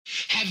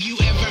Have you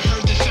ever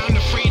heard the sound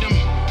of freedom?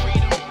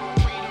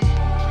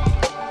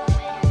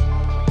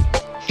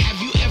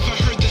 Have you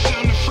ever heard the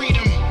sound of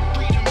freedom?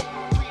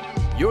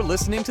 You're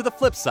listening to The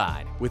Flip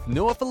Side with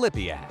Noah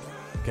Filipiak,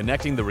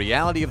 connecting the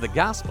reality of the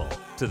gospel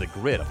to the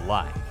grit of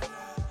life.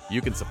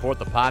 You can support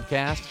the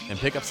podcast and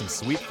pick up some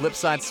sweet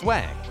Flipside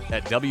swag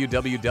at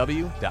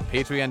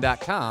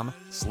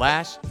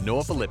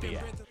www.patreon.com/Noah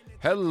Filipiak.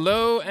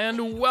 Hello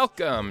and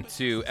welcome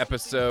to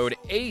episode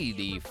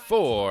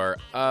 84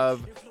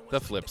 of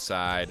The Flip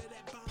Side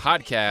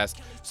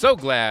podcast. So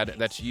glad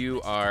that you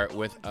are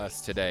with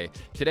us today.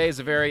 Today is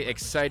a very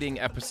exciting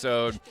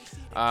episode.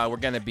 We're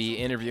going to be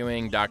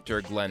interviewing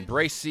Dr. Glenn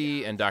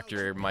Bracey and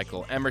Dr.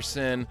 Michael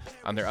Emerson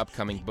on their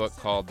upcoming book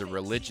called The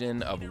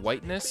Religion of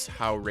Whiteness: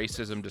 How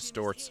Racism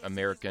Distorts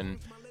American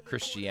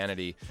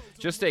Christianity.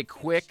 Just a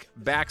quick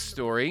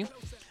backstory.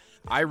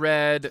 I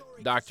read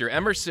Dr.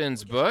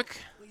 Emerson's book,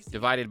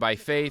 Divided by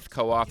Faith,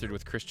 co-authored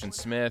with Christian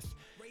Smith,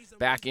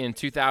 back in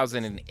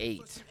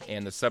 2008,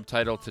 and the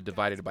subtitle to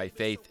Divided by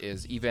Faith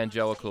is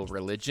Evangelical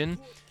Religion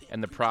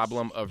and the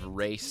Problem of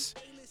Race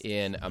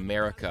in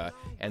America.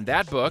 And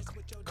that book,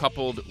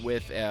 coupled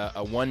with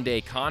a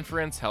one-day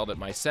conference held at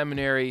my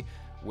seminary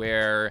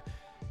where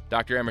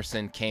Dr.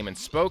 Emerson came and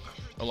spoke,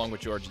 along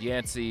with George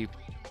Yancey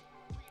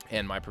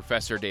and my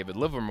professor David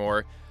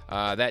Livermore,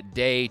 that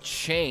day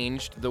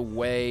changed the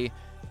way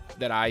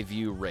that I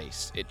view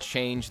race. It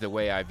changed the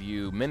way I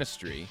view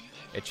ministry.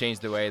 It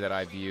changed the way that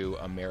I view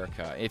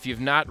America. If you've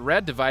not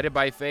read Divided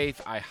by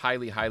Faith, I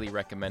highly, highly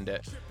recommend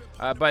it.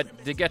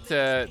 But to get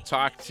to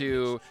talk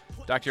to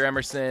Dr.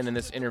 Emerson in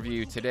this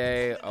interview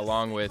today,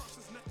 along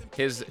with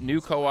his new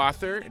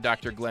co-author,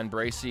 Dr. Glenn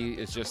Bracey,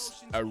 is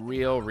just a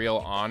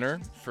real honor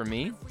for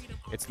me.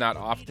 It's not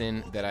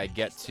often that I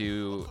get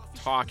to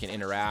talk and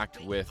interact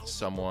with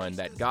someone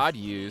that God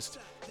used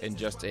in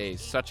just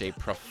such a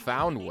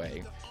profound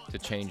way to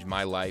change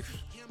my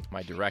life,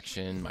 my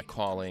direction, my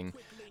calling.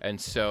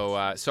 And so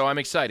I'm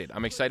excited.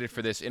 I'm excited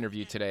for this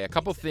interview today. A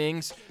couple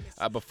things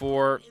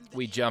before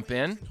we jump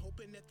in.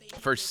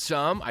 For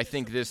some, I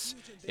think this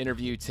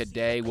interview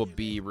today will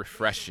be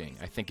refreshing.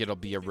 I think it'll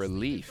be a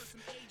relief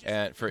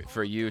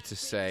for you to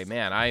say,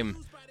 man, I'm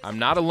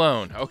not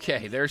alone.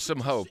 Okay, there's some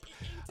hope.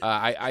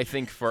 I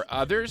think for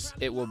others,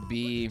 it will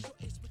be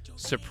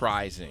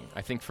surprising.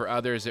 I think for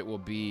others, it will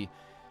be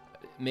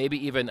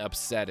maybe even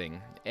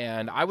upsetting.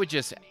 And I would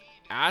just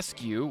ask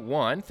you,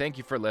 one, thank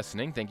you for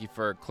listening. Thank you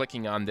for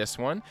clicking on this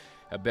one.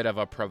 A bit of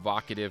a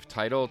provocative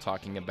title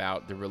talking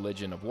about the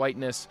religion of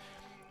whiteness.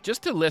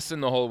 Just to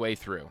listen the whole way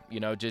through,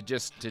 to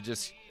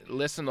just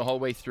listen the whole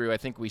way through. I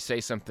think we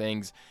say some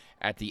things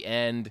at the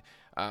end.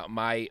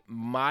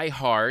 My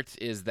heart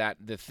is that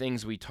the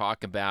things we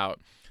talk about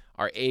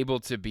are able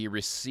to be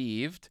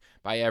received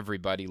by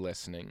everybody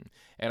listening.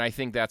 And I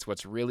think that's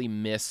what's really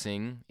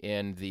missing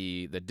in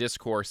the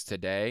discourse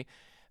today,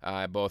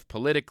 both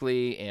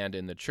politically and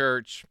in the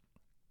church.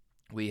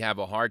 We have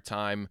a hard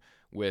time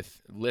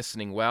with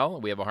listening well.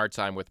 We have a hard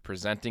time with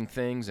presenting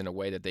things in a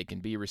way that they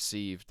can be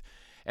received.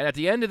 And at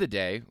the end of the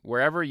day,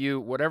 whatever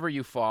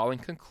you fall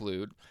and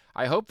conclude,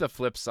 I hope the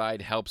flip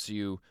side helps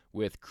you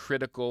with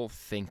critical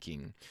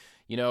thinking.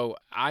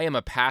 I am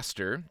a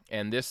pastor,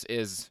 and this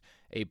is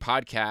a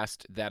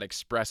podcast that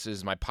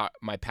expresses my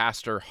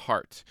pastor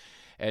heart.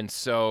 And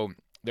so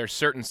there's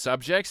certain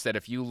subjects that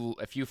if you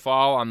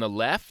fall on the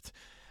left,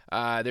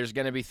 there's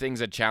going to be things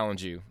that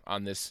challenge you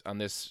on this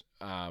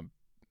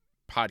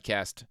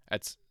podcast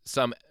at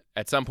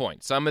some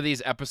point. Some of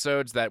these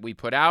episodes that we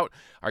put out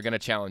are going to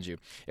challenge you.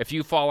 If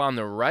you fall on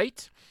the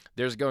right,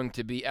 there's going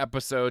to be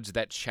episodes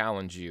that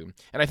challenge you.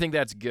 And I think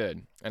that's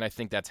good. And I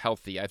think that's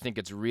healthy. I think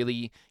it's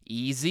really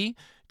easy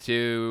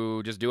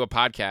to just do a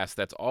podcast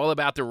that's all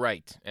about the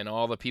right, and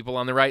all the people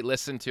on the right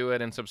listen to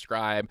it and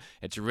subscribe.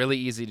 It's really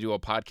easy to do a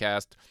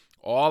podcast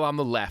all on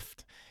the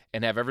left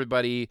and have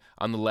everybody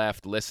on the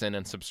left listen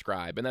and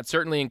subscribe. And that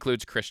certainly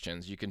includes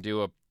Christians. You can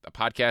do a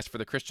podcast for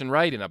the Christian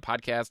right and a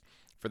podcast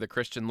for the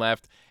Christian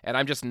left, and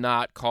I'm just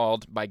not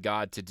called by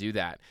God to do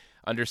that,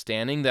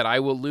 understanding that I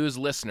will lose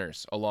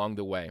listeners along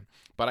the way.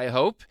 But I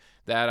hope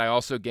that I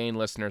also gain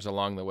listeners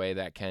along the way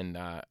that can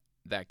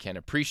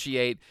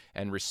appreciate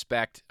and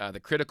respect the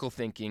critical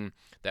thinking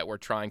that we're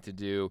trying to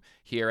do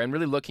here, and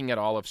really looking at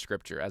all of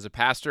Scripture. As a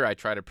pastor, I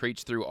try to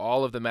preach through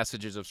all of the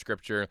messages of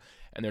Scripture,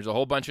 and there's a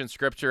whole bunch in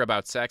Scripture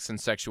about sex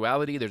and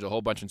sexuality. There's a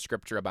whole bunch in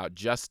Scripture about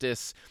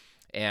justice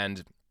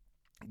and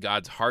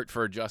God's heart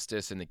for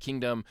justice in the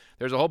kingdom.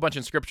 There's a whole bunch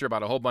in Scripture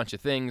about a whole bunch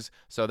of things.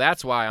 So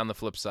that's why on the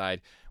flip side,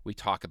 we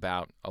talk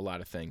about a lot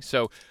of things.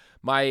 So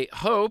my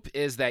hope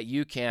is that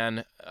you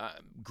can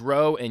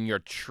grow in your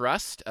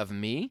trust of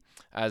me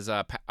as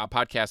a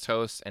podcast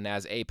host and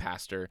as a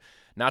pastor.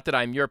 Not that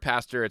I'm your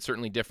pastor. It's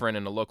certainly different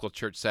in a local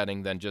church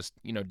setting than just,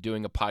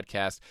 doing a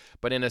podcast.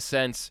 But in a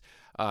sense,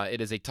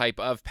 it is a type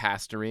of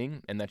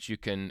pastoring, and that you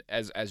can,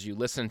 as you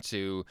listen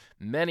to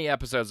many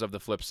episodes of The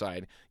Flip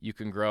Side, you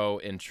can grow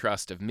in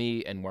trust of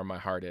me and where my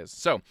heart is.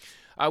 So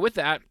with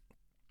that,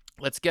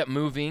 let's get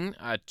moving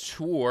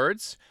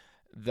towards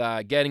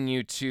the getting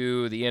you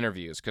to the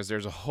interviews, because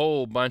there's a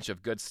whole bunch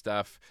of good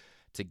stuff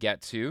to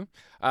get to.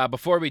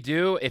 Before we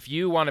do, if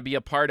you want to be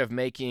a part of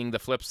making the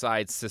flip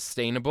side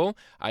sustainable,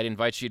 I'd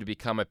invite you to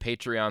become a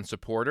Patreon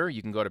supporter.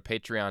 You can go to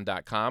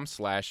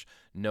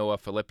patreon.com/Noah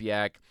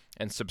Filipiak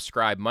and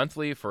subscribe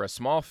monthly for a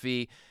small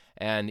fee,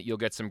 and you'll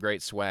get some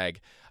great swag.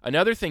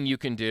 Another thing you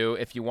can do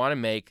if you want to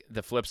make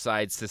the flip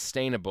side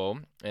sustainable,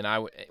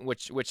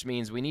 which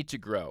means we need to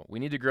grow. We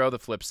need to grow the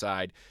flip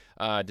side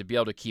to be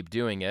able to keep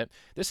doing it.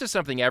 This is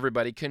something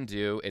everybody can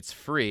do. It's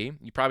free.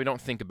 You probably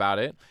don't think about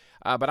it.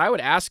 But I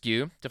would ask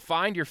you to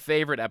find your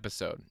favorite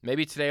episode.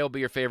 Maybe today will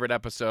be your favorite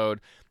episode.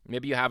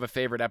 Maybe you have a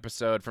favorite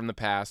episode from the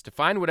past. To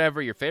find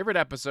whatever your favorite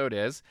episode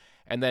is,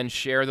 and then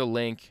share the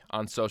link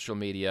on social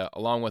media,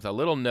 along with a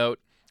little note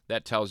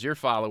that tells your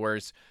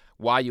followers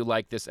why you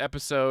like this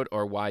episode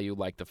or why you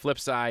like the flip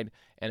side,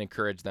 and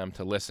encourage them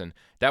to listen.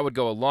 That would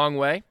go a long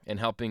way in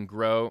helping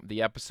grow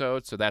the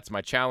episode, so that's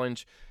my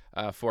challenge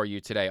for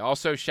you today.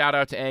 Also, shout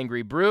out to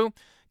Angry Brew.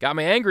 Got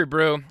my Angry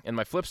Brew in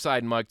my flip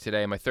side mug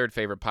today. My third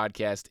favorite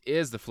podcast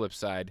is the flip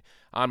side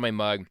on my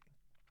mug.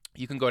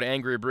 You can go to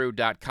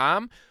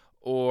angrybrew.com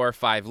or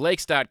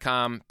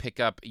fivelakes.com, pick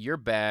up your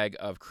bag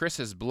of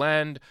Chris's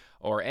Blend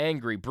or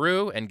Angry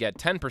Brew and get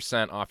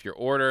 10% off your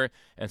order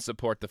and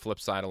support the flip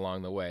side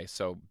along the way.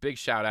 So big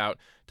shout out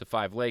to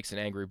Five Lakes and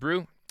Angry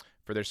Brew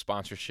for their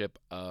sponsorship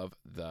of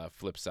the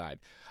flip side.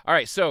 All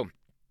right, so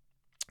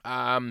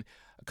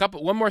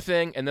one more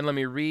thing, and then let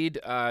me read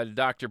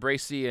Dr.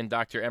 Bracey and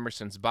Dr.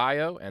 Emerson's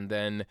bio, and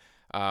then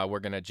we're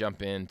going to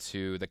jump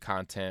into the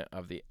content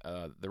of the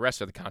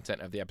rest of the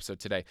content of the episode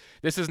today.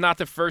 This is not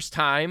the first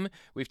time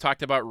we've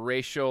talked about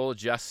racial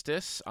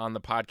justice on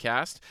the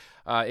podcast.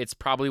 It's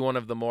probably one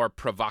of the more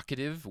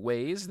provocative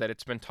ways that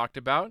it's been talked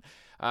about.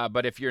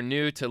 But if you're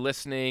new to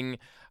listening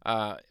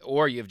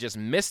or you've just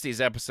missed these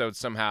episodes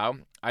somehow,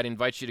 I'd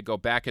invite you to go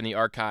back in the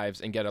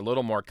archives and get a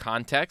little more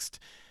context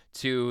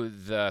to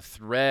the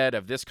thread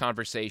of this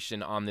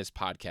conversation on this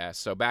podcast.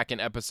 So back in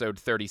episode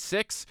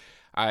 36,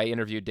 I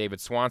interviewed David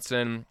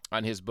Swanson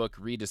on his book,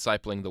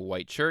 Rediscipling the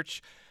White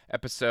Church.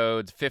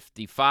 Episode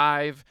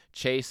 55,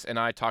 Chase and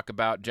I talk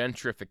about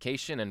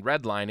gentrification and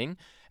redlining.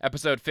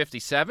 Episode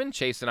 57,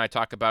 Chase and I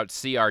talk about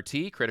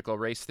CRT, critical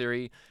race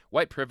theory,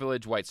 white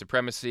privilege, white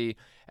supremacy.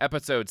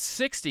 Episode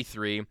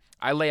 63,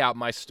 I lay out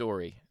my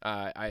story.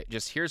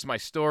 Here's my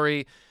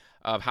story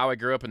of how I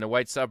grew up in the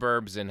white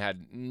suburbs and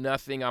had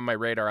nothing on my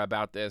radar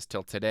about this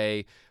till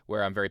today,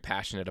 where I'm very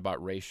passionate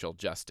about racial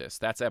justice.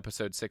 That's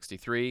episode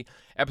 63.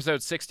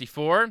 Episode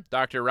 64,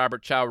 Dr.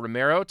 Robert Chow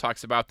Romero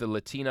talks about the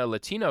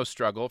Latino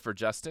struggle for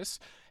justice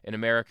in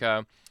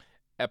America.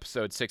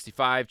 Episode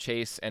 65,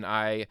 Chase and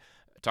I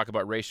talk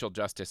about racial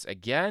justice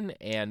again.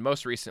 And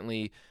most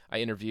recently, I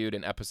interviewed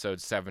in episode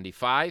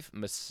 75,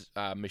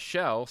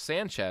 Michelle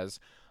Sanchez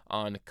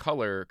on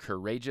color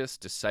courageous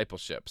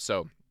discipleship.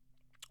 So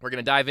we're going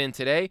to dive in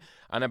today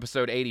on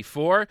episode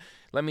 84.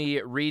 Let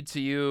me read to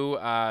you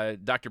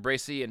Dr.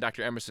 Bracey and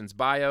Dr. Emerson's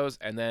bios,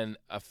 and then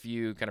a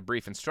few kind of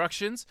brief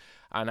instructions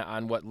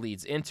on what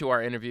leads into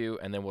our interview,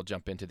 and then we'll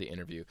jump into the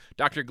interview.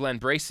 Dr. Glenn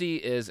Bracey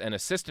is an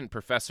assistant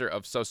professor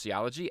of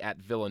sociology at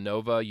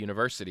Villanova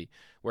University,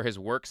 where his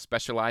work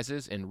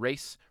specializes in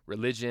race,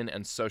 religion,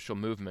 and social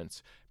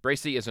movements.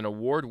 Bracey is an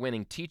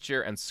award-winning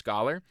teacher and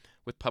scholar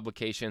with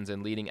publications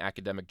in leading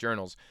academic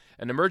journals,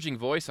 an emerging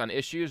voice on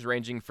issues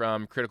ranging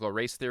from critical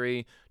race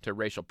theory to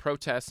racial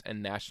protests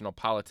and national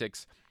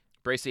politics.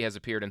 Bracey has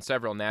appeared in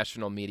several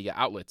national media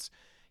outlets.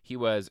 He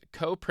was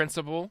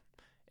co-principal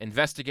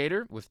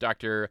investigator with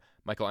Dr.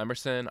 Michael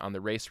Emerson on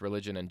the Race,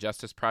 Religion, and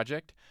Justice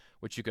Project,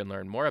 which you can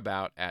learn more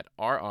about at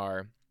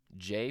rrjp.org.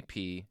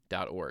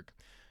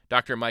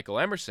 Dr. Michael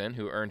Emerson,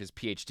 who earned his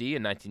Ph.D.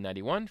 in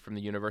 1991 from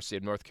the University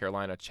of North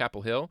Carolina,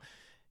 Chapel Hill,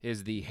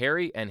 is the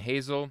Harry and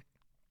Hazel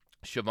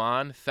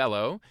Siobhan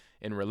Fellow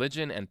in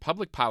Religion and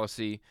Public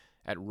Policy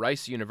at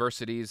Rice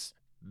University's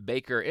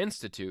Baker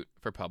Institute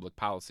for Public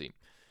Policy.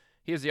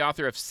 He is the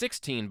author of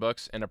 16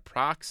 books and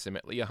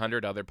approximately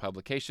 100 other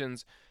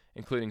publications,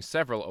 including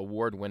several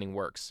award-winning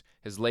works.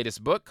 His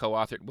latest book,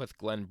 co-authored with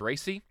Glenn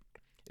Bracey,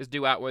 is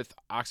due out with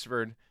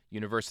Oxford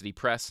University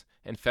Press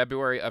in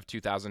February of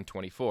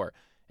 2024,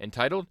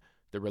 entitled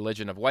The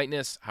Religion of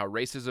Whiteness: How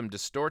Racism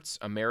Distorts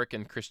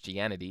American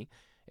Christianity.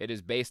 It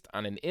is based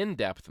on an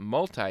in-depth,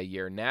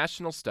 multi-year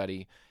national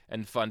study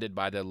and funded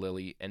by the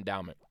Lilly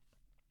Endowment.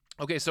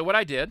 Okay, so what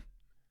I did,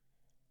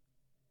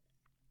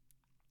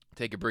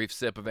 take a brief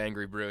sip of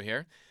Angry Brew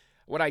here.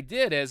 What I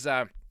did is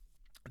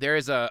there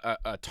is a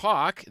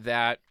talk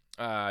that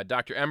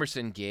Dr.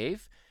 Emerson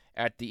gave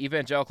at the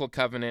Evangelical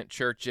Covenant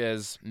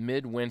Church's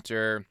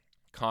Midwinter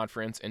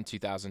Conference in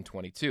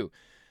 2022.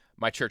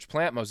 My church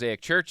plant,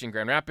 Mosaic Church in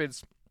Grand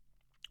Rapids,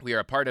 we are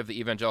a part of the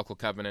Evangelical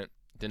Covenant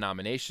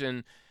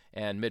denomination,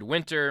 and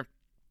Midwinter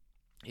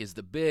is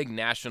the big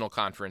national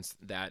conference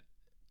that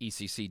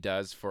ECC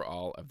does for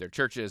all of their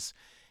churches.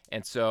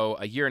 And so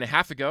a year and a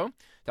half ago,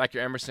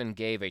 Dr. Emerson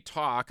gave a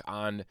talk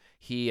on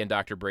he and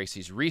Dr.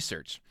 Bracey's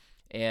research.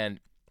 And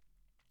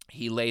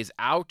he lays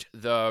out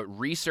the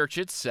research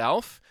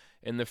itself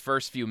in the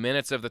first few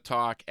minutes of the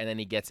talk, and then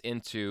he gets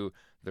into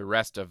the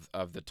rest of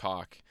the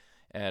talk,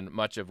 and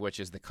much of which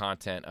is the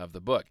content of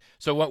the book.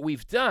 So what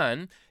we've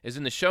done is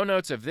in the show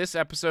notes of this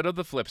episode of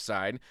The Flip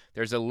Side,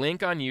 there's a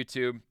link on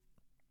YouTube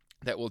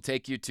that will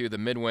take you to the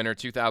Midwinter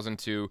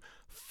 2002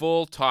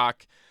 full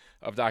talk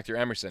of Dr.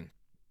 Emerson.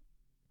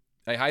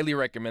 I highly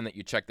recommend that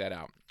you check that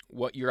out.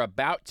 What you're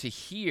about to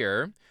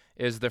hear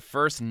is the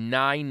first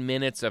 9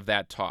 minutes of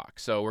that talk.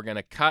 So we're going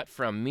to cut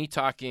from me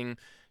talking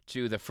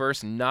to the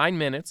first 9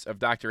 minutes of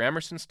Dr.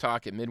 Emerson's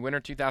talk at Midwinter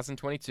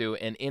 2022,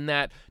 and in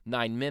that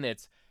 9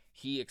 minutes,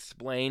 he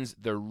explains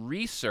the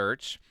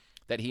research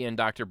that he and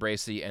Dr.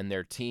 Bracey and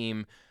their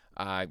team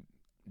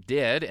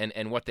did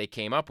and what they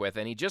came up with,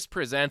 and he just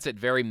presents it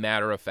very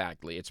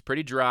matter-of-factly. It's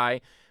pretty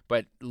dry,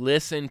 but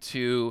listen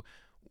to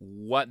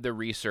what the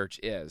research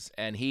is.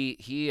 And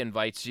he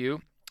invites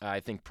you, I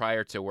think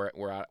prior to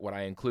what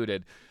I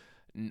included,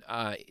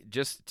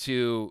 just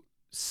to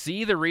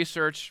see the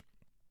research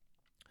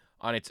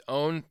on its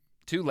own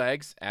two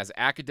legs as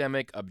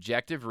academic,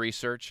 objective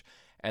research,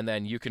 and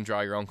then you can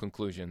draw your own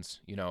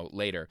conclusions,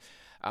 later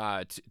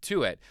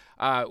to it.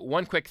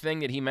 One quick thing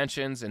that he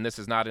mentions, and this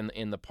is not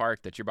in the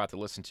part that you're about to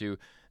listen to,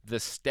 the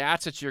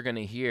stats that you're going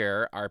to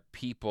hear are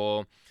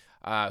people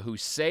who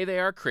say they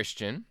are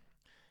Christian,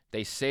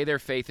 they say their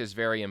faith is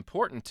very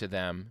important to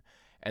them,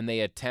 and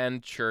they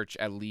attend church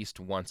at least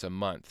once a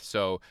month.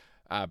 So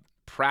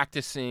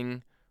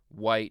practicing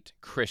white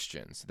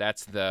Christians.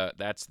 That's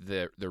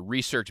the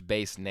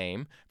research-based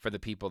name for the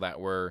people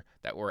that were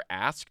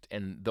asked,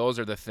 and those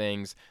are the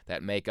things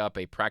that make up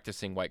a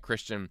practicing white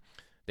Christian.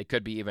 They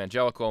could be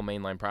evangelical,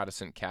 mainline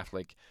Protestant,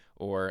 Catholic,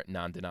 or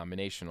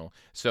non-denominational.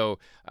 So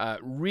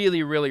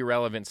really, really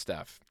relevant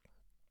stuff.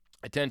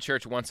 Attend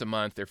church once a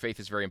month. Their faith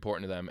is very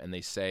important to them, and they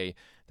say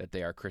that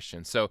they are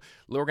Christians. So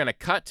we're going to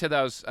cut to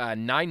those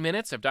 9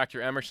 minutes of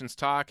Dr. Emerson's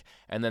talk,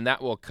 and then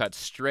that will cut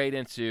straight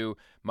into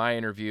my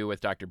interview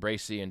with Dr.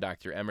 Bracey and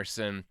Dr.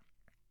 Emerson.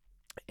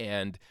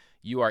 And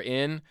you are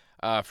in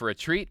for a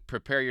treat.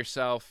 Prepare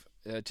yourself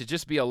to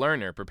just be a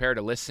learner. Prepare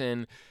to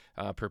listen.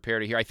 Prepare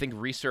to hear. I think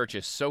research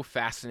is so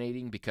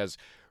fascinating because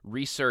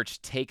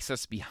research takes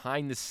us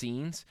behind the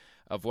scenes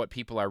of what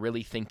people are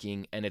really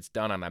thinking, and it's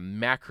done on a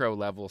macro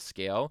level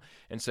scale.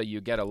 And so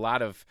you get a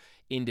lot of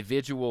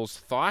individuals'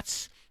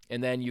 thoughts,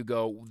 and then you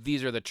go,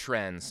 these are the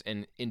trends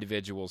in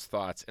individuals'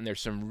 thoughts. And there's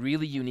some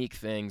really unique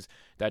things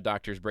that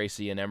Drs.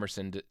 Bracey and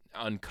Emerson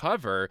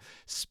uncover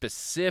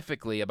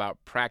specifically about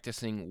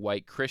practicing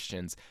white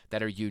Christians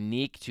that are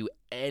unique to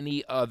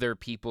any other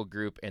people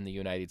group in the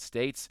United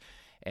States.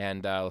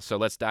 And so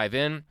let's dive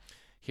in.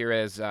 Here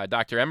is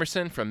Dr.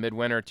 Emerson from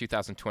Midwinter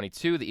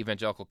 2022, the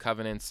Evangelical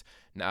Covenants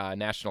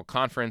National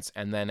Conference,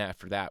 and then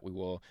after that we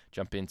will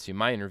jump into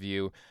my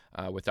interview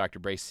with Dr.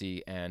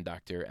 Bracey and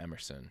Dr.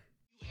 Emerson.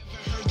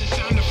 Ever heard the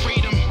sound of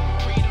freedom?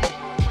 Have you ever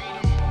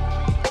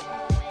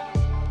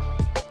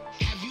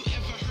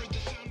heard the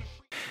sound of freedom?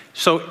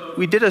 So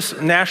we did a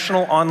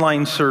national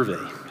online survey,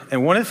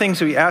 and one of the things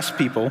that we asked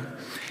people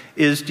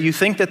is, do you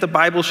think that the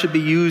Bible should be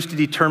used to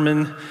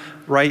determine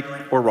right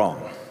or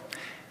wrong?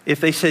 If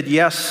they said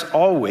yes,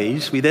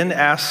 always, we then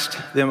asked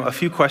them a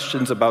few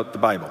questions about the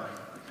Bible.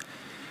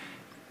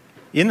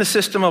 In the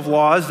system of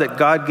laws that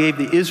God gave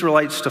the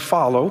Israelites to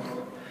follow,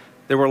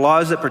 there were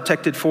laws that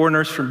protected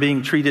foreigners from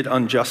being treated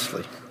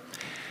unjustly.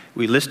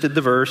 We listed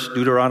the verse,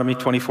 Deuteronomy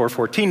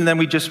 24:14, and then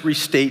we just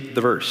restate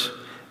the verse.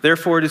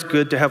 Therefore, it is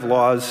good to have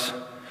laws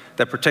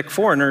that protect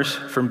foreigners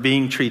from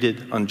being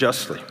treated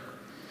unjustly.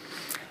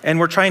 And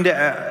we're trying to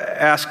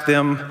ask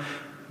them,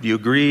 do you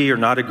agree or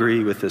not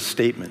agree with this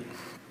statement?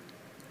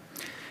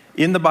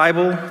 In the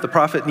Bible, the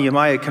prophet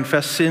Nehemiah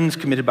confessed sins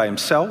committed by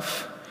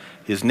himself,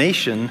 his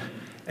nation,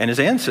 and his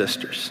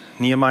ancestors.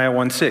 Nehemiah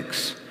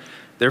 1:6.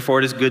 Therefore,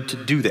 it is good to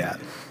do that.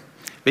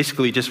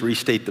 Basically, just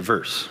restate the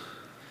verse.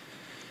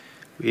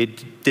 We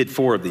did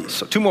 4 of these,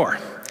 so 2 more.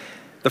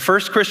 The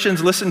first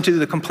Christians listened to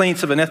the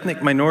complaints of an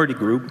ethnic minority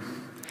group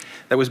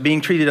that was being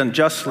treated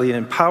unjustly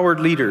and empowered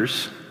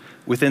leaders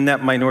within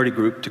that minority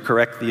group to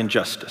correct the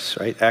injustice,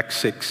 right? Acts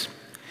 6.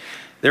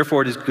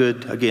 Therefore, it is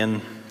good,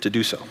 again, to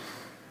do so.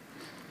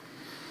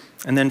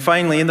 And then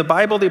finally, in the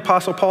Bible, the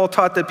Apostle Paul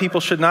taught that people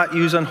should not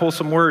use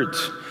unwholesome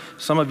words.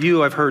 Some of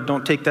you, I've heard,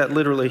 don't take that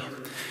literally.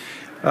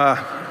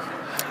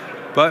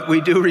 But we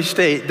do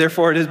restate,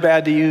 therefore it is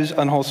bad to use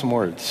unwholesome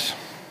words.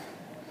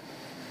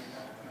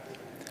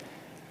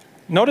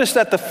 Notice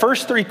that the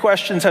first 3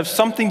 questions have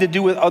something to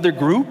do with other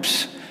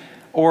groups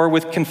or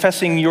with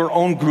confessing your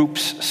own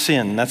group's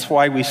sin. That's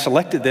why we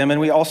selected them, and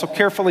we also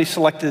carefully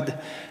selected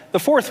the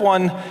 4th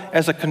one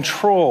as a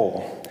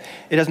control.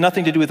 It has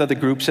nothing to do with other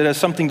groups. It has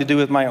something to do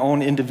with my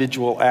own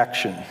individual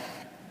action.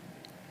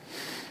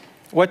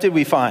 What did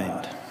we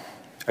find?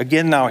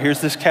 Again now,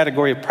 here's this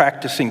category of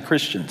practicing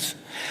Christians.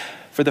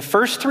 For the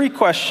first 3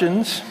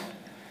 questions,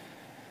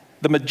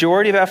 the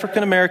majority of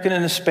African American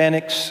and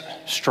Hispanics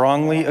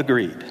strongly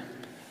agreed.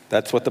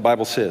 That's what the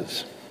Bible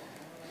says.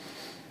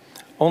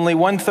 Only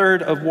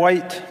 1/3 of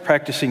white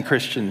practicing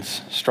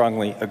Christians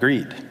strongly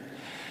agreed.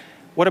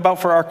 What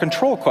about for our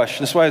control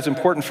question? This is why it's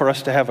important for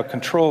us to have a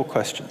control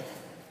question.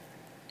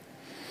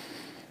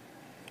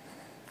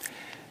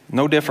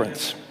 No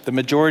difference. The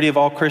majority of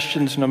all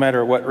Christians, no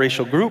matter what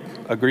racial group,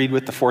 agreed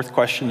with the fourth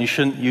question: you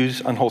shouldn't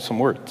use unwholesome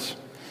words.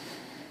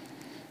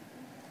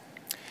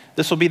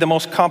 This will be the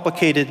most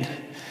complicated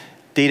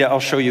data I'll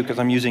show you because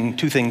I'm using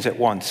two things at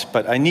once,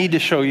 but I need to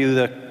show you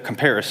the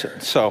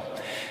comparison. So,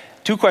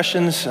 two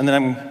questions, and then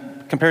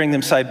I'm comparing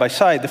them side by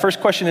side. The first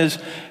question is,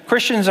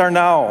 Christians are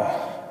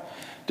now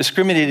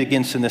discriminated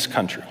against in this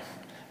country.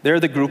 They're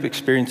the group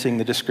experiencing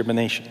the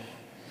discrimination.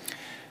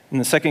 And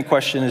the second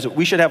question is that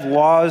we should have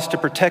laws to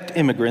protect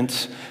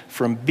immigrants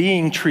from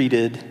being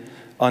treated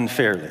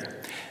unfairly.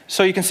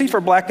 So you can see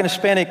for Black and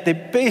Hispanic, they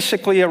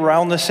basically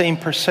around the same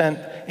percent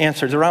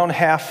answers. Around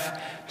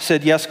half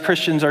said yes,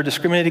 Christians are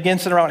discriminated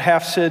against, and around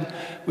half said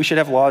we should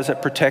have laws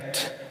that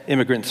protect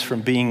immigrants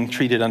from being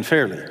treated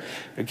unfairly.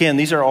 Again,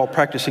 these are all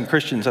practicing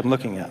Christians I'm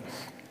looking at.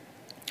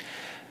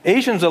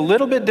 Asians a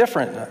little bit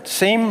different.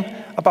 Same,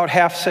 about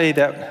half say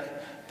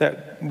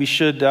that we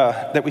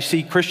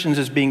see Christians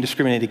as being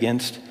discriminated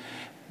against,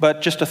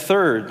 but just a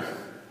third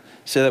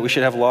say that we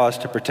should have laws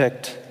to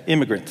protect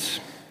immigrants.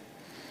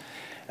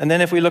 And then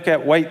if we look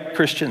at white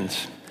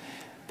Christians,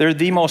 they're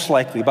the most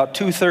likely. About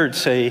 2/3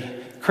 say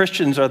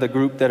Christians are the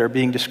group that are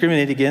being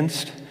discriminated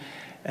against,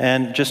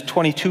 and just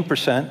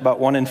 22%, about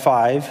 1 in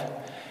 5,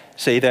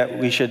 say that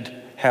we should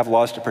have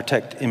laws to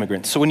protect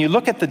immigrants. So when you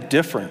look at the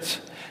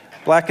difference,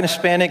 Black and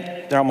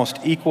Hispanic, they're almost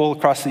equal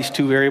across these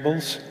two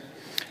variables.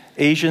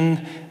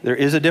 Asian, there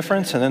is a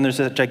difference, and then there's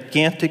a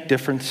gigantic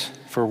difference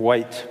for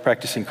white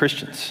practicing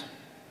Christians.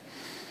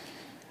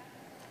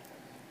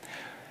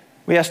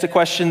 We asked the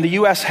question, the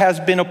U.S. has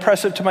been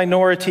oppressive to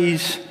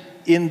minorities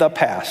in the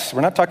past.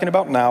 We're not talking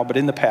about now, but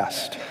in the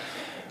past.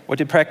 What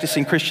did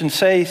practicing Christians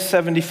say?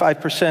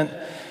 75%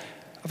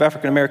 of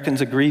African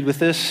Americans agreed with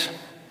this,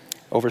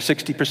 over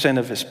 60%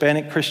 of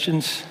Hispanic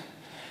Christians.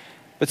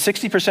 But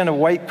 60% of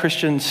white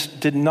Christians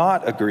did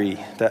not agree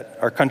that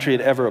our country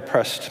had ever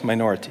oppressed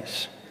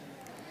minorities.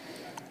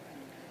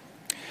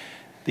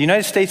 The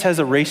United States has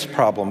a race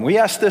problem. We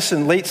asked this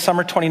in late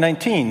summer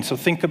 2019, so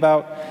think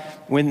about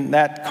when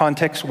that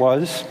context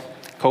was.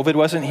 COVID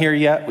wasn't here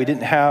yet. We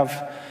didn't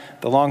have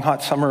the long,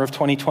 hot summer of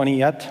 2020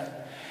 yet.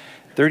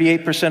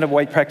 38% of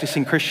white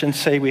practicing Christians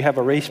say we have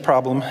a race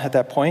problem at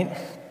that point.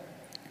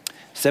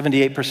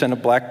 78%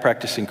 of Black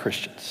practicing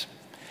Christians.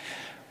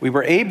 We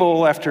were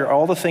able, after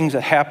all the things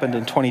that happened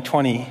in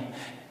 2020,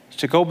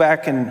 to go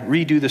back and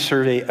redo the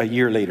survey a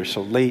year later,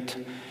 so late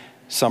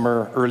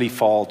summer, early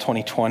fall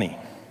 2020.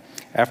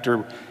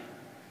 After,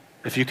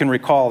 if you can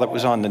recall, that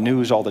was on the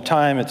news all the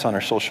time. It's on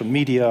our social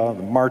media,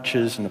 the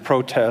marches and the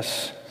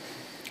protests.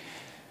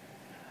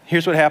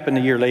 Here's what happened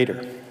a year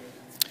later.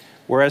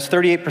 Whereas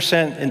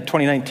 38% in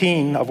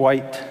 2019 of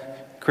white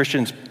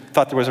Christians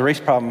thought there was a race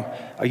problem,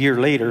 a year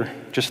later,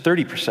 just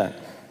 30%.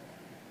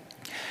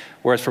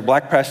 Whereas for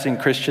Black practicing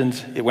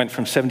Christians, it went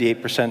from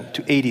 78%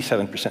 to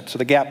 87%. So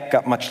the gap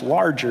got much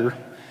larger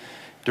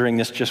during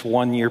this just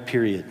 1 year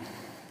period.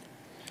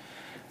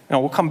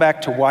 Now, we'll come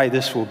back to why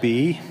this will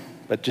be,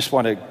 but just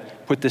want to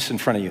put this in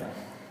front of you.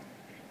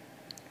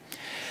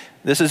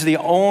 This is the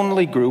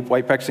only group,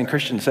 white practicing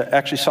Christians, that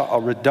actually saw a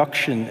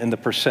reduction in the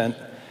percent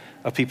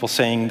of people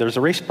saying there's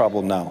a race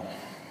problem now.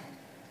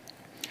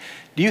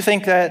 Do you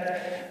think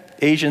that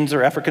Asians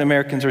or African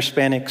Americans or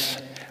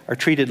Hispanics are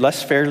treated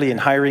less fairly in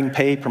hiring,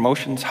 pay,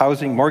 promotions,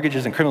 housing,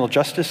 mortgages, and criminal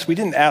justice? We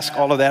didn't ask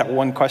all of that in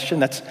one question.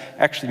 That's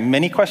actually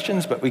many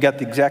questions, but we got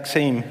the exact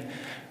same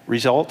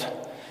result.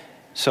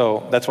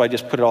 So that's why I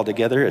just put it all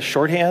together as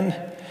shorthand.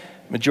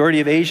 Majority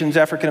of Asians,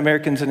 African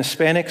Americans, and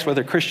Hispanics,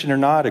 whether Christian or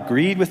not,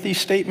 agreed with these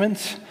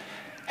statements.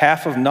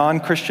 Half of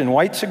non-Christian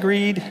whites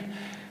agreed,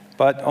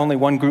 but only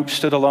one group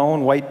stood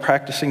alone, white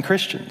practicing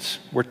Christians,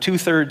 where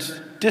 2/3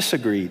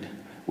 disagreed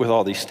with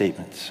all these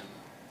statements.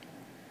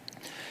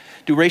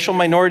 Do racial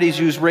minorities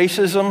use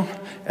racism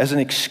as an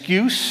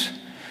excuse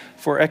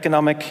for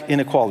economic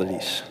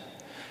inequalities?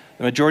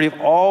 The majority of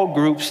all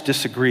groups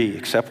disagree,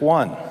 except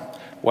one,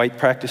 white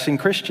practicing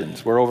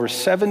Christians, where over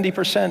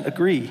 70%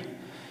 agree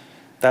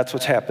that's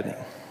what's happening.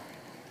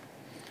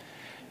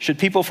 Should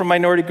people from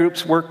minority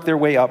groups work their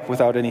way up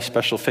without any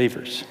special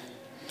favors?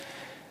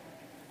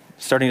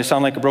 Starting to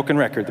sound like a broken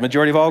record. The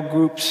majority of all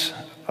groups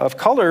of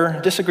color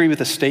disagree with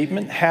the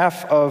statement.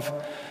 Half of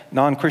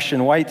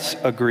non-Christian whites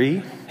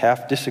agree,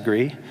 half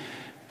disagree,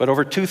 but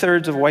over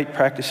 2/3 of white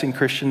practicing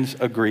Christians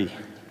agree.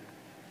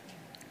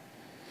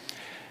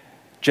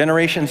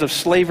 Generations of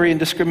slavery and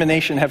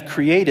discrimination have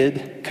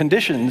created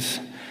conditions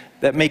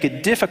that make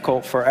it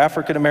difficult for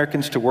African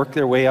Americans to work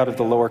their way out of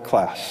the lower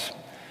class.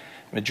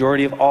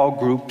 Majority of all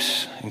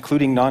groups,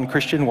 including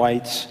non-Christian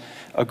whites,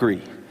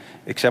 agree,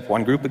 except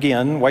one group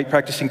again, white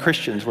practicing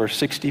Christians, where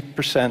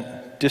 60%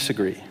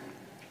 disagree.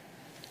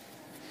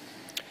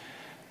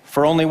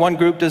 For only one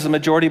group does the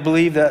majority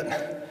believe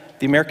that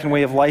the American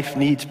way of life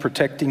needs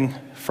protecting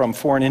from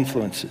foreign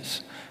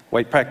influences,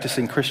 white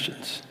practicing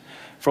Christians.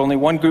 For only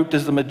one group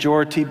does the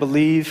majority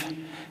believe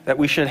that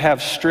we should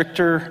have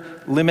stricter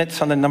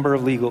limits on the number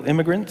of legal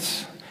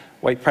immigrants,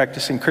 white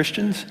practicing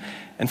Christians.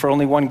 And for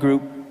only one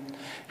group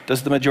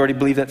does the majority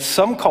believe that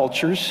some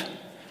cultures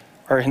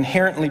are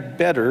inherently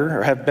better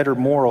or have better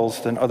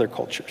morals than other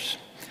cultures.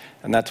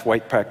 And that's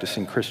white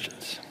practicing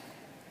Christians.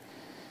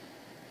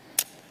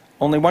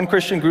 Only one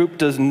Christian group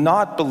does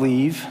not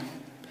believe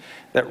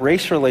that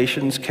race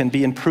relations can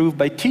be improved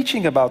by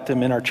teaching about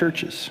them in our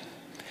churches.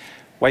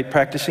 White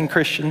practicing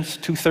Christians,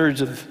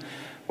 2/3 of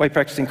white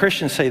practicing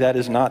Christians say that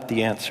is not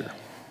the answer.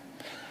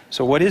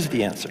 So what is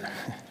the answer?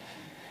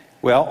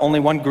 Well, only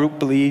one group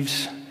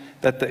believes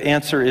that the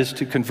answer is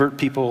to convert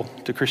people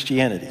to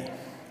Christianity,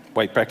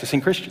 white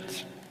practicing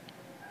Christians.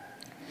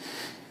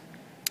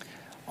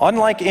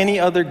 Unlike any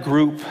other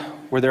group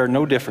where there are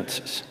no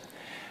differences,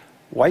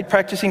 white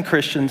practicing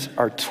Christians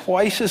are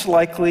twice as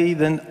likely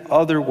than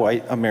other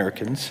white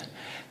Americans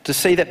to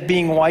say that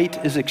being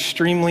white is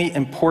extremely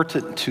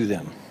important to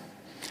them,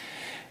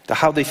 to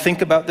how they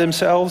think about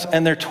themselves,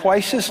 and they're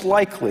twice as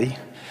likely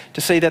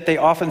to say that they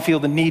often feel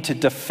the need to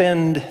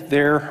defend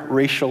their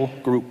racial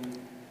group.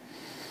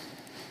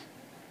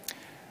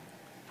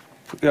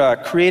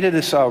 Created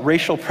this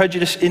racial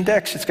prejudice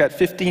index. It's got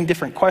 15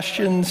 different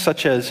questions,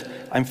 such as,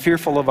 I'm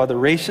fearful of other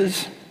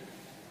races.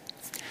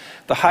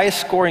 The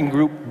highest scoring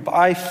group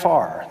by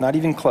far, not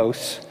even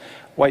close,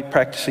 white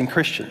practicing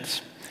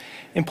Christians.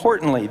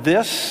 Importantly,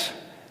 this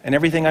and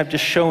everything I've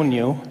just shown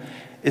you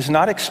is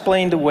not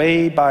explained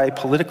away by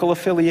political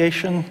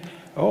affiliation.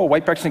 Oh,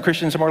 white practicing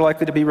Christians are more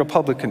likely to be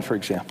Republican, for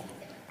example.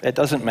 It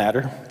doesn't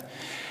matter.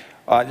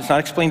 It's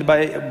not explained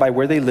by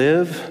where they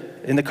live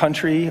in the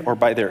country, or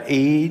by their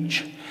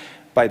age,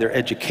 by their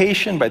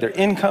education, by their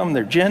income,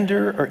 their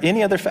gender, or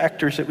any other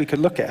factors that we could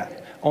look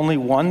at. Only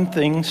one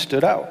thing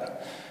stood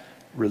out.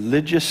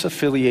 Religious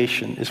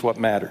affiliation is what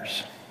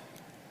matters.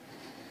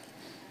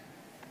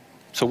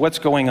 So what's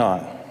going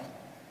on?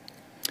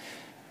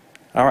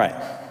 All right,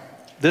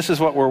 this is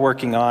what we're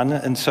working on,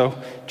 and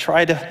so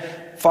try to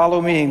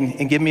follow me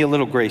and give me a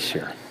little grace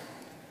here.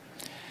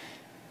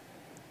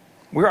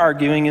 We're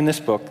arguing in this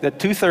book that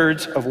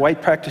 2/3 of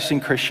white practicing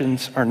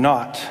Christians are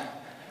not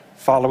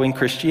following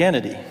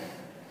Christianity.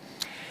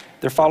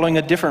 They're following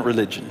a different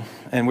religion,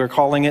 and we're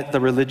calling it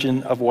the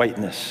religion of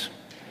whiteness.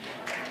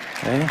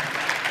 Okay?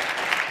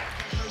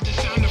 Heard the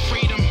sound of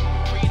freedom.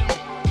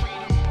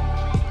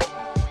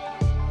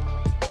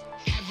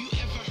 Have you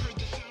ever heard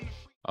the sound of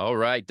freedom? All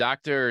right,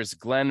 Doctors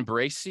Glenn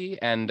Bracey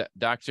and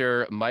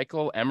Dr.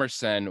 Michael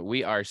Emerson,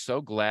 we are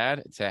so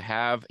glad to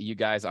have you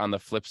guys on the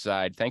flip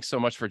side. Thanks so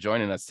much for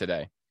joining us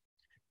today.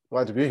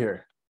 Glad to be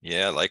here.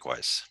 Yeah,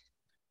 likewise.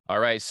 All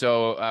right,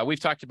 so we've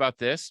talked about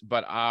this,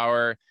 but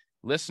our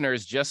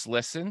listeners just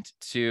listened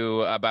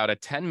to about a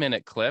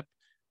 10-minute clip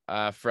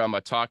from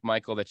a talk,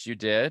 Michael, that you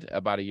did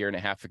about a year and a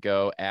half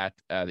ago at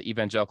the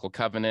Evangelical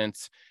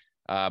Covenant.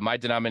 My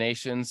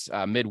denomination's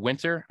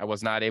midwinter. I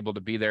was not able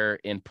to be there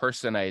in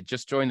person. I had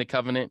just joined the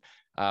Covenant,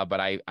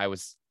 but I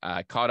was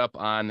caught up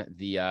on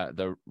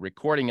the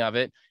recording of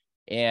it.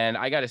 And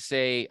I got to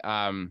say,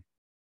 as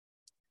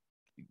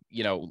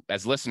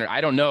listener,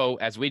 I don't know,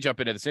 as we jump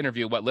into this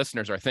interview, what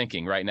listeners are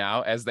thinking right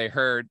now as they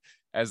heard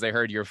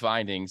your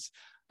findings.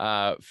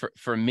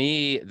 For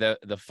me,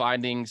 the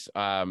findings,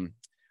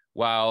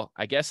 while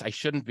I guess I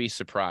shouldn't be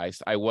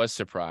surprised, I was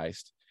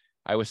surprised.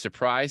 I was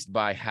surprised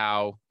by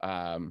how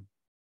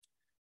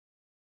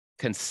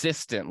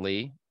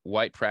consistently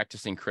white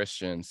practicing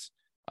Christians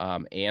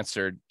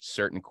answered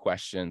certain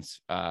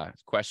questions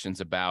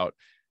about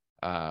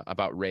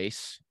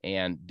race,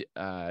 and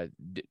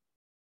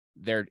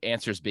their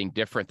answers being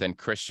different than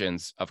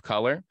Christians of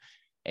color,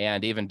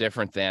 and even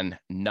different than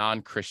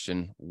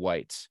non-Christian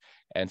whites.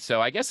 And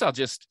so I guess I'll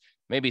just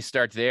maybe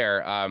start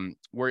there.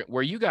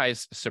 Were you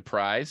guys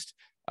surprised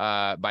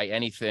by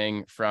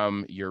anything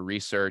from your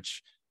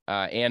research?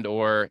 And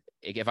or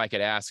if I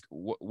could ask,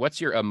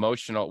 what's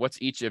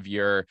each of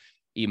your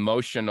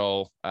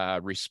emotional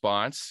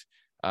response,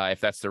 if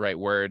that's the right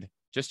word,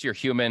 just your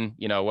human,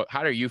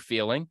 how are you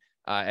feeling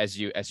as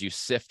you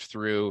sift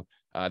through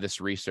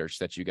this research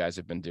that you guys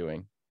have been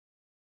doing?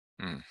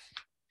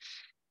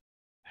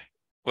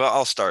 Well,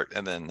 I'll start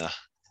and then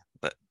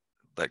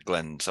let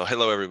Glenn. So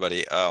hello,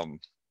 everybody.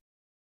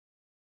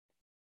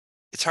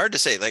 It's hard to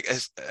say,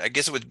 I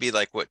guess it would be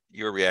like what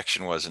your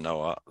reaction was,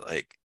 Noah.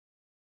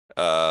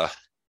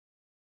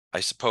 I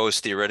suppose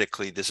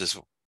theoretically this is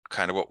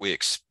kind of what we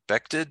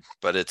expected,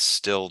 but it's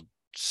still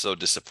so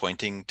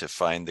disappointing to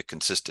find the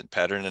consistent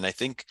pattern. And I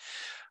think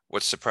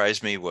what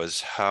surprised me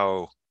was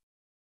how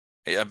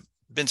I've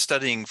been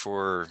studying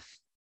for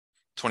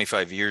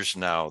 25 years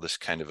now, this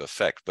kind of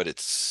effect, but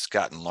it's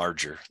gotten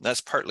larger. And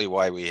that's partly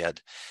why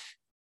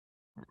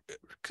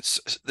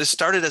this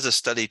started as a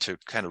study to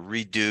kind of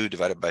redo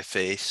Divided by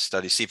Faith,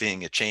 study, see if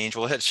anything had changed.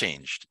 Well, it had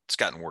changed. It's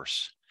gotten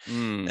worse.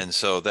 And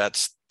so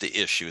that's the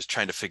issue, is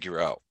trying to figure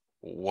out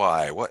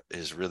what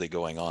is really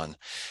going on.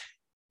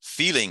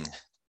 Feeling,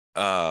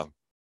 I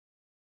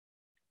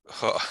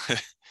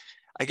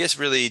guess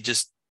really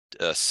just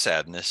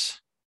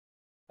sadness.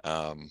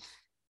 We're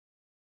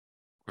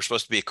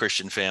supposed to be a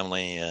Christian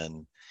family,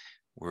 and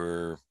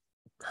we're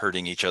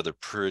hurting each other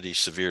pretty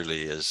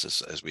severely,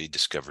 as we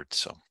discovered.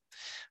 So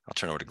I'll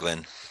turn over to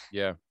Glenn.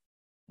 Yeah.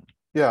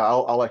 Yeah,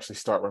 I'll actually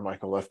start where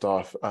Michael left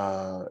off.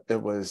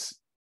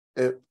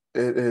 It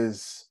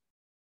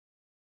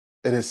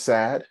is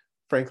sad,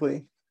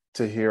 frankly,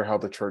 to hear how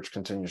the church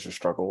continues to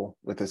struggle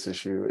with this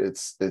issue.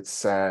 It's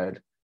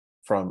sad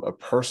from a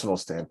personal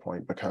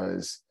standpoint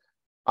because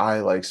I,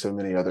 like so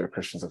many other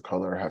Christians of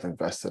color, have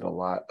invested a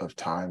lot of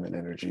time and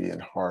energy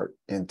and heart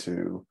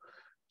into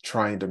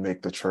trying to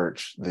make the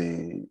church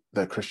the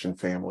Christian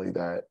family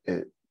that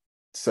it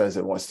says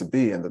it wants to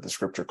be and that the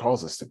scripture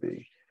calls us to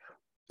be.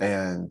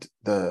 And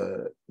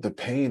the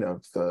pain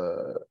of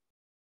the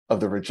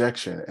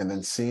rejection, and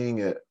then seeing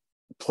it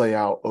play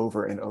out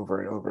over and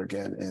over and over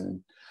again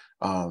in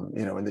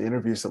in the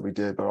interviews that we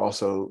did, but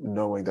also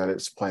knowing that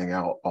it's playing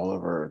out all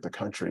over the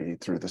country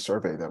through the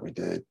survey that we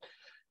did,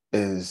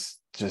 is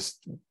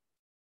just,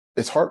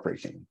 it's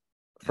heartbreaking,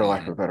 for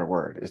lack of a better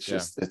word. It's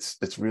just,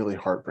 it's really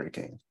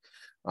heartbreaking.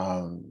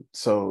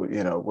 So,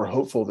 we're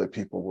hopeful that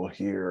people will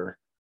hear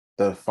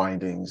the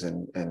findings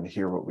and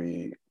hear what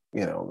we,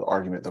 the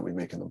argument that we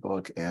make in the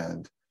book,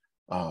 and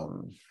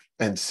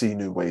see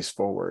new ways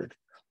forward.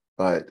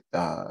 But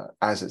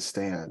as it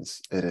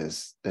stands, it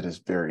is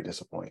very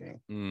disappointing.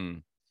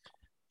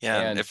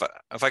 Yeah, and if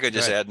I could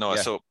just add, Noah,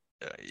 so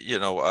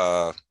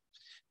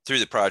through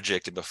the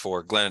project and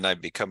before, Glenn and I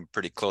become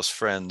pretty close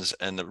friends,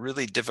 and the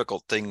really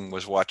difficult thing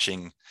was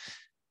watching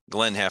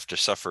Glenn have to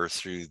suffer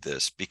through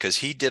this, because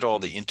he did all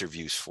the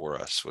interviews for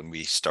us when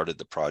we started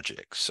the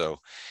project. So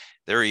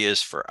there he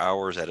is for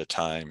hours at a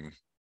time,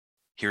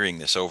 hearing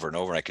this over and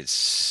over. And I could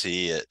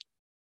see it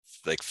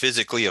like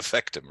physically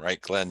affect him,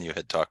 right, Glenn? You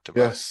had talked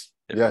about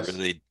it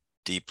really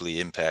deeply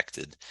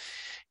impacted,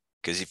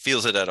 because he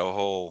feels it at a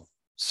whole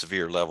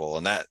severe level,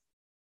 and that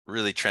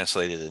really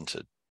translated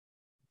into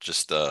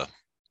just the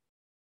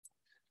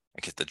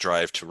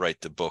drive to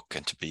write the book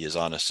and to be as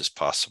honest as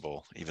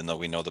possible, even though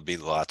we know there'll be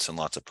lots and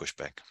lots of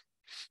pushback.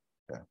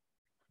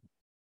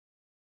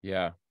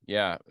 Yeah,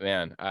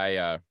 man.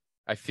 I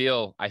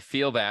feel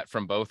that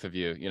from both of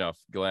you.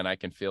 Glenn, I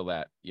can feel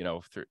that.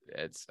 Through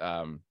it's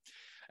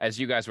as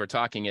you guys were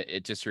talking,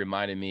 it just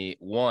reminded me,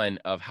 one,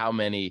 of how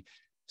many.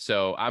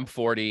 So I'm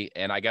 40,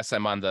 and I guess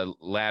I'm on the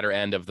latter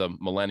end of the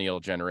millennial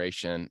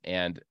generation.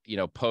 And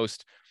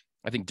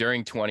I think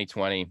during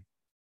 2020,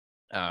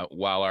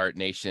 while our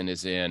nation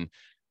is in,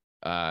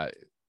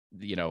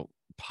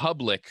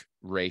 public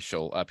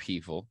racial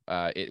upheaval,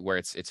 where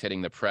it's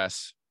hitting the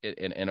press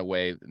in a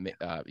way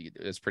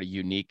is pretty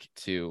unique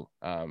to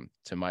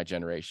my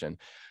generation.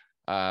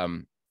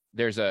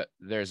 There's a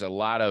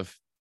lot of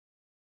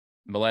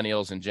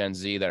millennials and Gen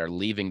Z that are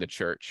leaving the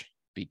church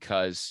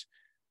because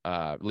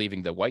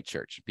leaving the white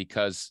church,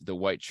 because the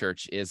white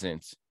church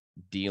isn't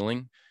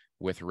dealing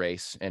with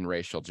race and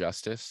racial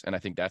justice. And I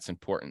think that's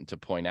important to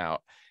point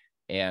out.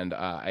 And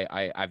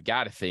I've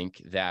got to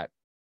think that,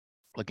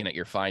 looking at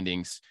your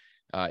findings,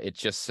 it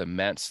just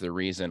cements the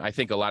reason. I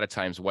think a lot of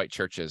times white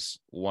churches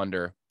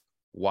wonder,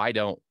 why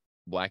don't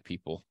Black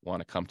people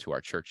want to come to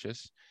our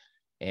churches?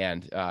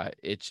 And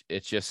it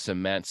just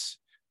cements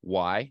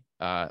why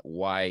if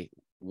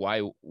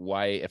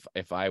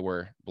I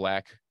were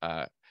Black,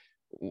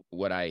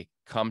 would I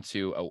come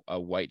to a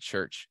white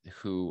church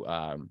who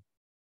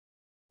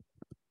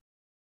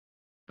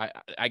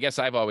I guess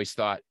I've always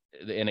thought,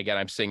 and again,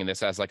 I'm saying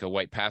this as like a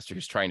white pastor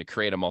who's trying to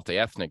create a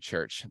multi-ethnic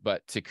church,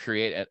 but to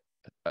create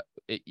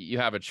you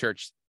have a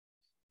church,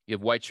 you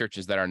have white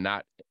churches that are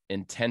not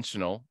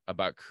intentional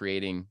about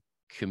creating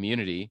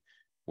community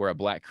where a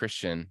Black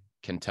Christian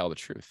can tell the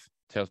truth,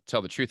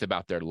 tell the truth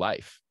about their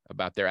life,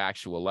 about their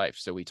actual life.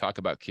 So we talk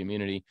about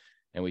community,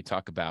 and we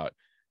talk about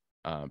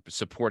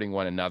supporting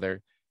one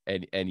another,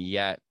 and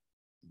yet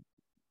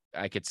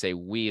I could say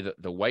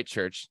the white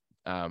church,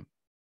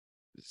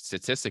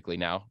 statistically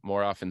now,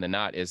 more often than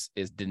not, is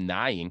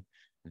denying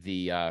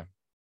the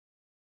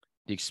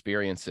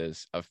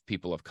experiences of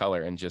people of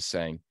color, and just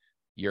saying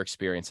your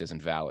experience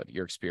isn't valid,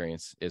 your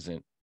experience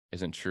isn't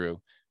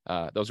true.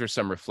 Those are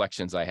some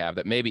reflections I have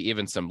that maybe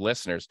even some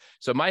listeners.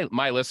 So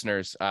my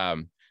listeners,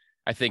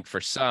 I think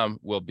for some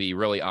will be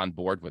really on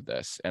board with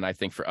this, and I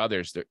think for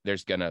others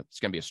it's gonna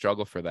be a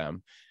struggle for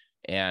them.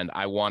 And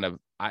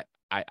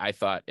I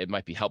thought it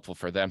might be helpful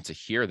for them to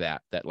hear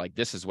that like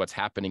this is what's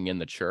happening in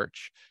the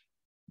church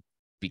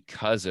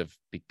because of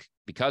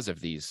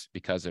these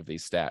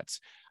stats.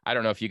 I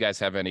don't know if you guys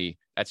have any.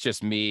 That's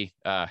just me,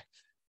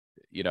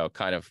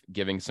 kind of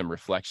giving some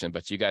reflection.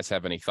 But do you guys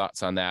have any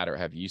thoughts on that, or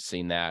have you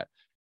seen that?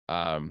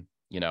 As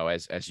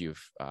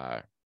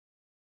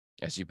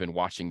you've been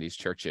watching these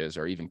churches,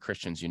 or even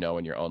Christians, in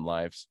your own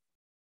lives.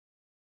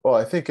 Well,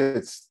 I think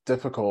it's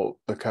difficult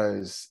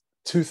because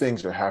two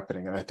things are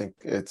happening, and I think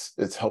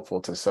it's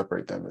helpful to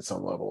separate them at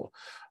some level.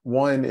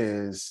 One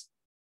is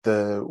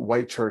the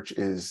white church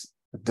is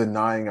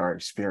denying our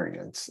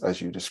experience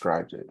as you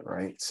described it,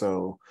 right?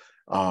 So,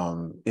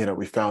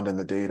 we found in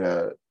the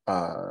data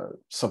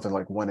something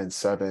like 1 in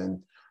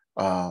 7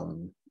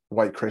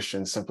 white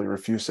Christians simply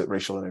refuse that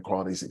racial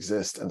inequalities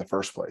exist in the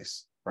first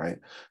place. right?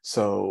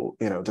 So,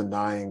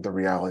 denying the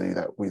reality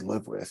that we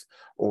live with,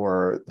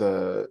 or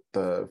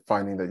the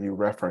finding that you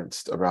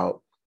referenced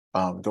about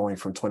going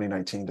from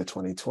 2019 to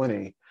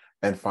 2020,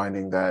 and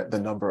finding that the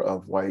number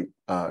of white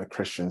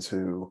Christians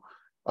who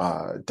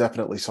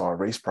definitely saw a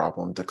race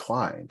problem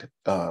declined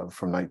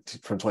from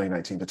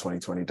 2019 to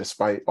 2020,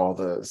 despite all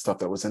the stuff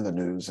that was in the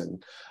news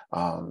and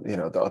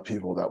the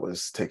upheaval that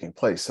was taking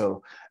place.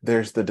 So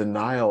there's the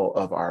denial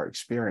of our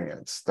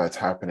experience that's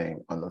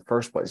happening in the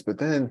first place. But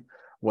then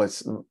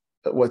what's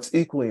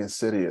equally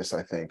insidious,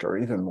 I think, or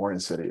even more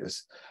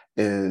insidious,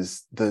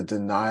 is the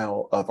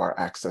denial of our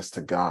access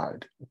to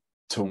God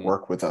to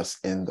work with us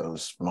in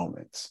those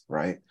moments,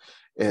 right?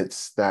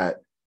 It's that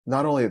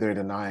not only are they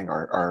denying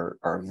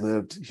our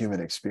lived human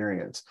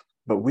experience,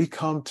 but we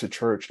come to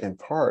church in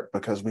part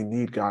because we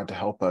need God to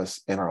help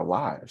us in our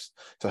lives,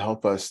 to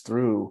help us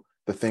through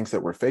the things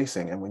that we're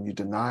facing. And when you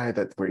deny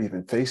that we're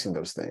even facing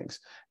those things,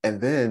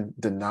 and then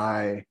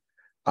deny,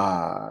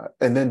 and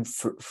then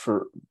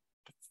for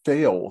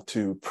fail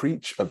to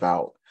preach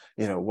about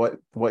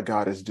what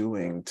God is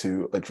doing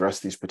to address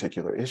these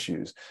particular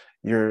issues,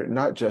 you're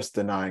not just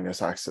denying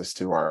us access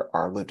to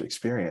our lived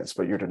experience,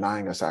 but you're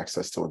denying us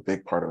access to a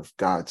big part of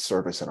God's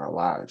service in our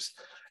lives.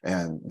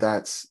 And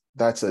that's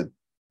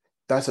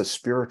a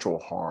spiritual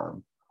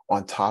harm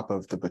on top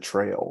of the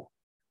betrayal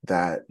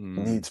that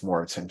needs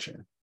more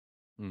attention.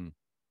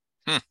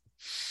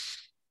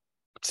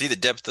 See the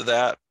depth of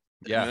that?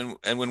 Yeah.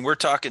 And when we're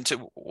talking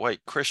to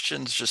white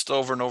Christians just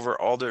over and over,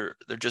 all they're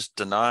just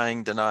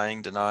denying,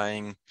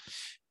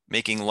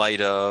 making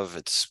light of.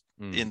 It's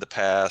in the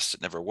past.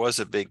 It never was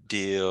a big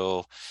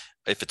deal.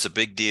 If it's a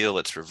big deal,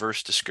 it's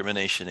reverse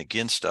discrimination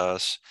against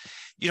us.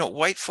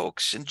 White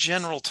folks in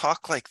general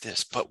talk like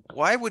this, but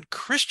why would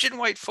Christian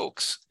white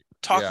folks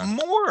talk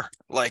more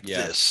like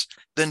this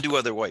than do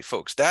other white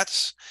folks?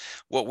 That's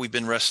what we've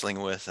been wrestling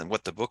with and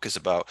what the book is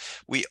about.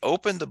 We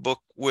opened the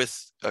book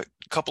with a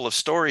couple of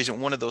stories, and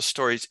one of those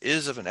stories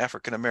is of an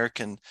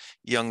African-American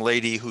young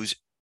lady who's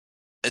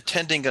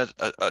attending a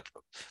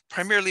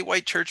primarily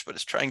white church, but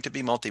is trying to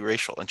be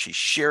multiracial, and she's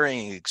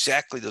sharing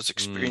exactly those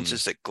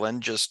experiences that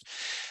Glenn just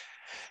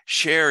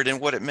shared.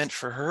 And what it meant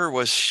for her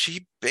was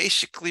she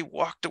basically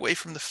walked away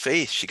from the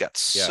faith. She got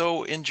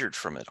so injured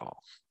from it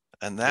all,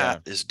 and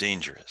that is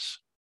dangerous.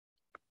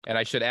 And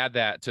I should add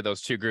that to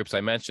those two groups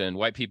I mentioned,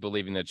 white people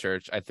leaving the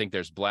church. I think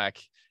there's Black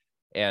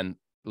and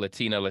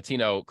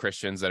Latino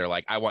Christians that are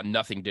like, I want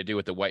nothing to do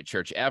with the white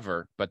church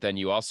ever. But then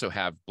you also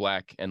have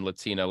Black and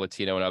Latino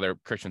and other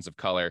Christians of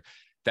color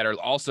that are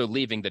also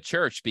leaving the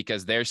church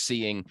because they're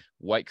seeing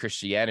white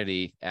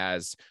Christianity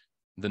as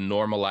the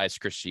normalized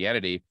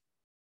Christianity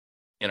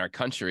in our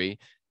country.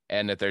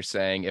 And that they're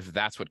saying, if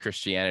that's what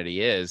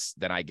Christianity is,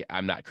 then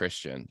I'm not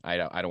Christian. I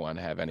don't want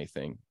to have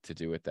anything to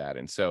do with that.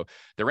 And so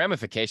the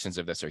ramifications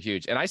of this are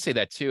huge. And I say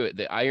that too.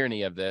 The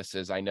irony of this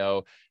is, I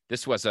know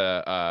this was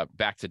a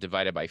back to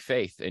Divided by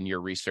Faith in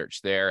your research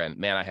there. And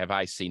man,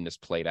 I seen this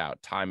played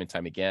out time and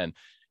time again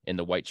in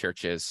the white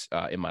churches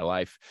in my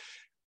life,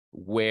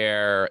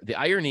 where the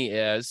irony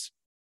is,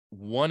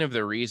 one of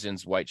the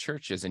reasons white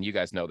churches, and you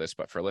guys know this,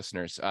 but for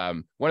listeners,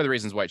 one of the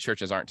reasons white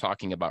churches aren't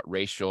talking about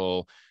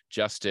racial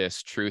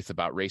justice, truth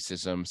about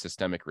racism,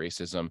 systemic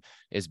racism,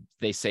 is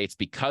they say it's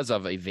because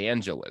of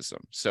evangelism.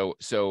 So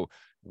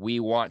we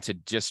want to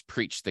just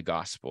preach the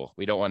gospel.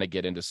 We don't want to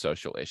get into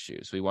social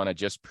issues. We want to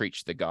just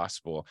preach the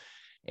gospel.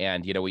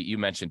 And, you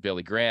mentioned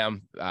Billy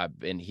Graham,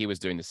 and he was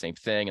doing the same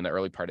thing in the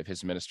early part of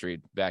his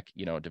ministry back,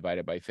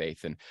 Divided by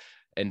Faith.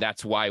 And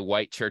that's why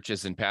white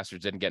churches and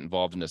pastors didn't get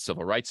involved in the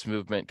civil rights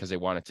movement, because they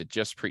wanted to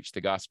just preach the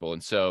gospel.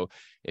 And so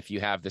if you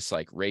have this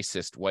like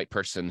racist white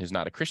person who's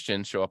not a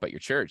Christian show up at your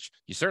church,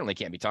 you certainly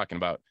can't be talking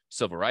about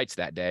civil rights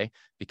that day,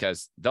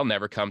 because they'll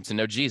never come to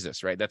know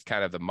Jesus, right? That's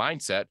kind of the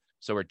mindset.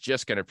 So we're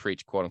just going to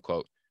preach, quote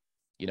unquote,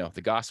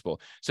 the gospel.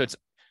 So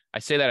I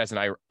say that as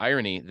an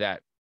irony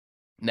that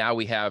now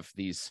we have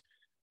these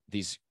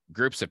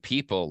groups of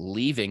people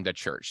leaving the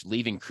church,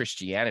 leaving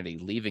Christianity,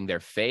 leaving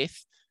their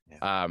faith,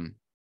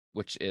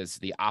 which is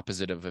the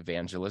opposite of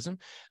evangelism,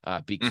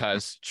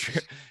 because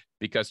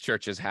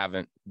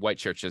white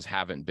churches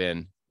haven't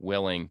been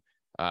willing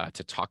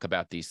to talk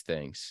about these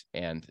things.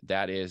 And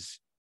that is,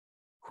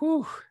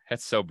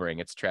 that's sobering.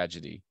 It's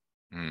tragedy.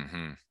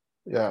 Mm-hmm.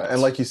 Yeah.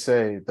 And like you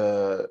say,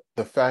 the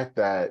fact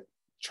that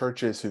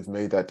churches who've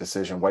made that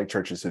decision, white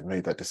churches who've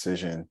made that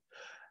decision,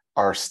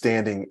 are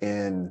standing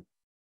in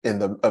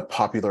the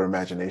popular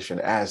imagination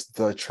as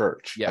the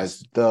church,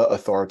 as the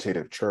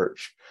authoritative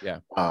church,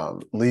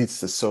 leads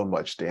to so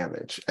much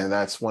damage. And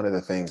that's one of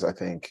the things I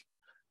think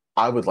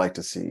I would like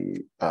to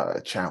see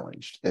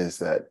challenged, is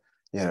that,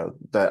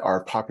 that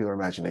our popular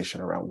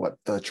imagination around what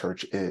the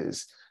church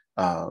is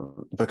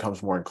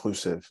becomes more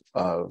inclusive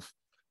of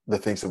the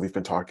things that we've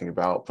been talking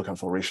about,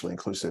 becomes more racially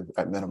inclusive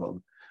at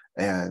minimum.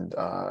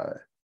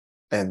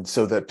 And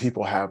so that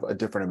people have a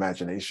different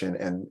imagination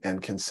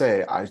and can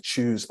say, I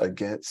choose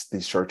against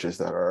these churches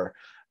that are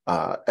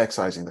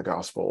excising the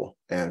gospel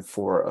and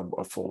for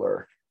a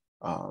fuller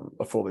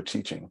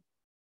teaching.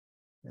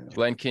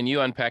 Glenn, can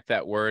you unpack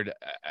that word?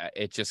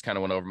 It just kind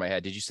of went over my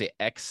head. Did you say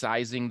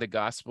excising the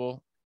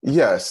gospel?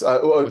 Yes.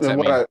 What's that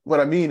mean? What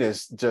I mean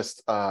is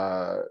just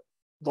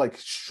like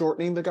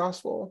shortening the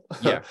gospel.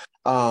 Yeah.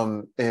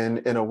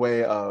 In a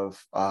way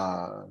of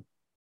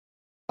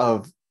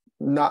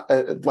not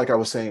like I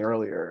was saying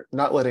earlier,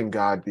 not letting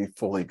God be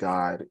fully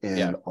God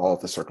in all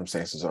the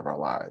circumstances of our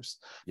lives,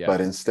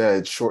 but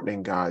instead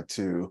shortening God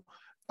to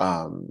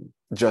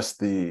just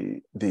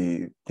the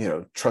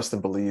trust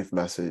and believe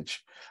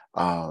message,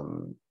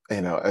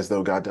 as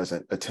though God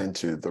doesn't attend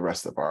to the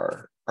rest of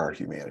our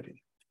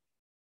humanity.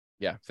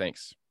 Yeah,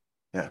 thanks.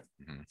 Yeah.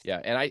 Mm-hmm. Yeah.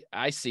 And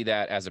I see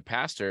that as a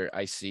pastor.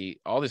 I see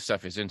all this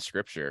stuff is in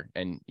scripture.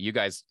 And you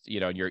guys,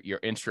 your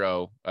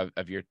intro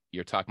of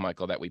your talk,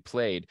 Michael, that we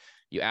played,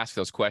 you ask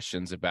those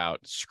questions about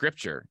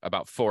scripture,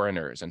 about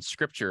foreigners, and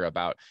scripture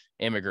about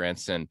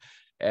immigrants, and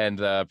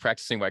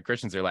practicing white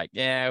Christians are like,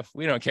 yeah,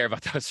 we don't care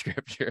about those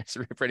scriptures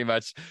pretty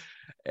much.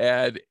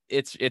 And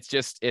it's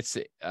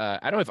I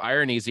don't know if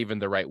irony is even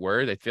the right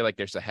word. I feel like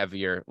there's a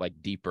heavier, like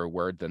deeper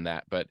word than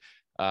that, but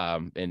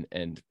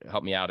and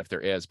help me out if there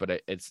is,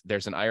 but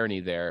there's an irony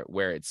there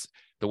where it's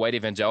the white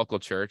evangelical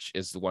church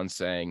is the one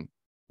saying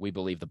we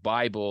believe the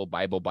Bible,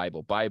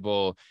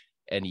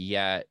 and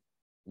yet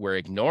we're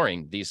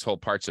ignoring these whole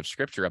parts of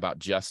scripture about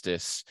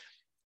justice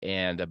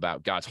and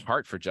about God's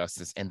heart for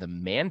justice and the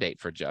mandate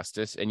for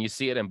justice. And you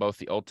see it in both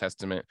the Old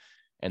Testament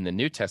and the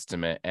New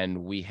Testament.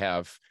 And we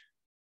have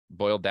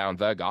boiled down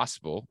the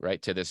gospel,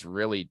 right, to this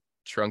really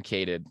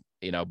truncated,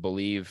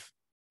 believe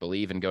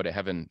and go to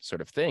heaven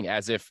sort of thing,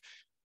 as if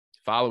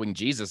following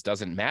Jesus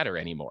doesn't matter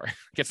anymore.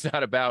 It's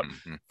not about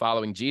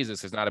following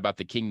Jesus. It's not about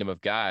the kingdom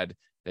of God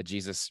that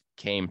Jesus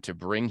came to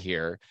bring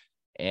here.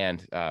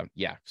 And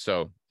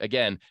so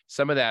again,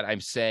 some of that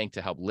I'm saying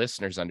to help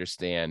listeners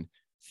understand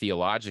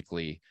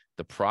theologically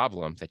the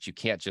problem that you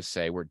can't just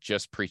say we're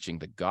just preaching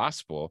the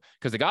gospel,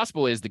 because the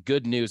gospel is the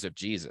good news of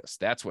Jesus.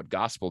 That's what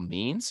gospel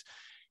means.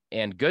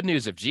 And good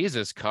news of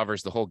Jesus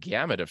covers the whole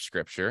gamut of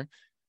scripture.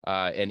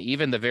 And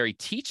even the very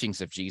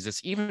teachings of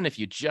Jesus, even if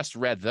you just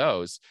read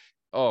those,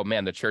 oh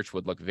man, the church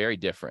would look very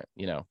different,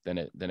 than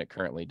it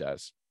currently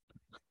does.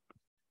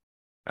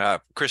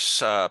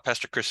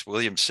 Pastor Chris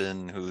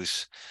Williamson,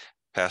 who's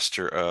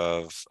pastor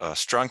of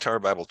Strong Tower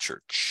Bible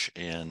Church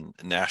in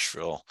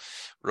Nashville,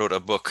 wrote a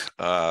book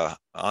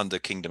on the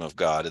kingdom of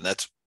God. And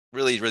that's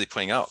really, really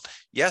pointing out,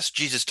 yes,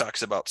 Jesus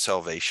talks about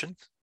salvation,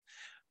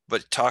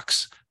 but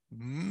talks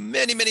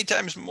many, many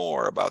times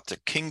more about the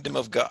kingdom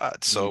of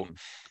God. So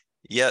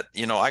yet,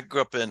 when I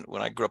grew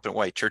up in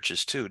white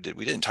churches too,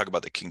 we didn't talk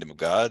about the kingdom of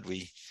God.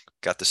 We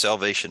got the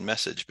salvation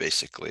message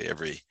basically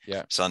every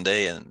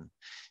Sunday. And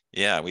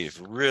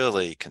we've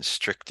really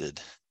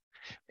constricted,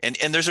 and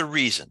there's a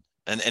reason.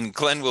 And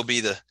Glenn will be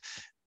the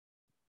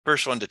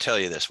first one to tell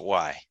you this.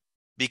 Why?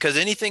 Because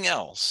anything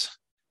else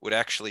would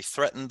actually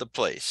threaten the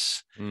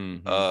place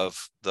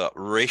of the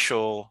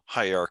racial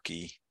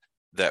hierarchy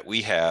that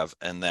we have,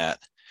 and that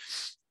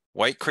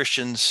white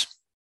Christians,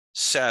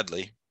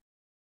 sadly,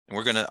 and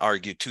we're going to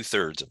argue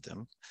 2/3 of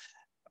them,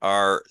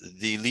 are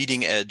the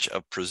leading edge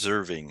of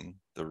preserving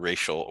the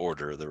racial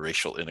order, the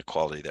racial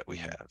inequality that we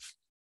have.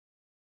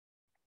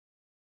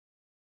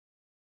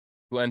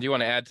 Glenn, do you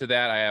want to add to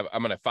that?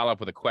 I'm going to follow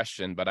up with a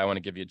question, but I want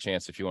to give you a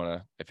chance if you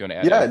want to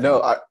add. Yeah, anything.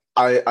 no,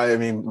 I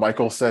mean,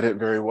 Michael said it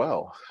very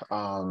well.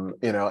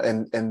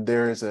 And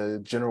there is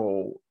the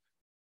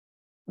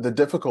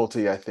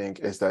difficulty, I think,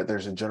 is that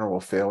there's a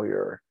general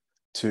failure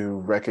to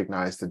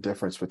recognize the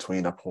difference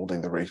between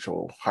upholding the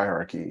racial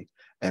hierarchy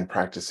and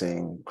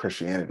practicing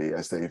Christianity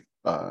as they've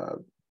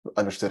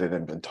understood it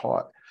and been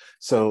taught.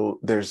 So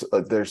there's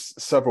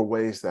several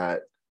ways that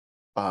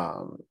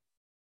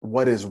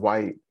what is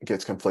white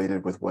gets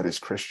conflated with what is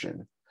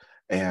Christian.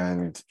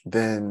 And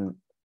then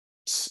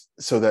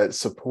so that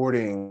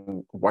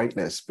supporting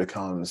whiteness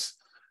becomes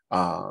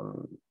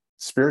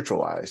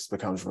spiritualized,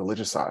 becomes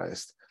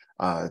religiousized,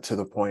 to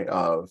the point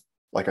of,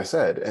 like I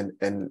said,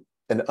 an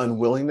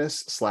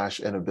unwillingness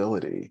 /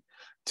 inability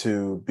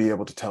to be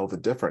able to tell the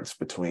difference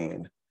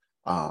between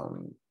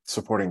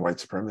supporting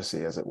white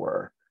supremacy, as it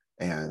were,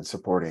 and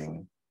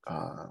supporting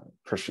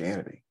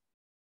Christianity.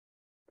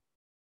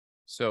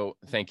 So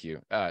thank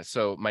you.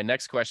 So my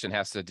next question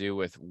has to do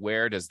with,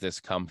 where does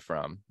this come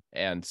from?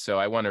 And so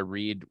I want to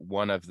read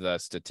one of the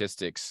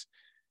statistics,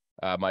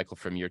 Michael,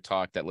 from your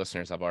talk that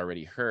listeners have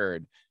already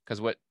heard, because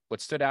what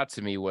stood out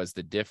to me was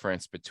the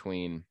difference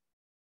between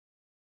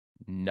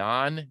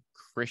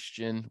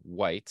non-Christian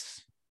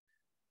whites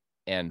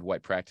and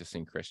white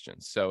practicing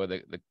Christians. So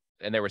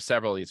and there were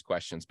several of these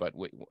questions, but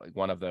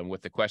one of them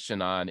with the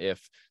question on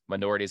if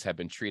minorities have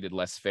been treated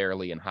less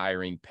fairly in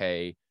hiring,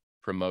 pay,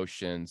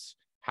 promotions,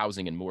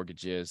 housing and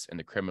mortgages, and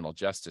the criminal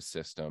justice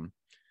system.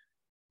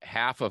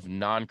 Half of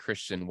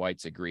non-Christian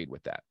whites agreed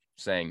with that,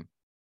 saying,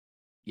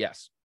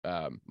 yes,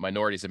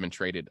 minorities have been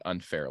treated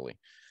unfairly.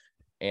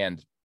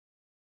 And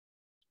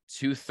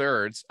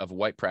 2/3 of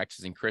white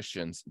practicing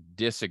Christians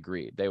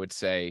disagreed. They would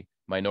say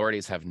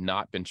minorities have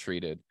not been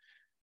treated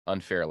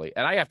unfairly.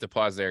 And I have to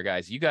pause there,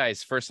 guys. You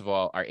guys, first of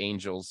all, are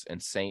angels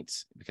and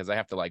saints, because I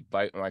have to like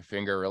bite my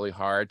finger really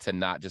hard to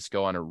not just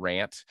go on a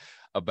rant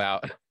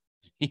about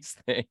these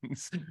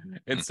things.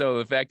 And so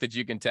the fact that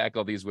you can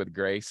tackle these with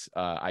grace,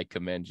 I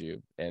commend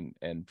you, and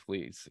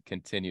please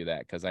continue that,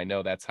 because I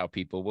know that's how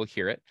people will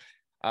hear it.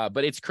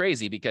 But it's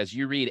crazy, because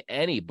you read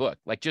any book,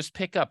 like just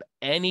pick up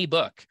any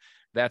book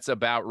that's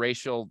about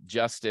racial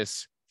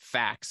justice,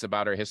 facts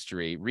about our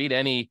history. Read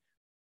any,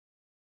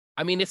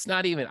 I mean, it's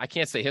not even, I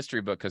can't say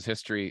history book, because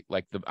history,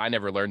 like I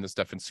never learned this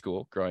stuff in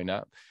school growing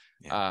up.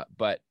 Yeah.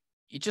 But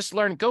you just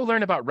go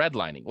learn about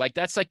redlining. Like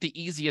that's like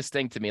the easiest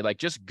thing to me. Like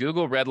just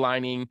Google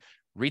redlining,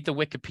 read the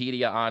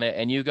Wikipedia on it,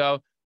 and you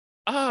go,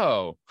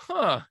 oh,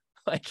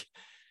 like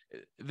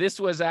this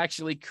was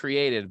actually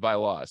created by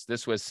laws.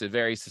 This was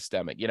very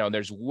systemic, you know, and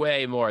there's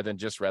way more than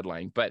just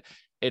redlining. But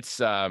it's,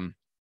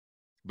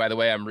 by the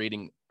way, I'm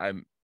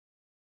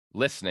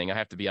listening. I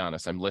have to be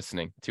honest. I'm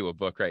listening to a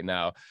book right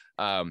now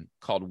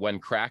called When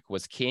Crack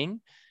Was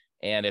King.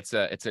 And it's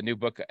a new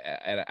book.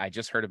 And I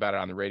just heard about it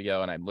on the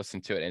radio, and I'm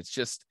listening to it. And it's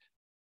just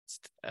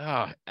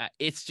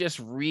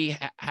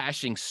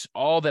rehashing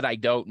all that I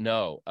don't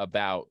know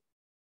about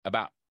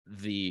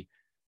the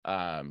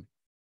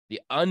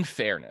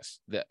unfairness,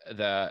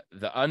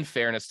 the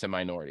unfairness to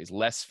minorities,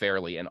 less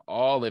fairly in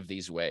all of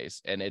these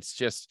ways. And it's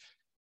just,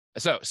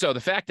 so the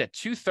fact that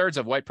 2/3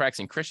 of white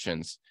practicing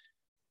Christians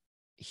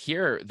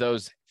hear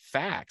those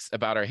facts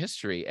about our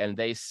history and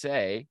they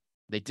say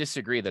they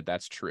disagree that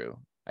that's true.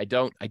 I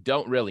don't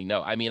really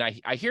know. I mean,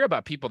 I hear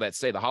about people that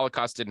say the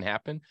Holocaust didn't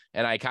happen,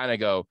 and I kind of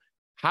go,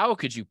 how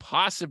could you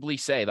possibly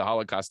say the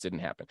Holocaust didn't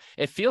happen?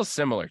 It feels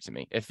similar to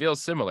me. It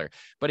feels similar,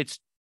 but it's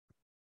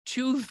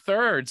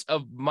 2/3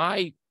 of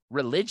my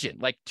religion,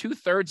 like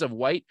 2/3 of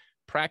white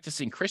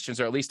practicing Christians,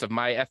 or at least of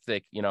my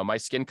ethnic, you know, my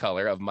skin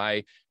color, of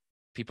my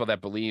people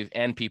that believe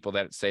and people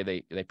that say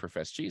they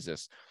profess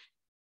Jesus,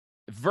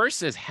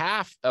 versus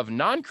half of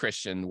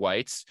non-Christian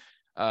whites,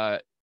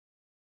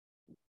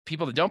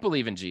 people that don't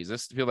believe in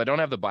Jesus, people that don't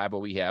have the Bible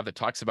we have that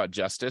talks about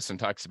justice and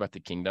talks about the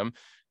kingdom.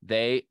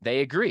 They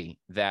agree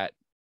that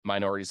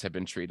minorities have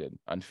been treated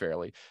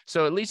unfairly.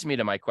 So it leads me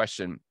to my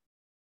question: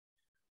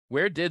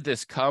 where did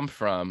this come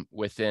from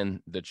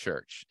within the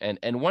church?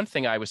 And one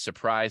thing I was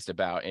surprised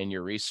about in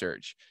your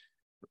research,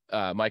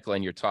 Michael,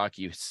 in your talk,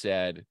 you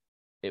said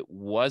it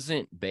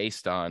wasn't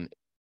based on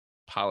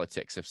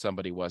politics if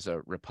somebody was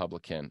a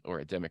Republican or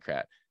a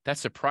Democrat. That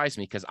surprised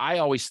me, because I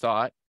always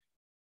thought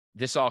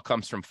this all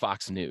comes from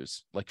Fox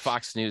News. Like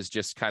Fox News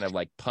just kind of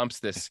like pumps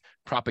this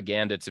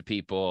propaganda to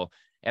people.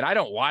 And I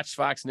don't watch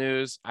Fox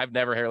News. I've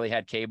never really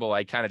had cable.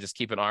 I kind of just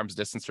keep an arm's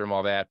distance from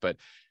all that. But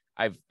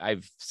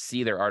I've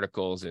see their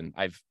articles, and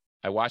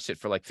I watched it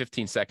for like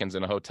 15 seconds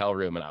in a hotel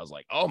room, and I was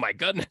like, oh my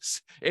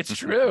goodness, it's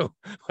true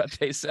what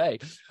they say.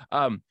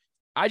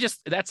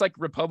 That's like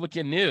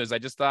Republican news. I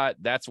just thought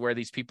that's where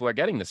these people are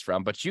getting this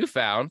from. But you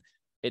found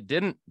it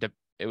didn't.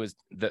 It was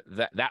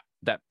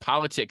that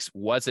politics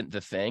wasn't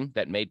the thing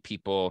that made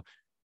people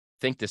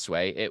think this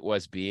way. It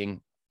was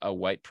being a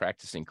white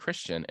practicing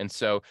Christian. And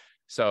so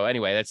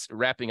anyway, that's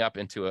wrapping up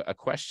into a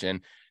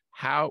question.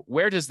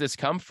 Where does this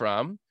come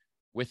from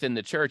within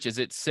the church? Is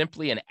it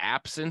simply an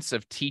absence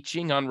of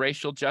teaching on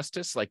racial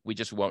justice? Like we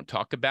just won't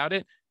talk about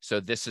it,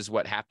 so this is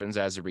what happens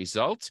as a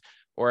result?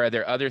 Or are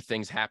there other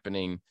things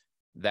happening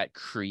that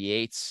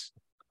creates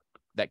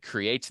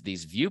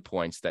these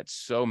viewpoints that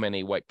so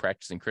many white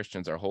practicing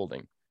Christians are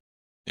holding?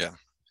 Yeah.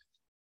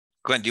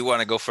 Glenn, do you want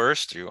to go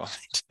first? Or you want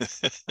me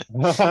to?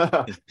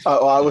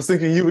 Well, I was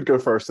thinking you would go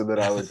first and then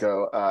I would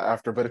go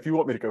after, but if you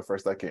want me to go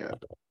first, I can.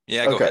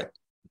 Yeah, go ahead.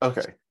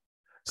 Okay.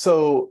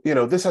 So, you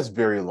know, this has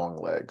very long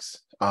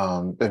legs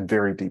and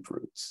very deep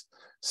roots.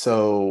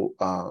 So,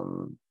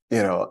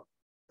 you know,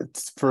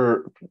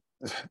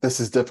 this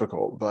is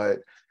difficult, but,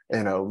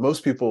 you know,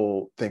 most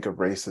people think of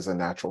race as a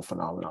natural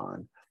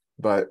phenomenon,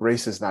 but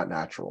race is not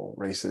natural.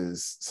 Race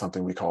is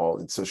something we call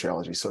in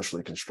sociology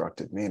socially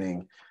constructed,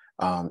 meaning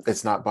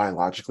it's not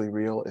biologically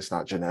real, it's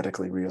not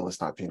genetically real,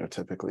 it's not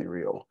phenotypically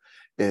real.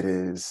 It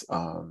is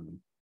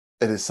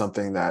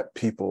something that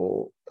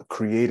people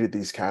created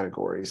these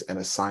categories and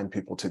assigned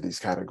people to these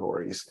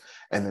categories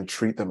and then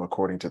treat them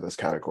according to those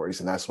categories.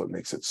 And that's what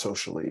makes it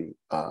socially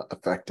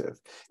effective,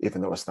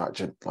 even though it's not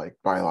like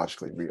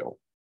biologically real.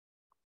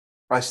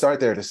 I start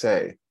there to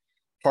say,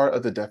 part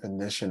of the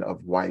definition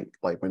of white,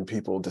 like when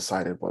people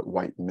decided what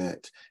white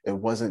meant, it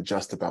wasn't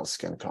just about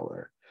skin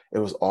color. It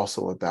was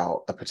also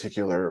about a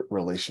particular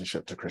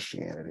relationship to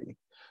Christianity.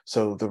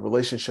 So the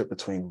relationship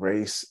between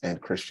race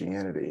and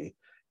Christianity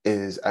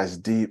is as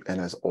deep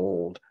and as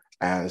old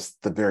as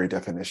the very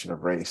definition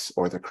of race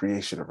or the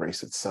creation of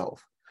race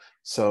itself.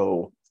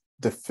 So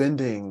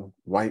defending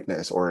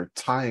whiteness or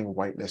tying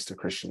whiteness to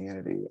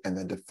Christianity and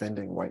then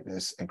defending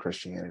whiteness and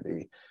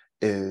Christianity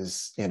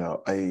is, you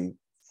know, a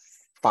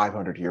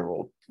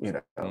 500-year-old, you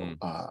know,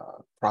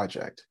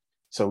 project.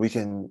 So we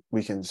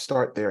can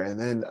start there. And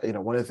then, you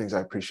know, one of the things I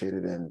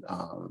appreciated in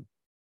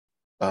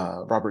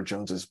Robert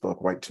Jones's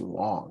book, White Too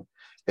Long,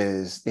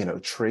 is, you know,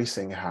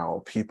 tracing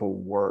how people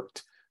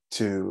worked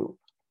to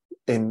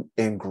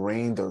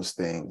ingrain those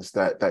things,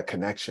 that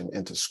connection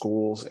into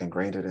schools,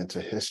 ingrained it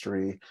into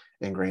history,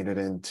 ingrained it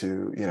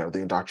into, the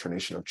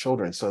indoctrination of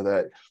children, so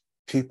that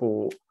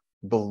people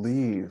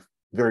believe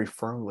very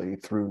firmly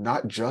through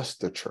not just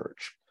the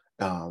church,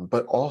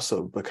 but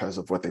also because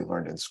of what they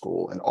learned in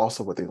school, and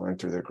also what they learned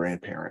through their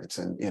grandparents,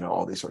 and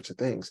all these sorts of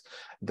things,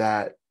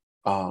 that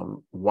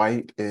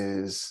white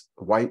is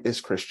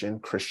Christian,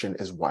 Christian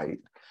is white,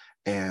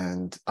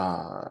 and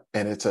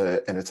it's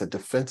a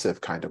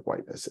defensive kind of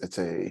whiteness.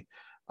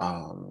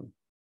 Um,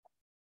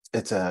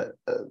 it's a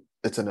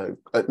it's an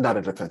not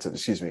a defensive,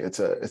 excuse me. It's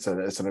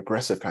an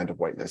aggressive kind of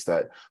whiteness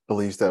that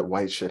believes that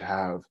white should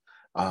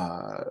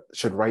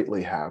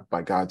rightly have,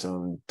 by God's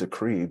own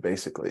decree,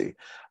 basically,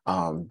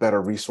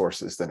 better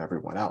resources than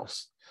everyone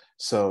else.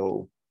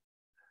 So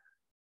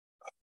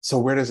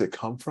where does it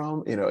come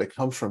from? It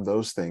comes from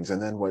those things.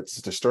 And then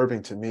what's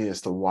disturbing to me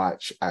is to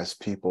watch as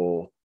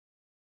people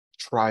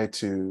try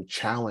to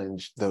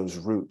challenge those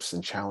roots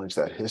and challenge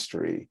that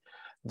history,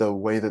 the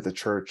way that the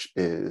church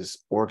is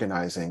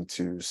organizing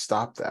to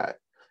stop that.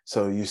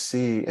 So you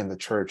see in the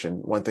church,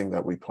 and one thing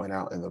that we point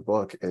out in the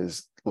book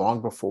is,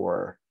 long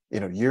before,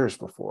 years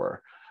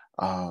before,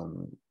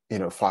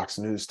 Fox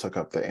News took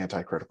up the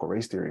anti-critical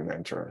race theory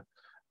venture,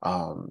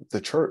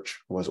 the church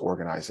was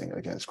organizing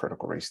against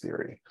critical race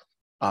theory.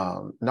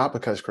 Not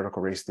because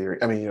critical race theory,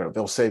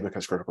 they'll say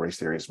because critical race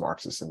theory is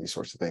Marxist and these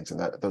sorts of things, and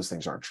that those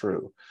things aren't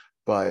true,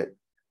 but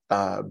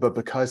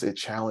because it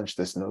challenged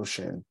this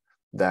notion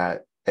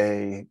that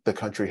the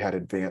country had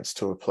advanced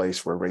to a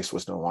place where race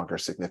was no longer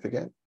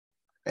significant.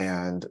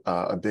 And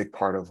a big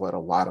part of what a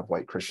lot of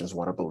white Christians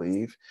want to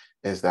believe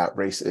is that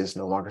race is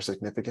no longer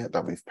significant,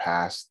 that we've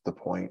passed the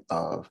point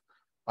of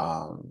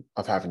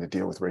having to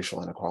deal with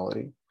racial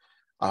inequality.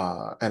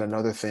 And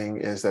another thing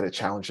is that it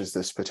challenges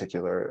this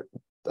particular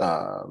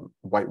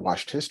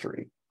whitewashed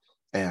history.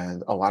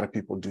 And a lot of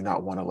people do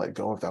not want to let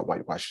go of that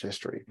whitewashed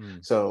history.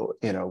 So,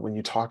 when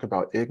you talk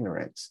about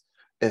ignorance,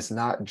 it's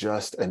not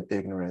just an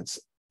ignorance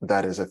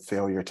that is a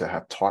failure to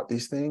have taught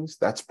these things.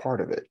 That's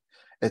part of it.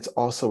 It's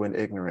also an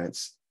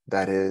ignorance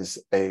that is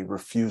a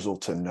refusal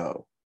to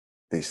know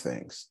these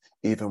things,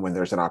 even when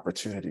there's an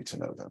opportunity to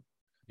know them.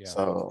 Yeah.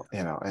 So,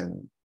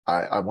 and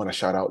I want to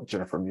shout out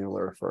Jennifer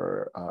Mueller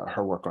for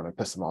her work on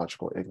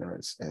epistemological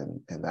ignorance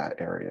in that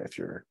area, if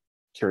you're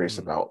curious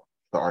about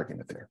the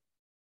argument there.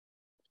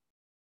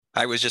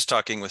 I was just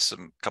talking with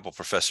some couple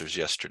professors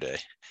yesterday,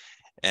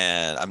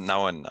 and I'm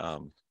now in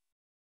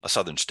a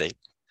southern state,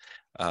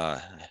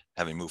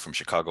 having moved from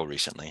Chicago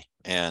recently.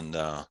 And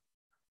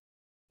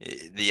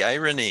the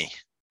irony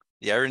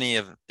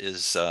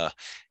is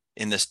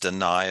in this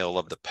denial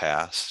of the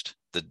past,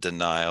 the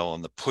denial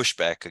and the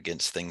pushback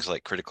against things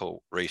like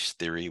critical race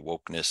theory,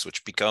 wokeness,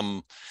 which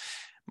become,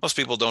 most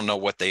people don't know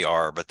what they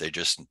are, but they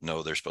just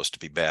know they're supposed to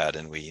be bad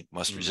and we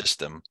must resist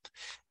them.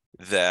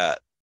 That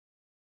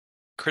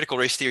critical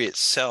race theory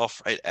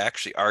itself, it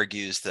actually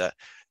argues that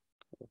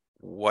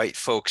white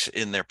folks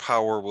in their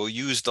power will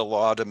use the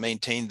law to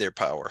maintain their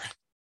power.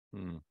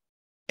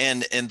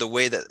 And the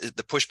way that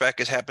the pushback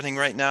is happening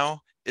right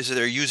now is that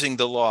they're using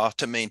the law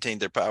to maintain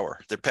their power.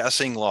 They're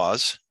passing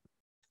laws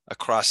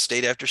across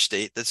state after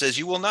state that says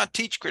you will not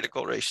teach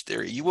critical race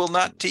theory. You will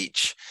not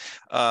teach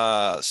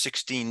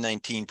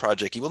 1619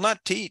 Project. You will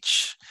not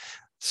teach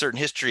certain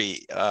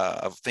history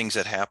of things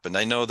that happened.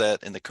 I know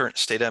that in the current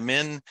state I'm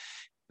in,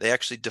 they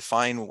actually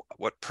define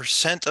what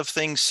percent of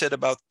things said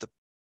about the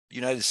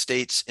United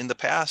States in the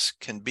past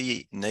can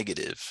be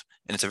negative.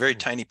 And it's a very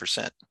tiny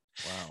percent.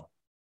 Wow.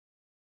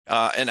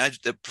 And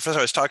the professor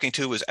I was talking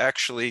to was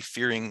actually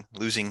fearing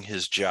losing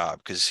his job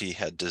because he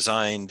had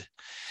designed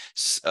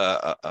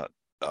a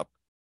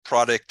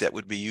product that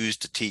would be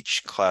used to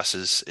teach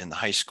classes in the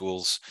high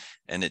schools,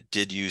 and it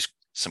did use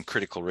some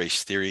critical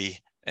race theory,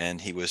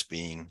 and he was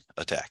being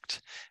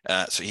attacked.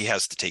 So he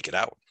has to take it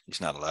out. He's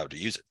not allowed to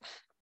use it.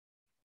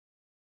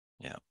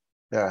 Yeah.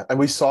 Yeah, and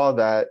we saw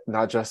that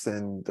not just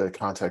in the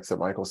context that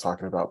Michael's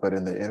talking about, but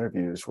in the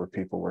interviews where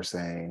people were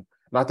saying,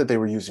 not that they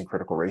were using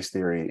critical race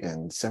theory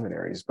in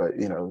seminaries, but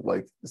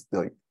like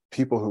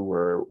people who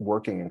were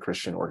working in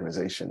Christian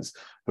organizations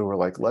who were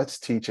like, let's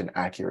teach an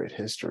accurate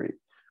history.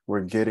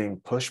 We're getting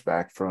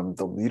pushback from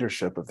the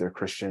leadership of their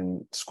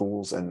Christian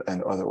schools and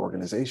other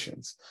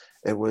organizations.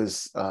 It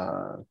was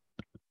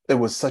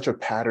such a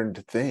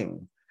patterned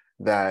thing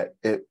that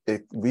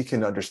we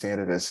can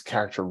understand it as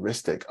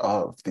characteristic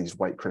of these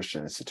white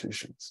Christian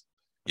institutions.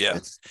 Yeah,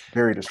 it's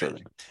very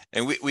disturbing.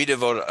 And we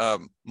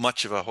devote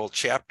much of a whole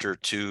chapter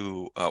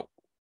to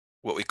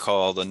what we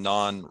call the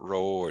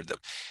non-Roe, or the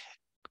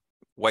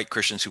white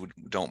Christians who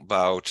don't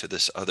bow to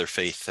this other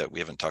faith that we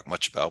haven't talked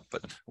much about,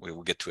 but we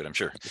will get to it, I'm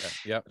sure.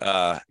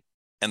 Yeah.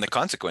 And the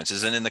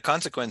consequences, and in the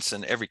consequence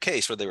in every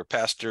case, whether they were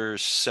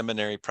pastors,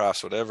 seminary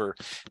profs, whatever,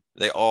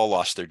 they all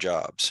lost their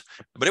jobs.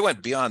 But it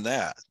went beyond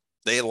that.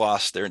 They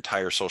lost their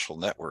entire social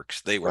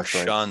networks. They were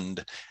shunned.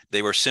 Right.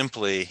 They were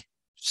simply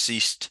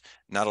ceased,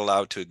 not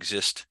allowed to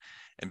exist.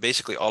 And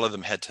basically all of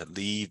them had to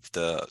leave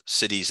the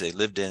cities they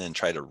lived in and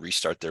try to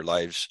restart their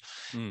lives.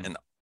 And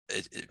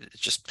it's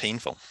just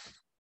painful.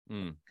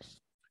 Hmm.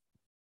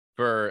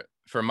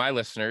 For my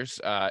listeners,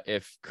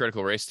 if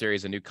critical race theory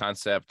is a new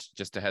concept,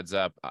 just a heads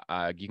up,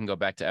 you can go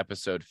back to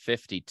episode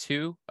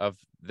 52 of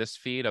this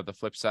feed of the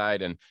Flip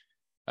Side, and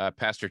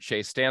Pastor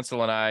Chase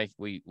Stansel and I,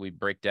 we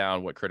break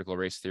down what critical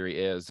race theory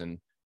is and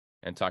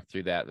talk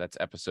through that. That's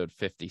episode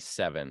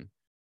 57.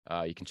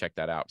 You can check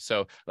that out.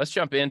 So let's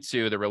jump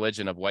into the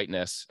religion of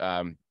whiteness,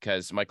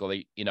 because Michael,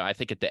 I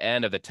think at the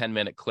end of the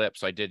 10-minute clip,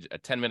 so I did a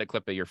 10-minute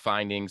clip of your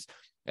findings,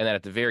 and then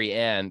at the very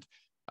end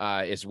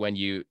is when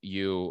you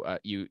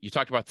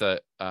talked about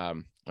the I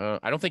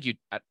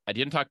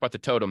didn't talk about the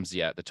totems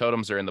yet. The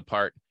totems are in the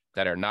part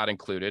that are not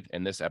included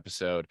in this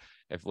episode.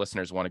 If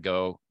listeners want to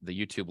go, the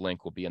YouTube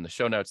link will be in the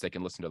show notes. They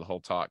can listen to the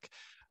whole talk.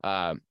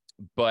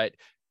 But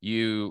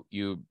you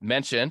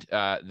mentioned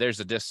there's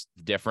a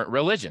different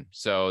religion.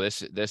 So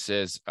this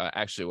is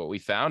actually what we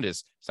found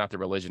is it's not the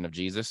religion of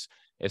Jesus.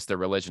 It's the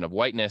religion of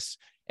whiteness.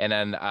 And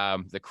then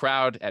the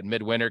crowd at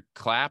Midwinter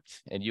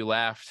clapped and you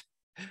laughed.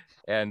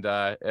 And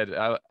I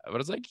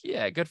was like,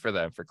 yeah, good for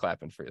them for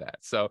clapping for that.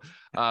 So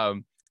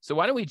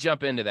why don't we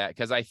jump into that?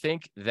 Because I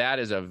think that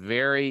is a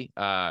very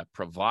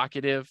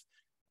provocative,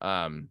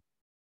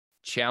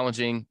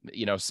 challenging.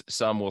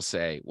 Some will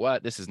say,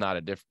 "What? This is not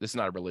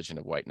a religion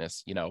of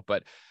whiteness."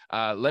 But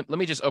let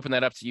me just open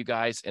that up to you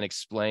guys and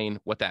explain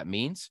what that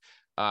means,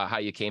 how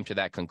you came to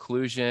that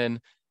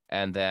conclusion,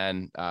 and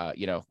then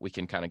we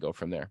can kind of go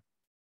from there.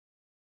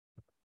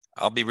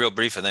 I'll be real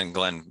brief and then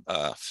Glenn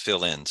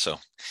fill in. So,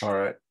 All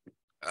right.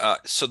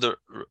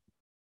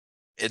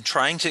 In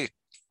trying to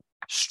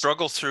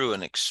struggle through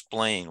and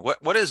explain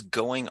what is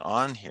going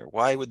on here,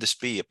 why would this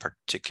be,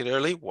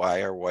 particularly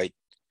why are white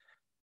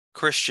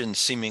Christians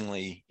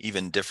seemingly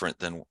even different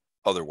than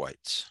other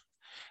whites?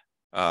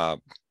 In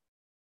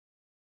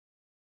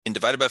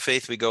Divided by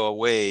Faith, we go a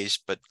ways,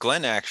 but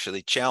Glenn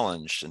actually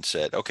challenged and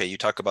said, okay, you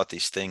talk about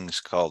these things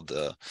called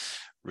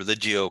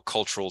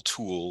religio-cultural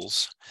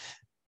tools,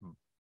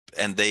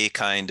 and they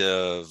kind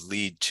of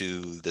lead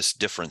to this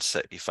difference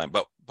that you find.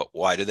 But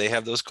why do they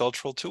have those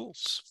cultural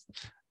tools?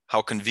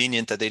 How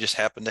convenient that they just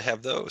happen to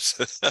have those.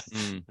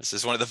 This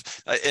is one of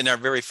the, in our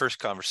very first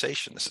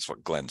conversation, this is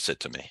what Glenn said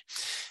to me.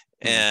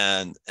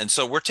 And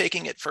so we're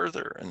taking it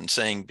further and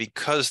saying,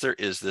 because there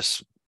is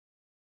this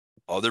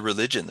other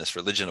religion, this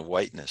religion of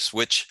whiteness,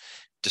 which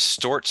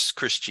distorts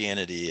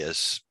Christianity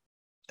as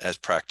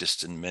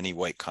practiced in many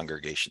white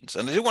congregations.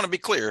 And I do want to be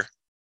clear,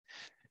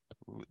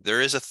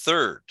 there is a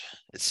third,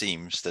 it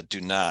seems, that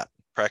do not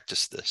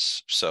practice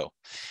this. So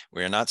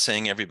we are not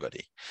saying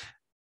everybody.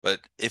 But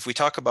if we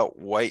talk about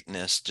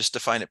whiteness, just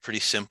define it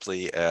pretty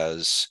simply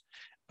as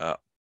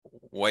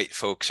white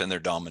folks and their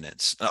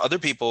dominance. Now, other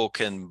people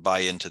can buy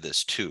into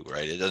this too,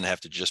 right? It doesn't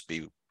have to just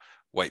be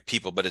white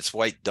people, but it's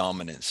white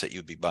dominance that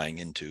you'd be buying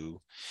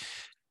into.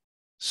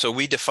 So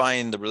we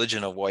define the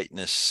religion of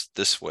whiteness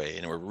this way,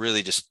 and we're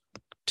really just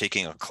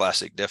taking a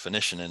classic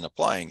definition and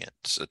applying it.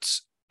 So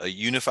it's a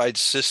unified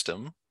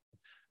system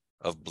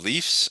of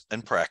beliefs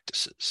and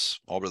practices.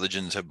 All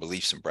religions have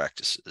beliefs and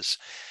practices.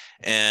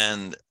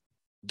 And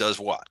does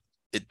what?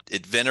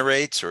 It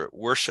venerates or it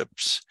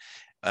worships,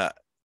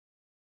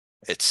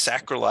 it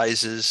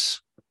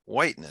sacralizes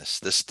whiteness,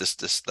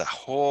 the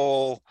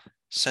whole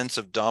sense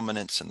of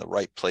dominance in the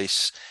right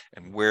place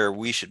and where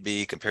we should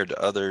be compared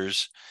to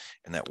others,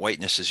 and that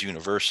whiteness is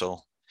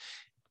universal.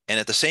 And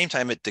at the same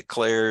time, it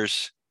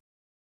declares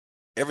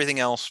everything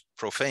else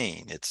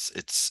profane.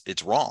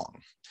 It's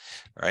wrong,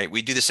 right?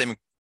 We do the same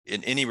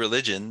in any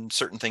religion.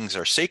 Certain things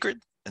are sacred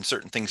and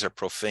certain things are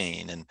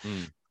profane, and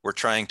we're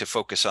trying to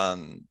focus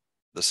on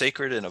the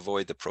sacred and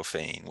avoid the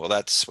profane. Well,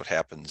 that's what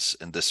happens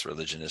in this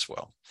religion as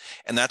well.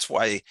 And that's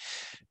why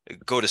I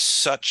go to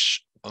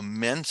such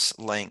immense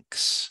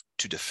lengths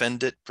to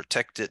defend it,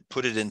 protect it,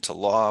 put it into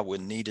law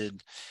when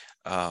needed,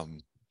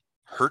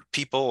 hurt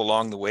people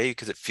along the way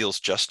because it feels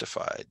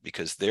justified,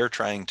 because they're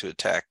trying to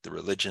attack the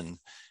religion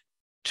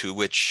to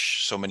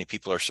which so many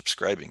people are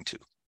subscribing to.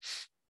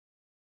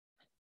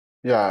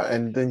 Yeah,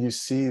 and then you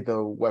see the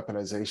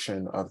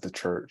weaponization of the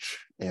church,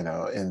 in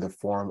the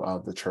form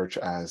of the church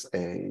as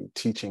a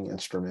teaching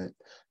instrument,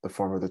 the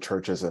form of the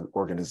church as an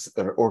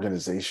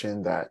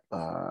organization that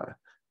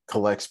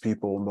collects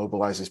people,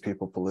 mobilizes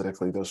people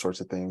politically, those sorts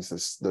of things.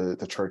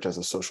 The church as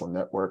a social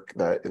network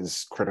that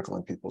is critical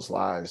in people's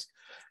lives.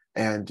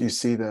 And you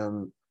see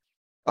them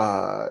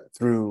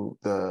through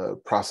the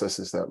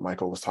processes that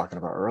Michael was talking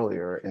about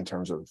earlier, in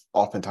terms of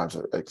oftentimes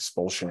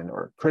expulsion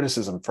or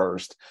criticism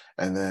first,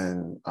 and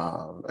then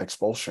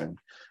expulsion,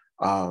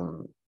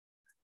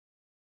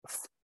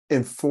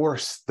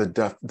 enforce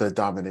the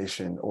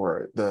domination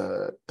or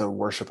the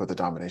worship of the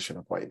domination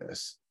of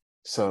whiteness.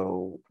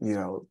 So,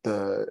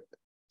 the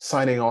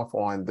signing off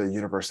on the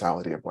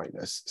universality of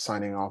whiteness,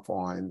 signing off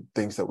on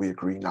things that we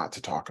agree not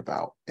to talk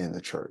about in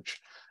the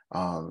church,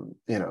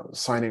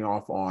 signing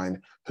off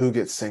on who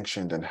gets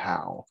sanctioned and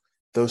how,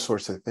 those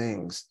sorts of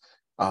things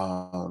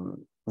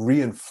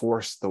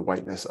reinforce the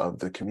whiteness of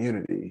the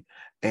community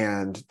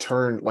and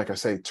turn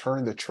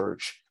the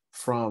church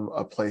from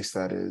a place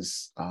that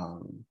is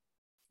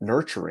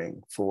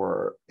nurturing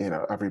for,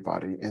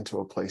 everybody into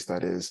a place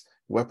that is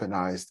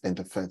weaponized in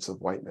defense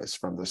of whiteness,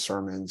 from the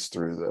sermons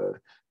through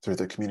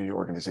the community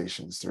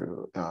organizations,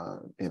 through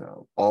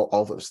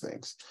all those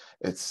things.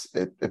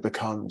 It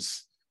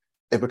becomes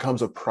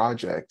a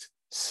project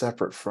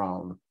separate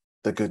from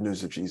the good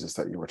news of Jesus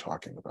that you were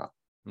talking about.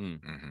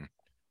 Mm-hmm.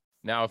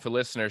 Now, if a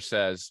listener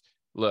says,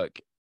 look,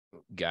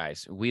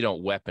 guys, we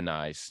don't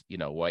weaponize,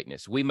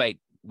 whiteness.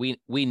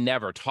 We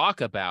never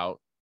talk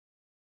about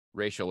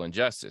racial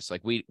injustice.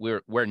 Like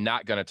we're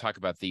not going to talk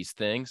about these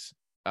things.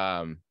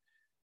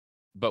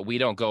 But we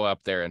don't go up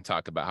there and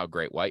talk about how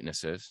great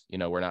whiteness is.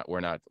 We're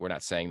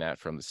not saying that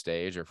from the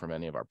stage or from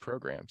any of our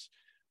programs.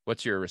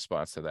 What's your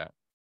response to that?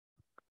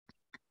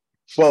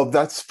 Well,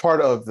 that's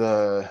part of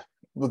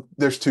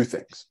there's two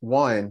things.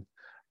 One,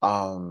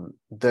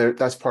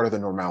 that's part of the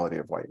normality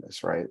of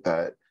whiteness, right?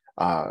 That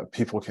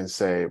people can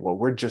say, well,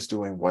 we're just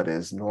doing what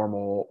is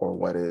normal or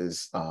what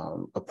is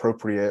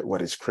appropriate,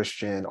 what is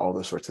Christian, all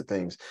those sorts of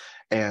things,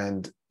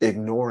 and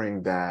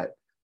ignoring that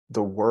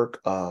the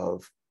work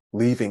of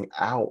leaving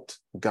out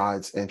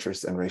God's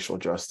interest in racial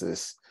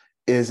justice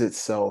is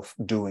itself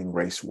doing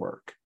race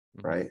work,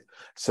 right?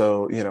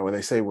 So, when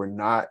they say we're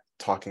not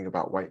talking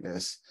about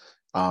whiteness,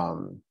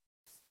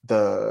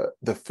 the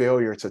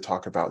failure to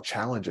talk about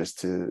challenges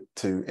to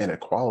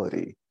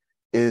inequality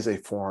is a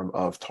form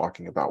of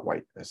talking about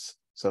whiteness.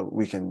 So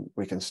we can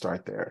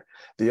start there.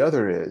 The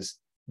other is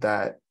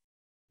that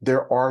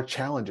there are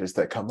challenges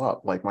that come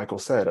up. Like Michael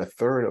said, a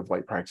third of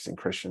white practicing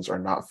Christians are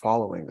not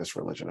following this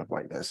religion of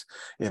whiteness.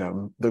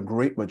 The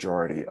great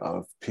majority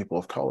of people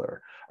of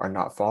color are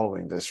not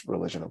following this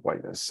religion of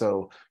whiteness.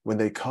 So when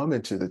they come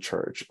into the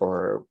church,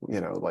 or,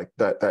 like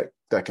that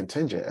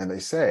contingent, and they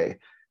say,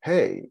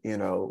 hey,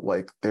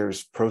 like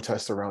there's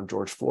protests around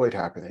George Floyd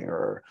happening,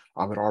 or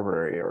Ahmaud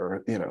Arbery,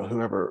 or,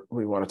 whoever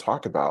we want to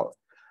talk about,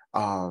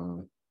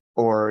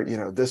 or,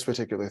 this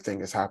particular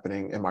thing is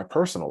happening in my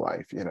personal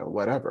life,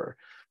 whatever.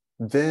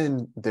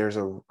 Then there's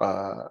an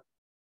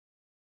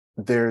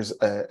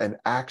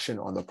action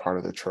on the part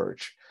of the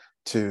church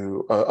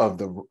to of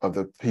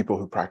the people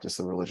who practice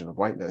the religion of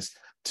whiteness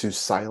to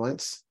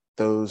silence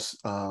those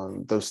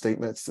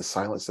statements, to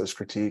silence those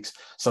critiques,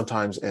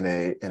 sometimes in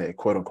a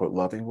quote unquote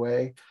loving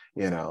way,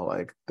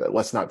 like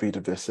let's not be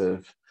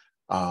divisive,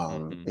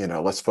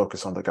 let's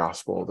focus on the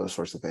gospel, those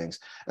sorts of things.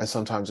 And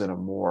sometimes in a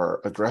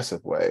more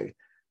aggressive way,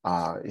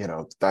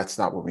 that's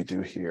not what we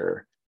do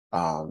here.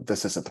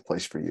 This isn't the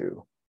place for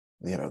you.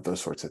 Those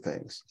sorts of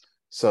things.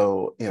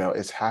 So,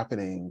 it's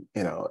happening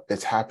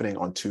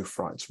on two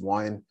fronts.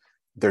 One,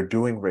 they're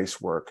doing race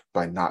work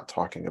by not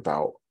talking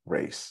about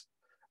race.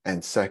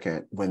 And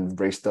second, when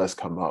race does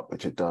come up,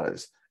 which it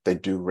does, they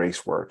do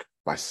race work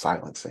by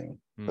silencing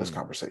those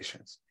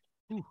conversations.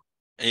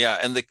 Yeah,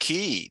 and the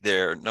key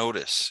there,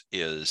 notice,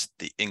 is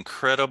the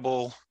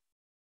incredible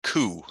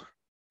coup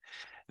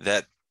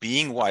that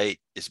being white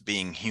is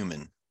being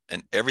human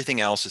and everything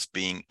else is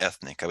being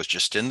ethnic. I was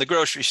just in the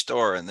grocery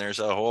store and there's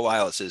a whole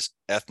aisle that says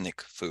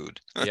ethnic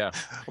food. Yeah.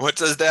 What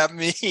does that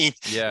mean?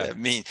 Yeah. That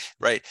mean,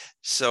 right.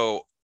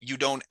 So you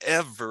don't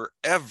ever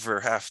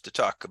have to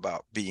talk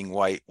about being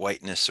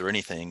whiteness or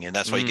anything. And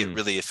that's why you get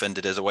really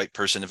offended as a white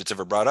person if it's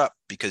ever brought up,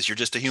 because you're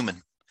just a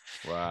human.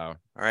 Wow.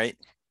 All right.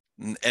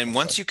 And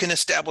once you can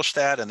establish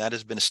that, and that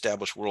has been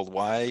established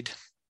worldwide,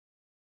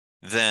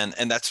 then,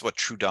 and that's what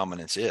true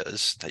dominance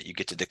is, that you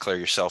get to declare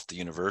yourself the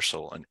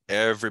universal, and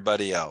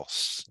everybody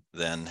else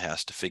then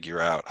has to figure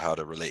out how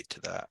to relate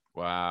to that.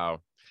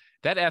 Wow.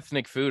 That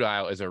ethnic food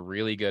aisle is a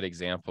really good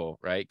example,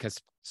 right?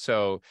 Because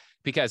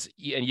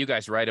and you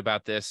guys write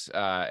about this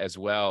as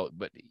well,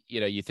 but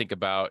you think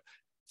about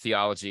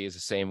theology is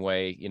the same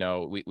way.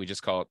 We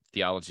just call it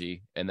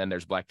theology, and then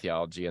there's black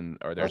theology,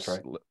 or there's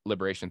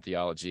liberation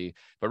theology,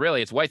 but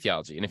really it's white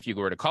theology. And if you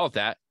were to call it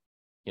that,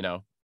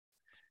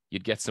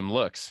 you'd get some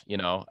looks. We're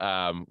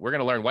going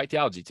to learn white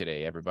theology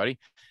today, everybody.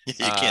 You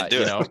can't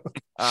do it.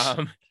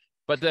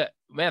 But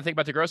think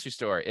about the grocery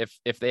store.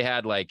 If they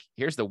had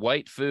here's the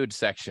white food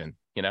section,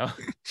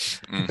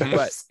 Mm-hmm.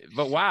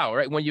 but wow,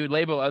 right? When you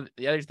label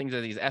the other things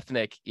as these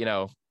ethnic,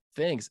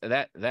 things,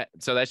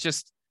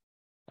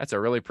 that's a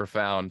really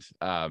profound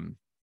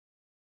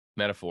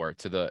metaphor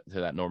to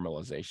that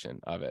normalization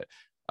of it.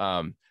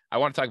 I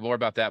want to talk more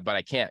about that, but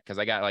I can't, because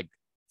I got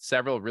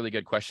several really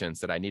good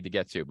questions that I need to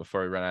get to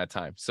before we run out of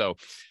time. So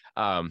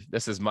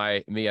this is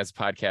me as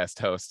podcast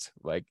host,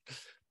 way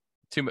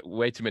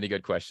too many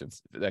good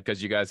questions,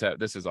 because you guys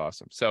this is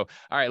awesome. So,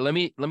 all right, let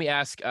me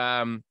ask,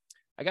 I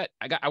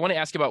want to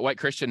ask you about white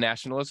Christian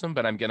nationalism,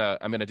 but I'm going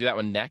to do that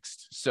one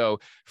next. So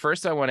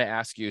first I want to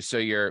ask you, so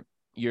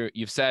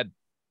you've said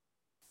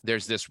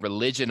there's this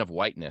religion of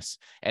whiteness,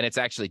 and it's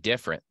actually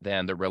different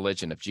than the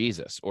religion of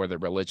Jesus or the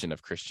religion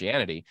of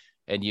Christianity.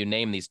 And you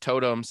name these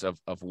totems of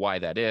why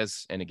that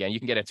is. And again, you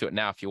can get into it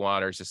now if you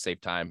want, or just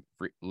save time.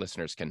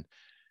 Listeners can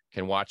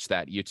watch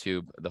that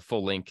YouTube, the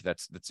full link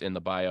that's in the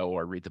bio,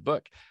 or read the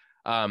book.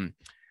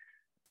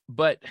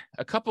 But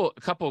a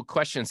couple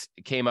questions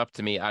came up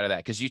to me out of that,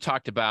 because you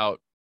talked about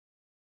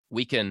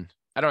we can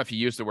I don't know if you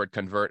use the word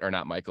convert or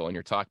not, Michael, in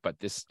your talk, but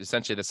this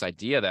essentially this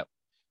idea that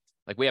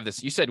like we have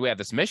this, you said we have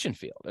this mission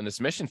field, and this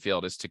mission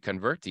field is to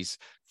convert these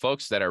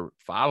folks that are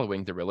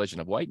following the religion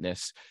of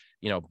whiteness,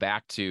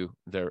 back to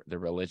the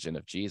religion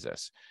of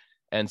Jesus.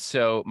 And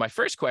so my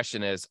first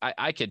question is,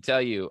 I can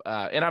tell you,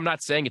 and I'm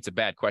not saying it's a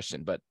bad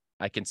question, but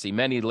I can see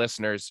many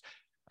listeners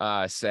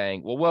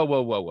saying, well,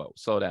 whoa,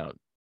 slow down.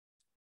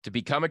 To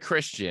become a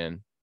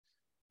Christian,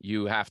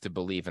 you have to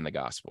believe in the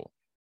gospel.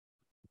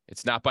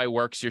 It's not by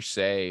works you're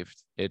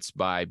saved. It's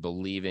by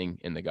believing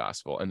in the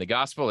gospel. And the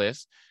gospel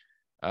is,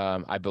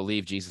 I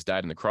believe Jesus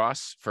died on the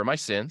cross for my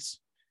sins.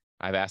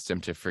 I've asked him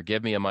to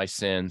forgive me of my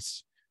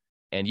sins.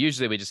 And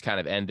usually we just kind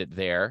of end it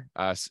there.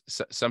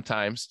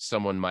 Sometimes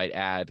someone might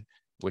add,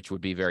 which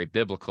would be very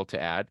biblical to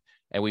add,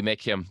 and we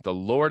make him the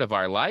Lord of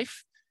our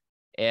life.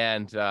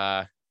 And,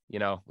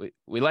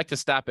 we like to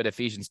stop at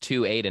Ephesians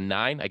 2, 8, and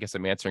 9. I guess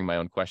I'm answering my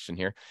own question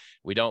here.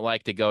 We don't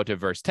like to go to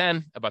verse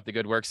 10 about the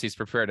good works he's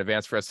prepared in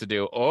advance for us to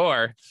do,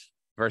 or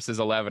verses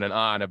 11 and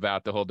on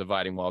about the whole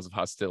dividing walls of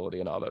hostility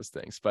and all those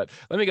things. But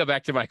let me go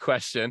back to my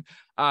question.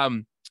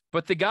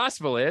 But the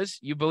gospel is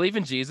you believe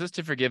in Jesus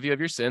to forgive you of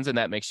your sins, and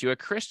that makes you a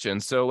Christian.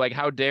 So like,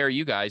 how dare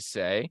you guys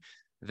say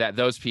that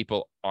those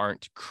people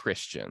aren't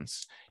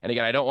Christians? And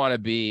again, I don't want to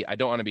be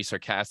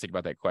sarcastic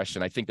about that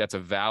question. I think that's a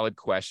valid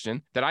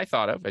question that I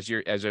thought of as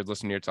you're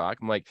listening to your talk.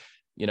 I'm like,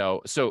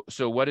 so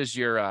what is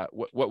your,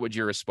 what would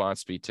your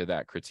response be to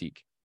that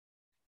critique?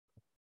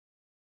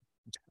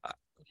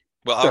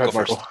 Well, I'll go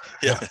first. Michael.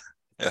 Yeah.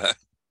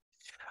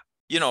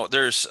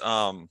 There's,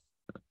 I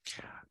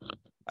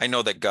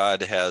know that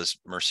God has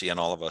mercy on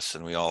all of us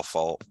and we all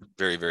fall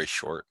very, very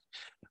short.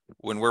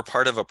 When we're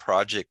part of a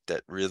project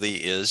that really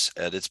is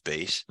at its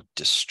base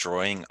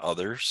destroying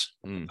others,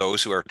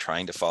 those who are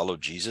trying to follow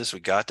Jesus,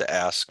 we got to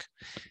ask,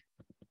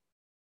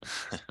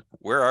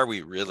 where are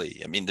we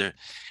really? I mean,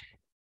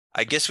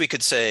 I guess we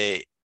could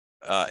say,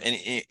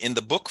 in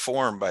the book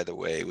form, by the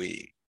way,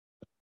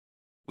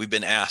 we've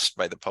been asked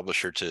by the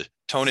publisher to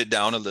tone it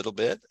down a little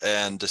bit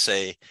and to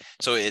say,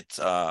 so it's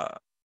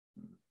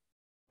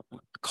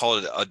call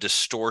it a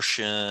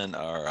distortion,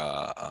 or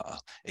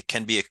it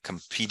can be a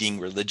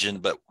competing religion,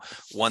 but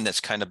one that's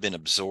kind of been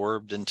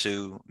absorbed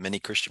into many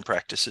Christian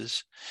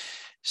practices.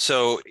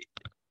 So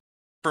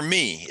for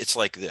me, it's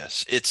like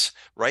this. It's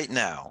right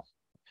now,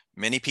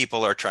 many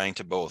people are trying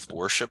to both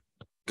worship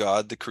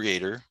God, the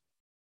creator,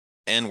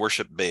 and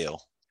worship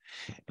Baal.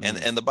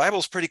 And the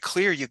Bible's pretty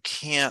clear you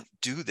can't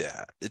do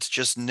that. It's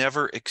just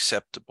never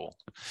acceptable.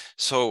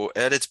 So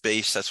at its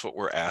base, that's what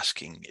we're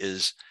asking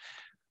is,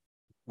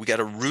 we got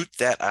to root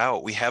that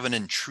out. We have an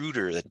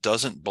intruder that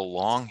doesn't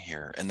belong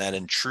here. And that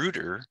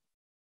intruder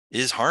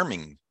is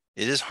harming.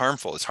 It is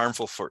harmful. It's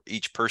harmful for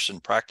each person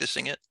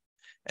practicing it.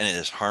 And it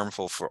is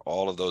harmful for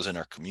all of those in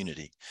our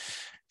community.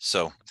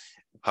 So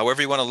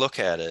however you want to look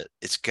at it,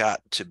 it's got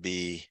to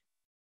be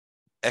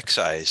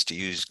excised, to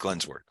use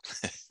Glenn's word.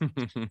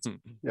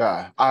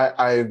 Yeah,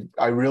 I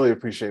really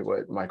appreciate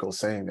what Michael's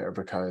saying there,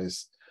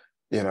 because,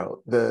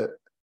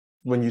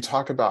 when you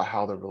talk about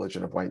how the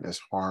religion of whiteness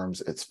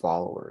harms its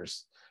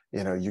followers,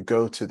 you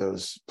go to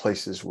those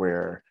places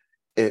where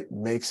it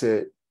makes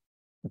it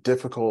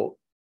difficult,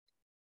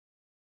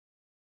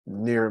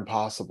 near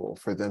impossible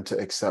for them to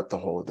accept the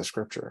whole of the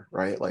scripture,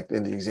 right? Like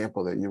in the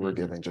example that you were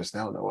giving just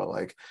now, Noah,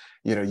 like,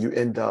 you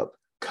end up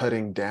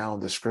cutting down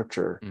the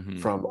scripture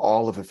from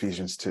all of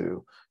Ephesians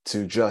 2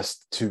 to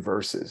just 2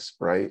 verses,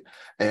 right?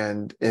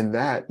 And in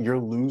that, you're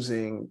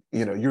losing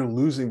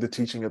the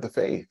teaching of the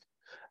faith,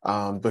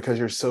 because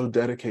you're so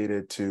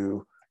dedicated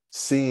to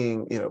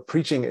seeing,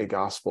 preaching a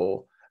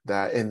gospel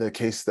that, in the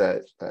case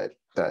that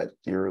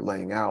you're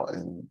laying out,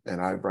 and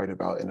I write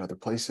about in other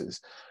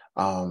places,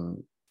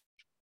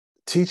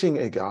 teaching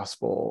a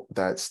gospel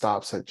that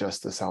stops at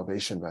just the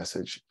salvation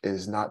message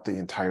is not the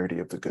entirety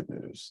of the good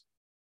news.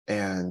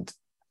 And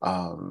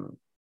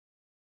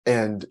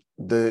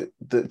the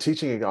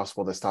teaching a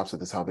gospel that stops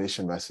at the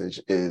salvation message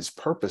is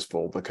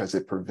purposeful because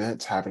it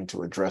prevents having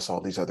to address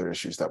all these other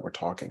issues that we're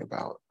talking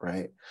about,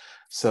 right?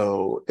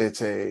 So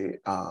it's a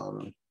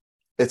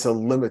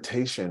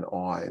limitation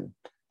on,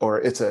 or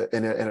it's a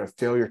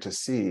failure to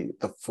see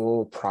the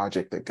full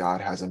project that God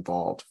has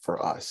involved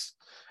for us,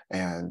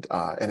 and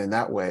in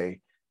that way,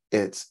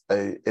 it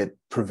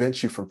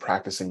prevents you from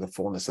practicing the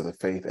fullness of the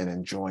faith and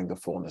enjoying the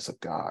fullness of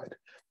God.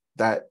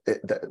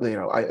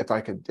 If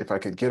I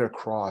could get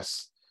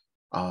across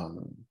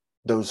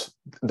the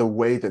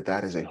way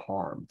that is a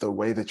harm, the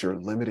way that you're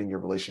limiting your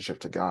relationship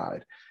to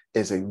God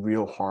is a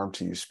real harm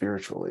to you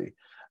spiritually.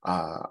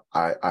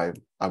 I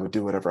would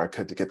do whatever I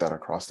could to get that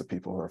across to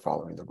people who are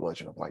following the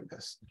religion of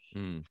whiteness.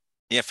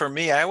 Yeah, for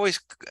me,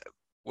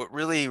 what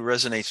really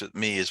resonates with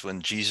me is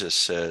when Jesus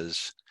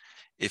says,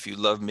 if you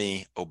love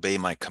me, obey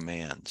my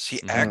commands.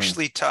 He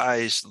actually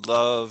ties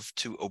love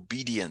to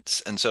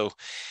obedience. And so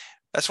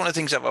that's one of the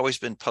things I've always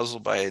been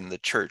puzzled by in the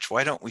church.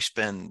 Why don't we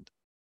spend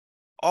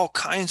all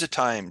kinds of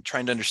time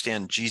trying to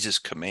understand Jesus'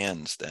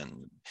 commands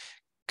then?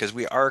 Because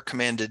we are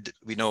commanded,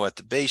 we know at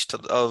the base, to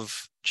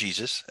love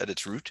Jesus at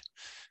its root.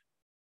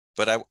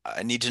 but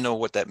I need to know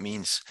what that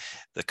means,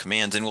 the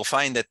commands, and we'll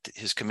find that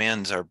his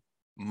commands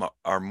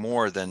are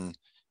more than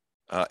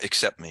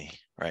accept me,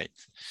 right?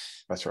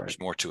 That's right. There's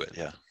more to it.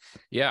 Yeah.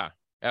 Yeah,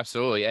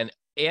 absolutely.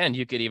 And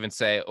you could even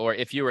say, or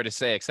if you were to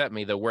say accept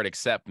me, the word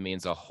accept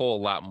means a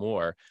whole lot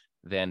more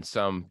than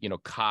some,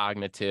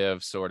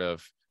 cognitive sort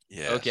of,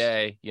 Yes.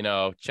 okay,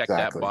 check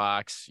that Exactly.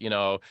 box,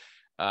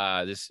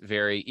 this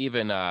very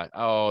even,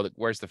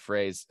 where's the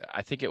phrase?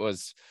 I think it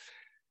was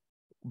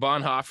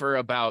Bonhoeffer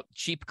about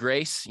cheap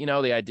grace,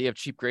 the idea of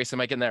cheap grace. Am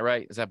I getting that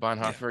right? Is that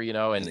Bonhoeffer,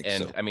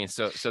 so. I mean,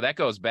 so that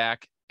goes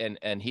back,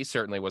 and he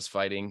certainly was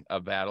fighting a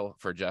battle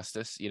for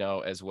justice,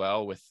 as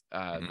well with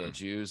the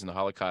Jews and the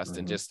Holocaust.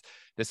 And just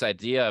this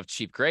idea of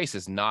cheap grace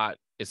is not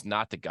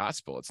the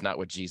gospel. It's not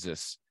what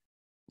Jesus,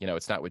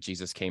 it's not what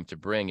Jesus came to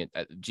bring.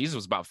 Jesus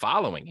was about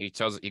following. He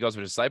goes with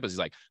his disciples. He's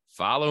like,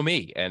 follow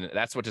me. And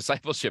that's what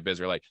discipleship is.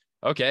 We're like,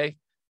 okay,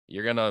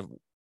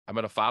 I'm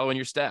going to follow in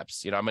your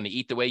steps. I'm going to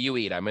eat the way you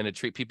eat. I'm going to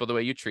treat people the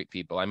way you treat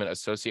people. I'm going to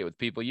associate with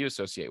people you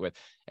associate with.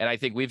 And I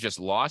think we've just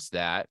lost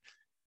that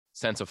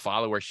sense of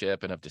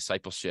followership and of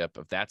discipleship.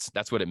 Of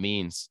that's what it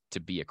means to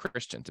be a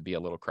Christian, to be a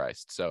little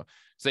Christ. So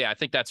yeah, I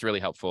think that's really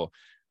helpful.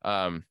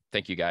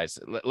 Thank you, guys.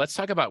 Let's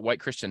talk about white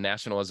Christian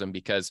nationalism,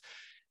 because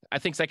I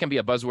think that can be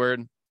a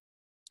buzzword.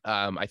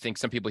 I think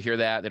some people hear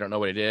that, they don't know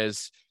what it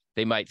is.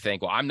 They might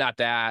think, well, I'm not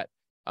that.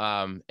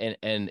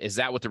 And is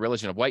that what the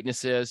religion of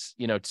whiteness is,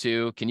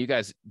 too? Can you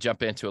guys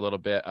jump into a little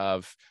bit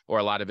of, or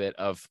a lot of it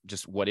of,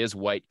 just what is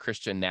white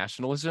Christian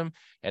nationalism,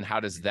 and how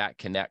does that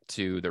connect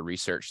to the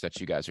research that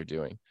you guys are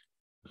doing?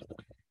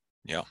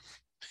 Yeah.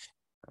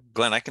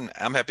 Glenn,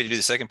 I'm happy to do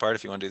the second part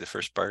if you want to do the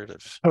first part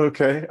of.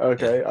 Okay.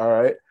 Yeah. All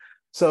right.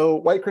 So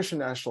white Christian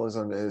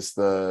nationalism is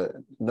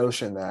the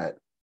notion that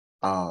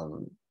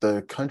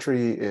the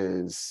country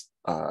is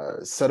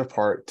set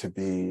apart to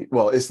be,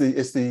 well, it's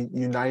the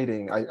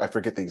uniting, I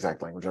forget the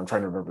exact language, I'm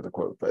trying to remember the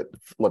quote, but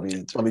let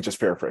me just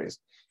paraphrase.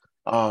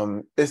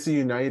 It's the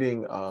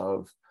uniting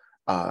of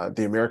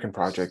the American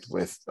project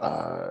with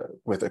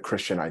a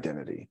Christian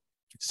identity,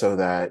 so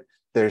that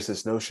there's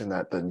this notion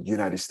that the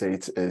United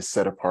States is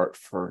set apart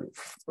for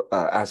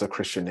as a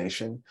Christian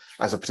nation,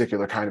 as a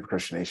particular kind of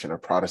Christian nation, a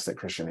Protestant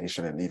Christian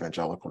nation, an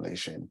evangelical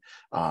nation,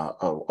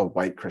 a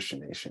white Christian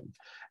nation.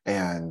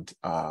 And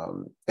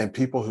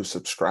people who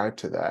subscribe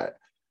to that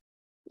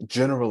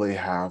generally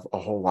have a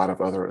whole lot of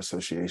other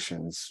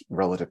associations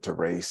relative to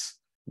race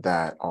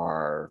that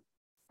are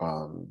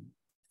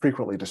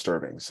frequently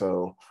disturbing.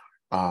 So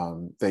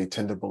they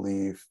tend to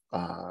believe,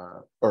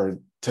 or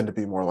tend to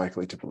be more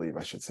likely to believe,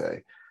 I should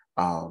say,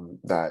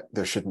 that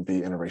there shouldn't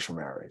be interracial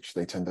marriage.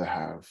 They tend to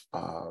have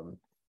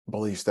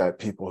beliefs that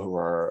people who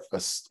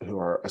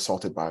are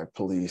assaulted by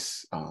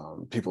police,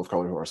 people of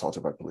color who are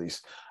assaulted by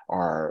police,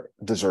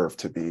 deserve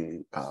to be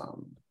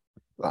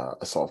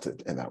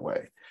assaulted in that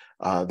way.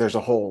 There's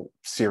a whole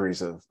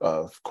series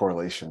of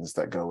correlations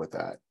that go with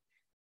that.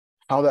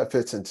 How that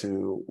fits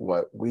into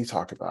what we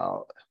talk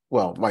about.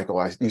 Well,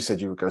 Michael, you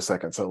said you would go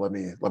second, so let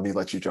me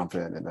let you jump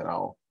in, and then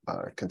I'll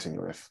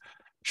continue with.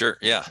 Sure.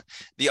 Yeah.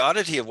 The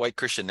oddity of white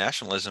Christian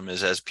nationalism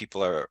is, as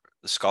the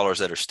scholars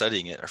that are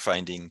studying it are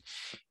finding,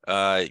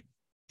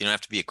 you don't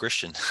have to be a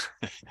Christian.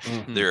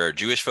 Mm-hmm. There are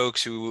Jewish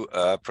folks who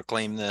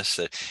proclaim this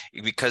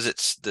because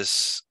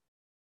it's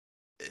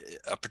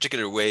a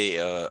particular way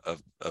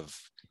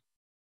of.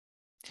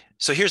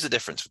 So here's the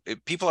difference.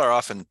 People are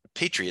often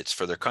patriots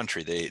for their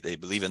country. They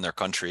believe in their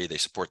country. They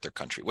support their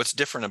country. What's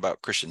different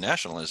about Christian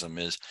nationalism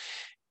is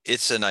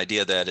it's an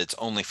idea that it's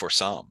only for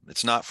some.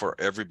 It's not for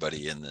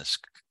everybody in this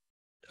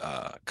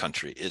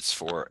country. It's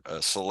for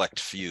a select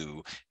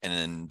few, and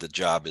then the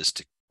job is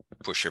to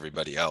push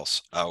everybody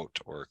else out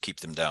or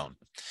keep them down.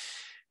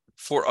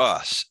 For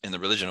us, in the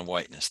religion of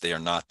whiteness, they are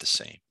not the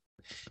same.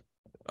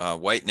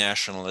 White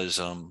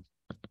nationalism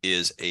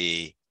is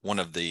one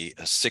of the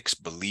 6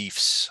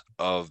 beliefs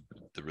of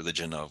the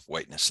religion of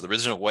whiteness. So the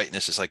religion of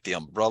whiteness is like the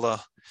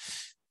umbrella,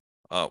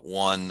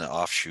 one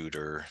offshoot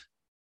or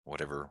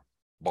whatever,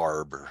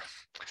 barb or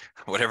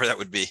whatever that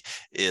would be,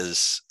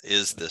 is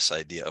this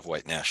idea of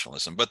white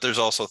nationalism. But there's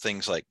also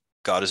things like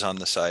God is on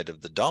the side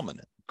of the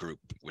dominant group,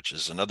 which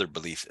is another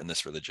belief in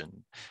this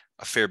religion,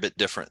 a fair bit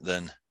different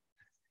than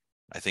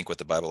I think what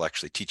the Bible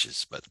actually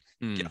teaches. But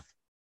yeah.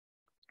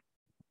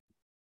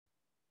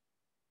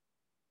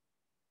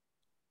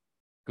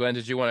 Glenn,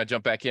 did you want to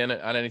jump back in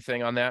on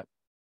anything on that?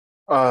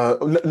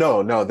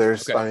 No.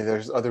 There's, okay. I mean,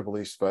 there's other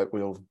beliefs, but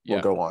we'll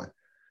go on.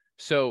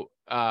 So,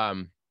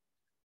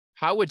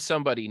 how would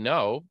somebody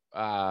know?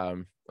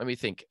 Let me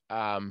think.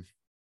 I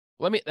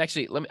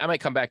might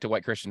come back to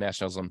white Christian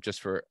nationalism just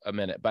for a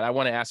minute, but I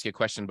want to ask you a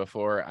question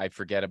before I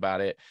forget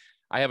about it.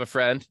 I have a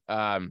friend.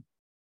 I'm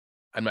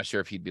not sure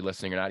if he'd be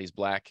listening or not. He's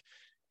Black,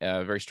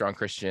 a very strong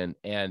Christian,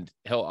 and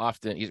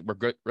we're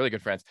good, really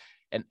good friends.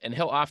 And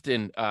he'll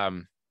often,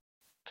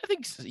 I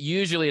think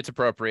usually it's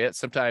appropriate.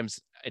 Sometimes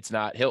it's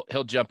not.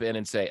 He'll jump in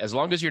and say, as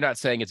long as you're not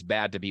saying it's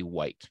bad to be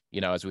white,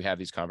 as we have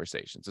these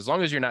conversations, as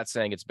long as you're not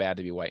saying it's bad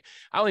to be white.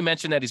 I only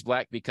mention that he's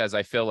Black because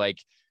I feel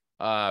like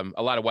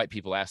a lot of white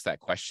people ask that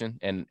question,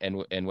 and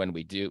when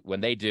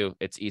they do,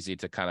 it's easy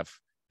to kind of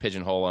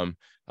pigeonhole them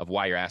of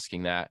why you're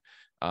asking that.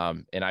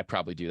 And I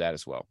probably do that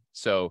as well.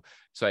 So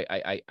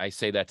I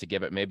say that to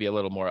give it maybe a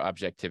little more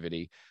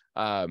objectivity.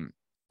 And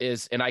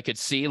I could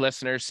see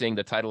listeners seeing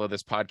the title of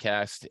this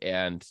podcast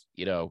and,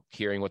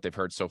 hearing what they've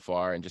heard so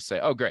far and just say,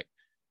 oh, great.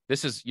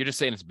 You're just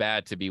saying it's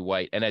bad to be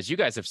white. And as you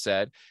guys have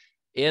said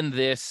in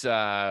this,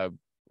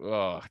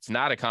 it's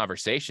not a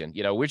conversation.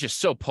 We're just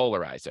so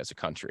polarized as a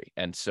country.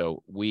 And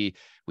so we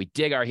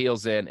dig our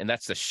heels in, and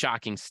that's the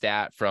shocking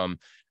stat from,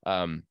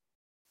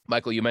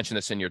 Michael, you mentioned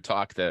this in your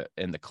talk,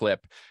 in the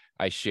clip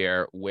I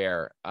share,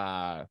 where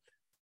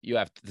you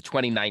have the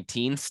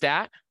 2019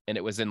 stat, and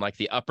it was in like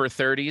the upper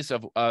 30s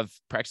of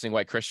practicing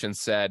white Christians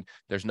said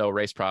there's no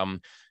race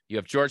problem. You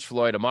have George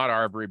Floyd, Ahmaud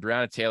Arbery,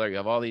 Breonna Taylor. You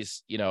have all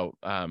these,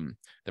 the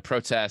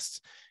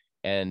protests,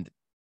 and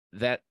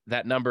that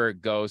number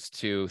goes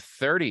to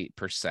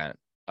 30%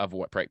 of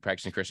what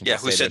practicing Christians. Yeah,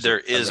 who said there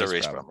is a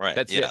race problem, right?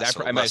 That's it.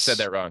 I might have said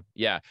that wrong.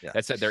 Yeah,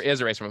 that said there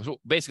is a race problem. So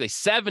basically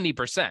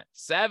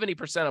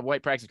 70% of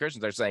white practicing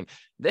Christians are saying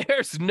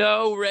there's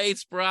no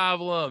race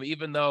problem,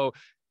 even though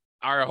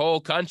our whole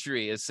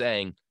country is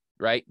saying,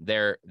 right,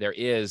 there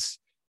is,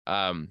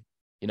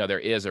 there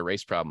is a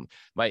race problem.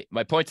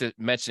 My point to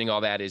mentioning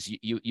all that is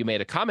you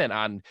made a comment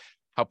on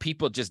how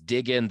people just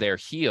dig in their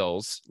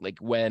heels, like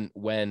when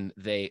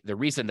the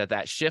reason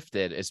that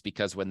shifted is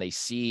because when they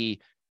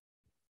see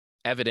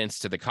evidence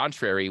to the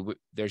contrary,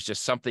 there's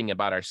just something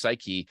about our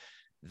psyche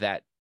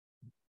that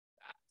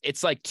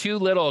it's like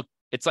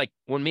it's like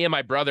when me and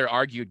my brother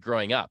argued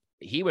growing up,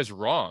 he was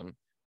wrong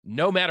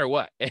no matter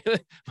what.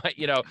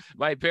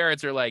 My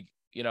parents are like,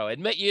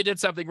 admit you did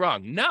something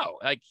wrong. No,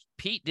 like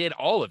Pete did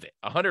all of it,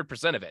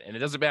 100% of it. And it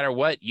doesn't matter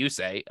what you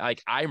say,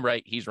 like I'm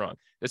right, he's wrong.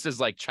 This is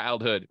like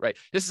childhood, right?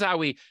 This is how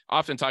we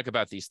often talk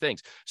about these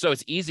things. So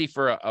it's easy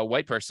for a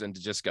white person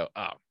to just go,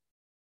 oh,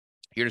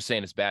 you're just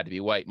saying it's bad to be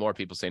white. More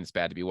people saying it's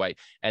bad to be white.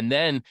 And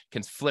then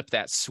can flip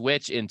that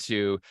switch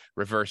into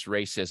reverse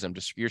racism.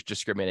 You're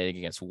discriminating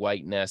against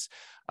whiteness,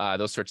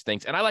 those sorts of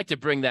things. And I like to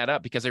bring that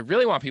up because I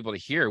really want people to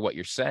hear what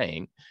you're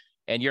saying.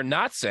 And you're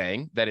not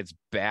saying that it's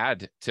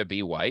bad to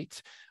be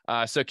white.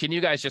 So can you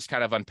guys just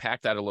kind of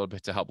unpack that a little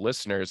bit to help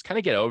listeners kind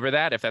of get over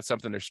that if that's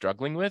something they're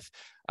struggling with,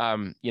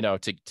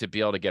 to be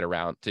able to get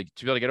around, to be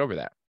able to get over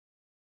that?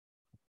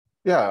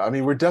 Yeah, I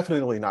mean, we're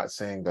definitely not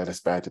saying that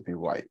it's bad to be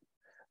white.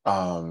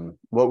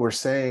 What we're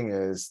saying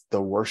is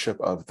the worship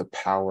of the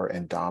power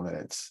and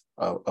dominance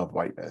of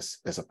whiteness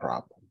is a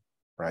problem,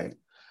 right?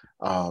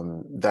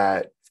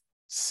 That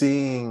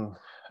seeing,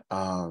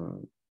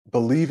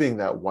 believing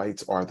that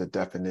whites are the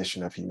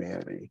definition of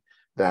humanity,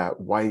 that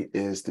white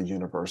is the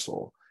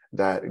universal,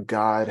 that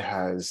God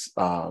has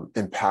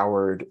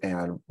empowered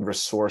and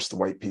resourced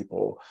white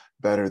people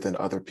better than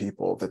other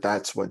people,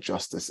 that's what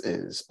justice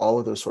is, all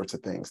of those sorts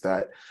of things,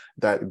 that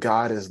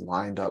God is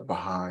lined up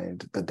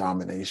behind the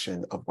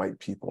domination of white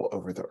people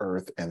over the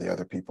earth and the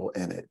other people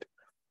in it.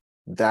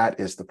 That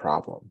is the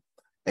problem.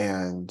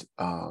 And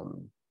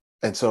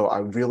so I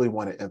really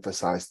want to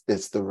emphasize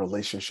it's the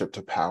relationship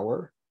to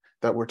power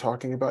that we're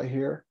talking about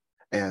here,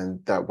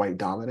 and that white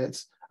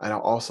dominance. And I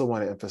also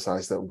want to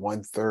emphasize that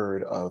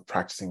 1/3 of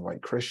practicing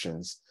white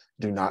Christians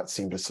do not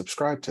seem to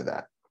subscribe to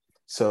that.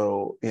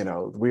 So,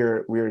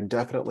 we're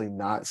definitely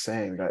not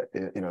saying that,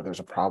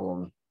 there's a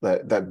problem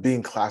that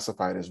being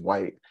classified as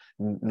white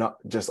not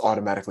just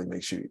automatically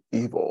makes you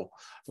evil,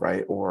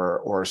 right?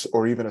 Or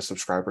even a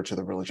subscriber to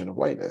the religion of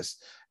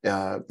whiteness.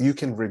 You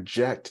can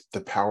reject the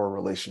power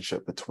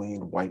relationship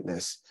between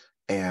whiteness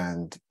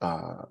and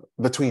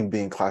between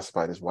being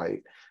classified as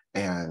white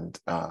and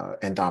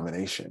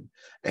domination,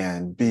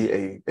 and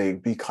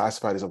be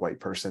classified as a white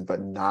person,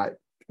 but not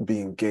be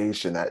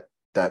engaged in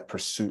that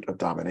pursuit of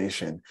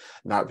domination,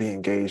 not be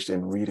engaged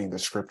in reading the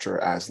scripture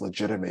as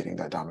legitimating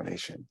that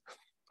domination.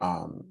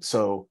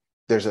 So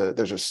there's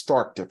a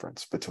stark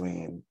difference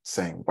between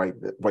saying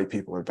white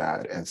people are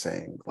bad and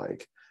saying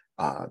like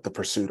the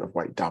pursuit of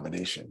white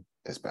domination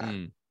is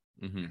bad.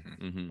 Mm-hmm.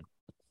 Mm-hmm.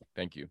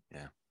 Thank you.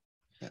 Yeah.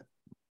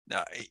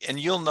 And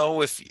you'll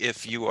know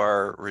if you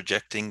are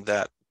rejecting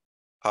that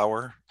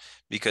power,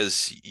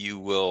 because you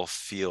will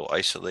feel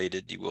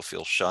isolated, you will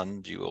feel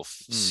shunned, you will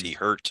see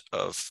hurt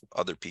of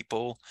other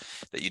people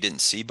that you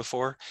didn't see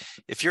before.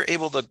 If you're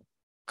able to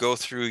go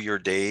through your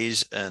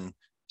days and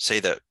say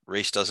that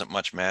race doesn't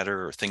much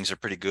matter, or things are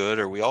pretty good,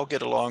 or we all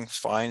get along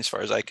fine as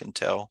far as I can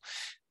tell,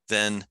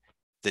 then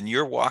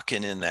you're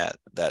walking in that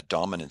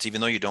dominance,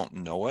 even though you don't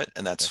know it.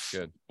 And that's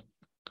good.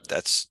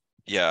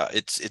 Yeah,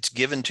 it's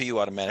given to you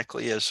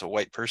automatically as a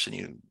white person.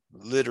 You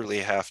literally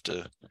have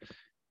to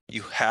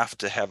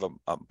have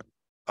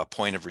a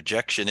point of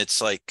rejection.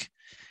 It's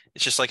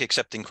just like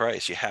accepting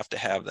Christ. You have to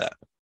have that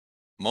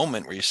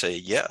moment where you say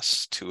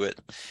yes to it.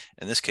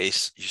 In this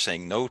case, you're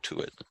saying no to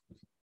it.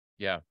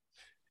 Yeah.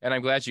 And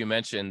I'm glad you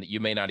mentioned that you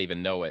may not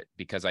even know it,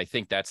 because I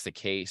think that's the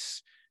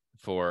case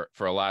for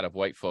a lot of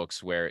white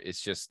folks, where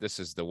it's just, this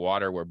is the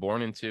water we're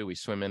born into. We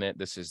swim in it.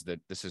 This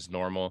is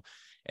normal.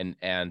 And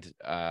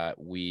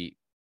we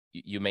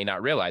you may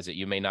not realize it.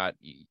 You may not,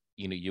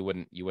 you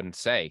wouldn't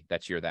say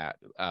that you're that.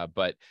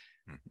 But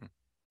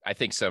I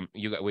think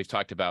we've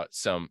talked about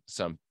some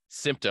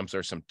symptoms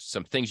or some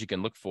things you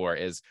can look for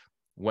is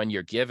when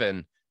you're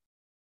given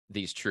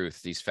these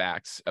truths, these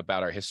facts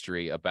about our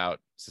history, about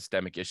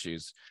systemic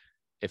issues.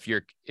 If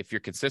you're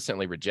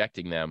consistently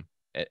rejecting them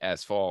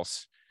as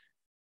false,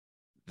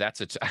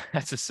 that's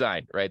a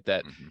sign, right?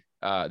 That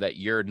that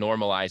you're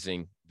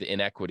normalizing the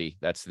inequity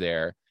that's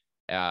there,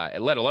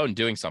 let alone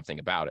doing something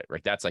about it,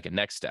 right? That's like a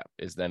next step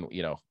is then,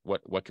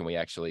 what can we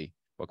actually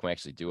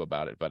do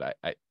about it? But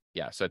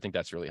so I think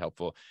that's really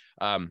helpful.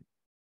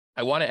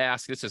 I want to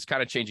ask, this is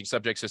kind of changing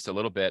subjects just a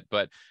little bit,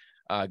 but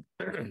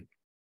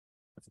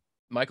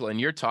Michael, in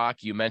your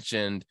talk, you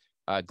mentioned,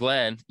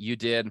 Glenn, you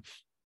did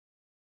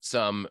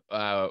some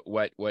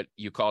what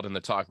you called in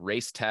the talk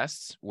race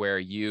tests,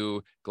 where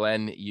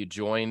Glenn, you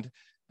joined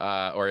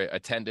or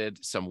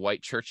attended some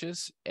white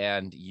churches,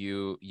 and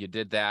you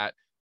did that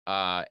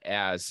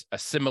as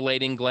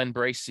assimilating Glenn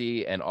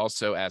Bracey and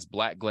also as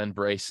Black Glenn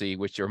Bracey,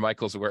 which are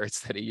Michael's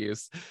words that he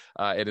used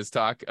in his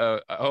talk.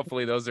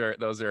 Hopefully those are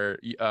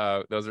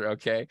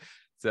okay.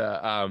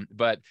 So,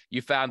 but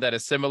you found that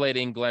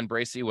assimilating Glenn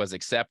Bracey was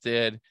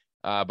accepted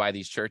by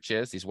these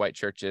churches, these white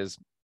churches,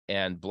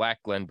 and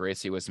Black Glenn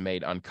Bracey was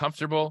made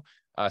uncomfortable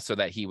so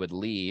that he would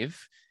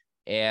leave.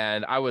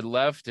 And I would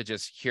love to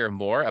just hear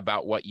more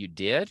about what you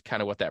did,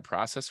 kind of what that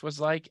process was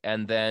like,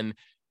 and then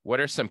what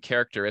are some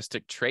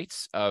characteristic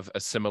traits of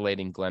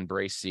assimilating Glenn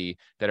Bracey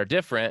that are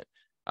different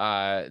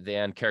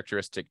than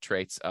characteristic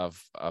traits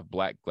of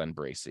Black Glenn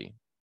Bracey?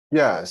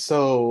 Yeah,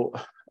 so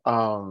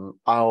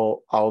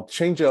I'll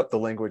change up the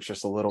language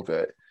just a little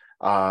bit,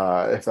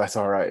 if that's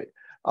all right.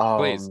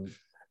 Please.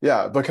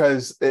 Yeah,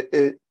 because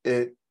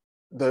the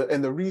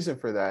reason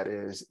for that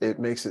is it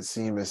makes it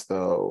seem as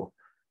though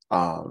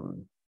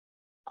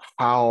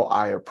how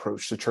I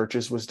approached the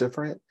churches was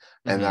different,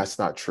 and that's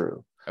not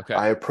true. Okay.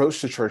 I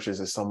approached the churches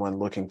as someone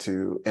looking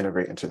to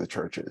integrate into the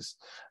churches,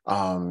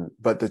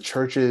 but the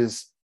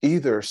churches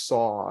either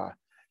saw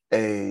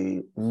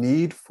a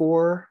need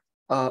for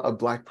a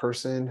Black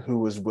person who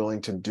was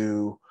willing to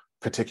do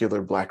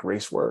particular Black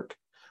race work,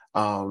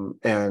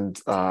 and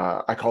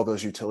I call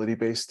those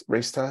utility-based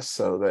race tests,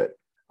 so that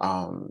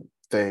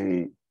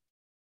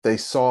they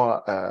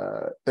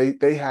saw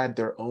they had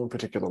their own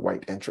particular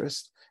white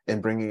interest in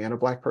bringing in a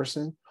Black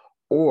person,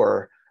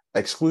 or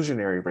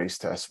exclusionary race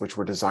tests, which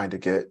were designed to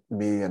get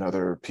me and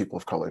other people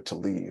of color to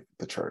leave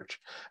the church.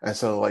 And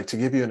so, like, to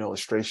give you an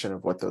illustration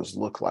of what those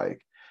look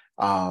like,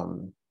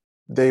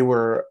 they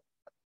were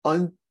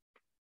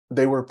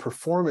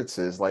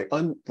performances, like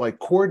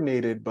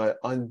coordinated but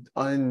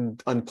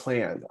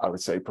unplanned, I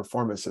would say,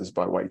 performances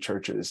by white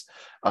churches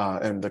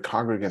and the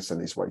congregants in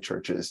these white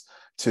churches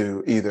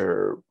to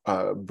either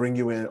bring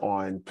you in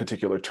on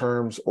particular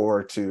terms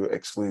or to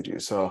exclude you.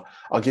 So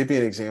I'll give you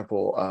an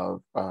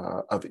example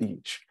of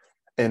each.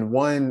 In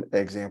one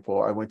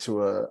example, I went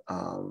to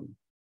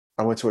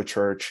a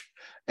church,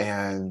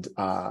 and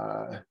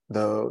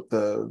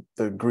the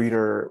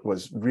greeter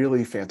was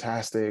really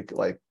fantastic,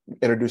 like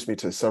introduced me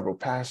to several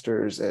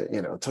pastors,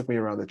 took me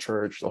around the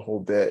church, the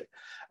whole bit,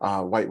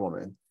 white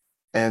woman.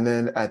 And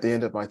then at the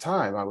end of my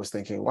time, I was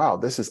thinking, wow,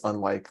 this is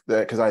unlike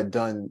that, because I had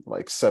done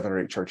like 7 or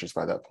 8 churches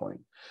by that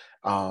point.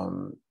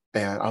 And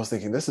I was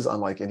thinking, this is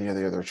unlike any of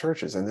the other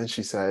churches. And then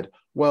she said,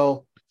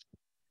 well,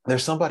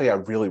 there's somebody I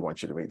really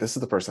want you to meet. This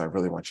is the person I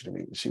really want you to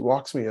meet. And she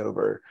walks me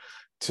over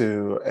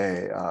to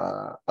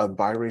a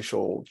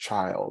biracial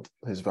child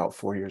who's about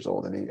 4 years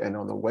old. And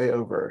on the way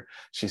over,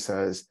 she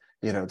says,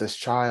 this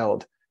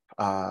child,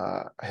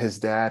 his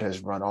dad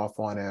has run off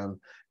on him,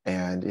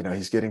 and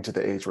he's getting to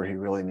the age where he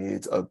really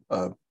needs a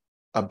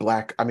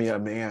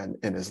man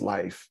in his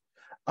life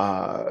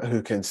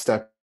who can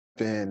step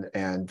in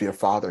and be a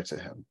father to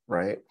him,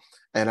 right?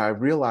 And I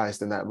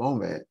realized in that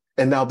moment,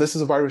 and now this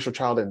is a biracial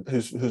child and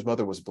whose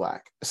mother was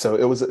Black, so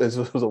it was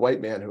a white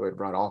man who had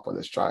run off on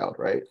this child,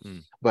 right?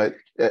 But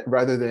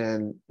rather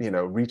than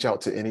reach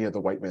out to any of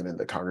the white men in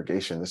the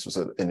congregation, this was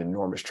an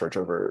enormous church,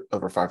 over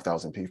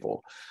 5,000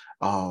 people.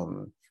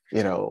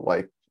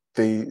 Like,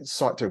 they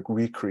sought to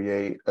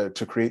recreate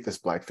to create this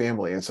Black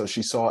family, and so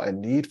she saw a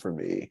need for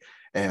me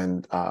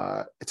and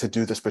to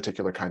do this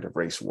particular kind of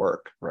race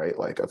work, right?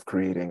 Like of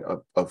creating,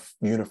 of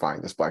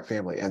unifying this Black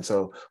family. And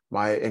so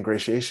my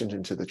ingratiation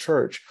into the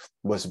church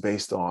was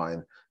based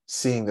on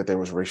seeing that there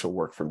was racial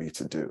work for me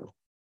to do.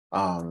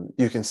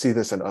 You can see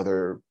this in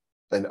other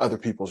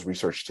people's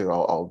research too.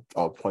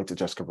 I'll point to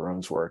Jessica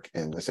Barone's work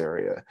in this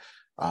area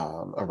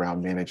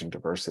around managing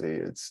diversity.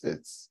 It's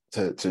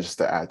just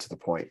to add to the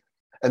point.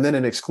 And then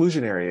an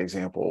exclusionary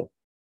example,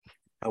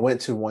 I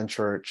went to one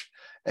church,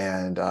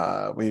 and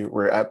we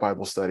were at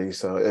Bible study,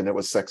 and it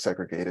was sex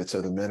segregated.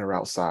 So the men are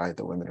outside,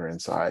 the women are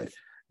inside.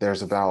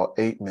 There's about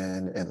 8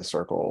 men in the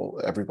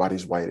circle.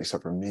 Everybody's white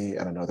except for me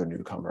and another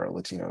newcomer, a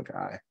Latino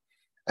guy.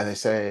 And they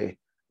say,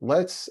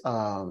 let's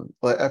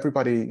let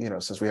everybody,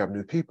 since we have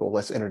new people,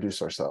 let's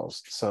introduce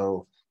ourselves.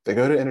 So they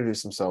go to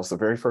introduce themselves. The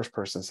very first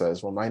person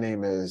says, well, my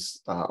name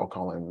is, I'll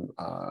call him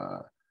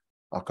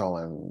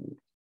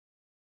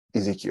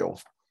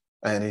Ezekiel.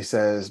 And he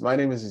says, my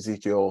name is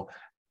Ezekiel,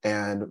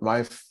 and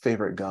my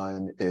favorite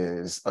gun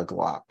is a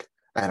Glock.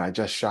 And I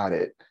just shot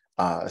it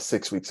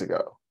 6 weeks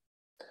ago.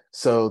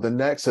 So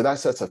that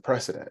sets a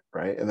precedent,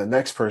 right? And the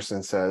next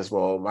person says,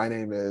 well, my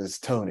name is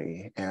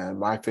Tony, and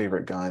my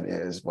favorite gun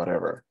is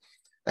whatever.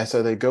 And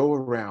so they go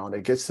around,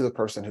 it gets to the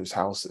person whose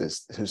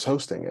who's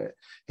hosting it.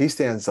 He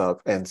stands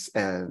up and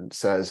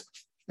says,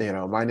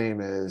 my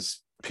name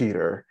is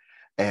Peter,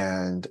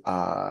 and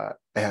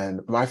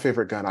my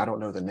favorite gun, I don't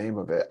know the name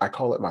of it. I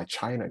call it my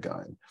China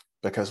gun,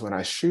 because when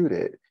I shoot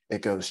it,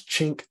 it goes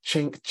chink,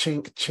 chink,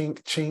 chink,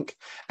 chink, chink.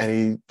 And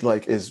he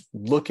is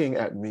looking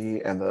at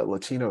me and the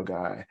Latino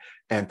guy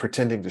and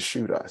pretending to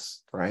shoot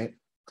us, right?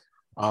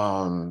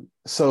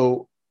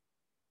 So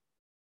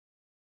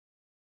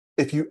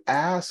if you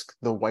ask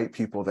the white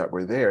people that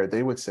were there,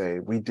 they would say,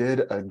 we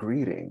did a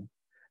greeting,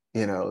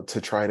 to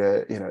try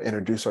to,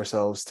 introduce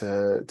ourselves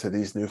to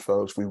these new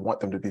folks. We want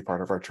them to be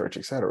part of our church,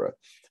 etc.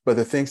 But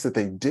the things that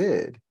they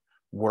did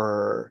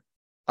were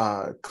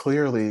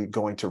clearly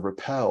going to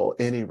repel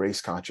any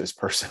race-conscious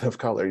person of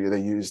color. They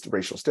used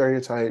racial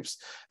stereotypes,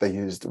 they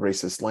used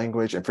racist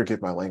language, and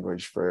forgive my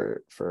language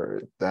for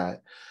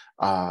that.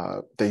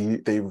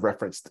 They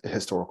referenced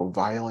historical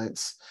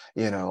violence,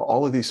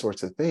 all of these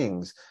sorts of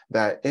things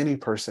that any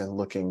person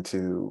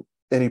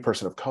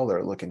of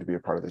color looking to be a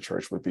part of the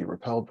church would be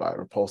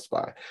repulsed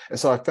by. And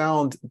so I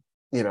found,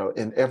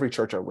 in every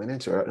church I went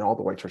into, and all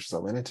the white churches I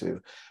went into,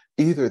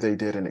 either they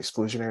did an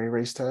exclusionary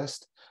race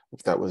test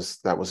that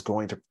was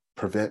going to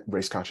prevent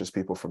race-conscious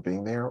people from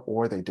being there,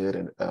 or they did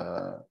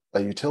a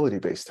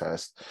utility-based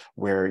test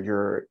where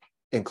your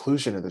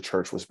inclusion in the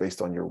church was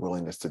based on your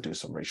willingness to do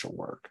some racial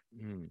work.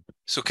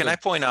 So can I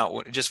point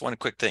out just one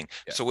quick thing?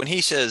 Yeah. So when he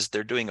says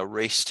they're doing a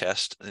race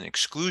test, an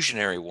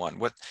exclusionary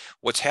one,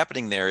 what's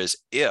happening there is,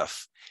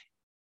 if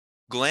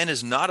Glenn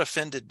is not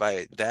offended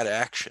by that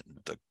action,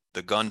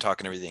 the gun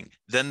talk and everything,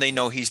 then they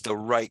know he's the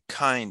right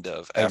kind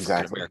of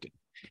African American.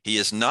 He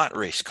is not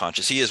race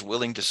conscious. He is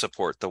willing to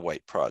support the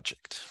white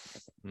project.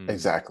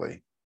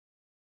 Exactly.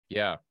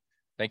 Yeah.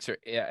 Thanks for,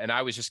 yeah. And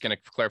I was just going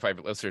to clarify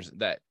for listeners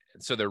that,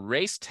 so the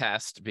race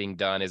test being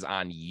done is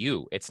on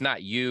you. It's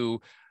not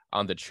you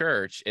on the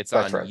church. It's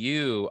That's on right.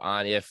 you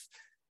on if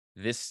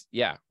this,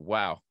 yeah.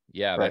 Wow.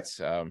 Yeah. Right.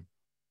 That's,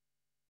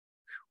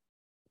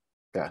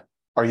 yeah.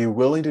 Are you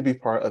willing to be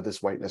part of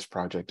this whiteness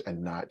project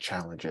and not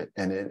challenge it?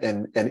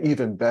 And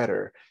even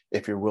better,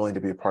 if you're willing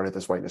to be a part of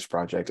this whiteness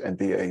project and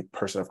be a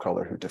person of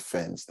color who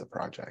defends the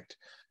project.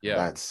 yeah.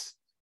 That's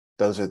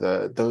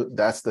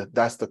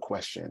the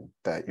question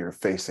that you're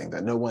facing,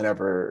 that no one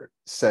ever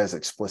says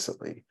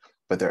explicitly,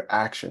 but their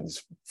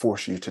actions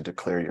force you to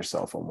declare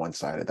yourself on one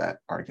side of that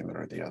argument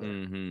or the other.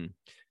 Mm-hmm.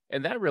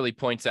 And that really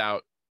points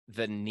out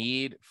the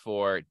need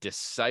for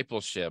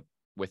discipleship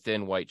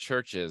within white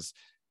churches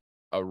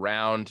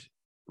around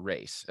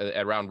race,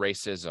 around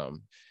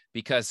racism,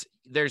 because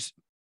there's,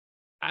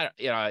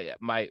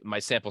 my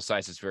sample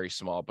size is very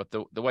small, but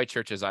the white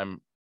churches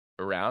I'm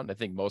around, I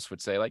think most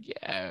would say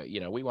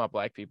we want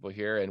Black people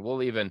here,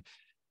 and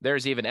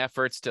there's even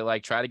efforts to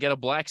try to get a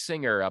Black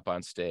singer up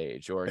on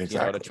stage, or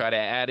Exactly. to try to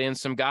add in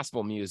some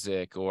gospel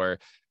music, or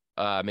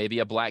maybe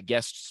a Black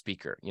guest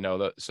speaker,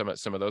 some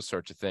of those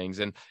sorts of things.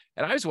 And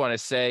I just want to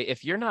say,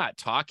 if you're not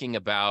talking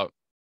about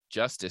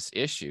justice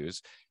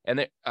issues,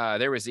 and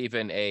there was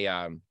even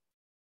an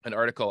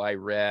article I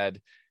read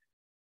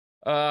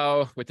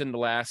within the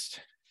last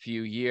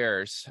few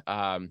years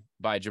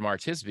by Jamar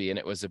Tisby, and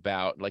it was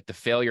about the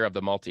failure of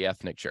the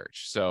multi-ethnic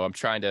church. So I'm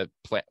trying to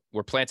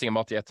we're planting a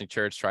multi-ethnic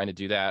church, trying to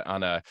do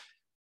that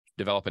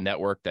develop a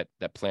network that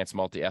plants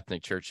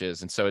multi-ethnic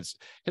churches. And so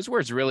his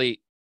words really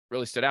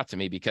stood out to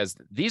me, because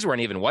these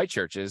weren't even white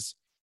churches.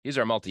 These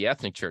are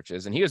multi-ethnic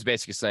churches. And he was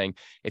basically saying,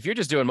 if you're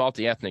just doing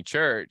multi-ethnic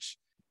church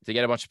to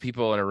get a bunch of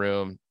people in a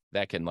room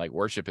that can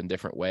worship in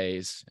different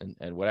ways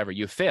and whatever,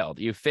 you failed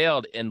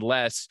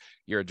unless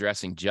you're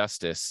addressing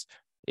justice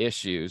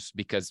issues,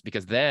 because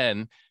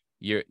then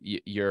you're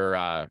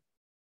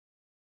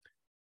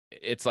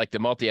it's like the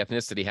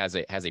multi-ethnicity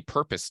has a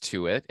purpose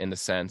to it, in the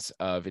sense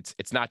of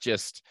it's not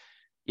just,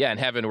 in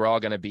heaven we're all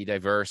going to be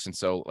diverse, and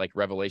so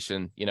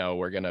Revelation,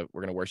 we're going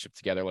to worship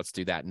together, let's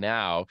do that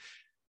now.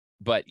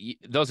 But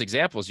those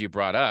examples you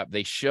brought up,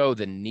 they show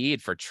the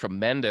need for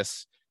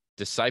tremendous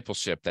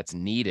discipleship that's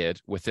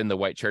needed within the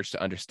white church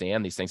to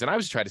understand these things. And I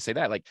was trying to say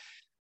that,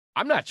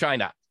 I'm not trying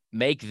to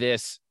make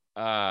this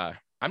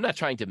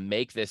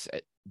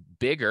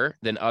bigger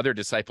than other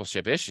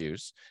discipleship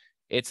issues.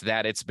 It's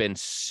that it's been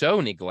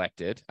so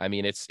neglected. I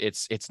mean,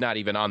 it's not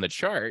even on the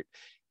chart.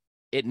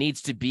 It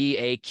needs to be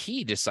a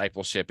key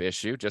discipleship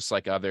issue, just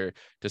like other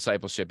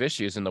discipleship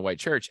issues in the white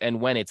church. And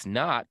when it's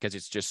not, because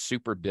it's just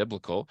super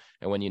biblical,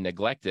 and when you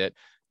neglect it,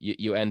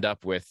 you end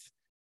up with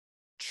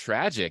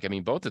tragic. I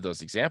mean, both of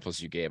those examples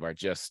you gave are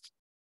just,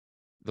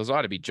 those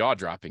ought to be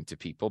jaw-dropping to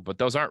people, but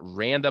those aren't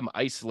random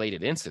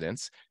isolated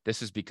incidents.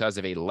 This is because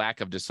of a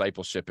lack of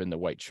discipleship in the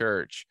white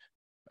church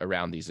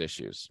around these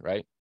issues,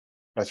 right?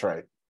 That's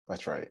right.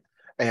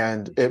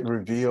 And it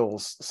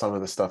reveals some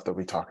of the stuff that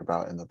we talk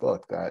about in the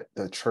book, that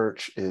the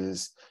church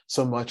is,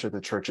 so much of the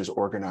church is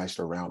organized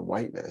around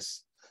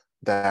whiteness,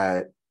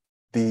 that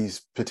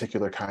these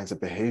particular kinds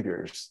of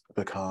behaviors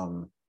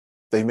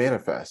they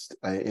manifest.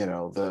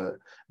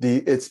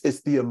 It's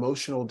the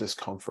emotional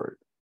discomfort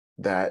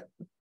that,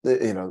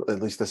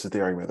 at least this is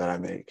the argument that I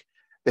make.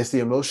 It's the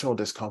emotional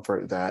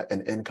discomfort that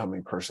an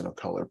incoming person of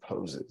color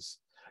poses,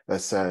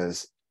 that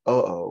says,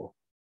 "Uh-oh,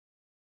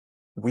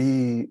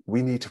 we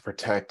need to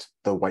protect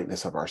the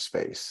whiteness of our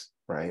space,"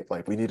 right?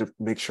 Like, we need to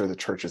make sure the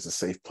church is a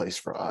safe place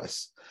for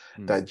us.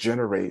 That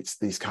generates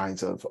these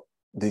kinds of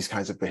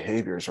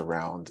behaviors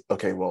around,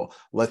 okay, well,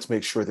 let's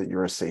make sure that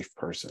you're a safe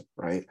person,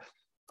 right?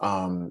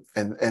 And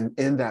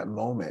in that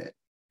moment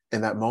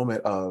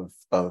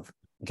of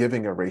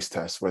giving a race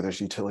test, whether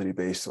it's utility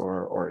based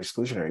or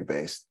exclusionary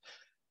based,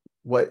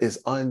 what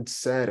is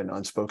unsaid and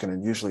unspoken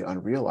and usually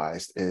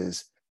unrealized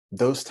is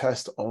those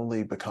tests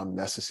only become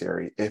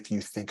necessary if you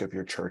think of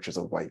your church as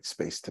a white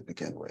space to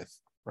begin with,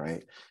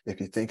 right?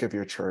 If you think of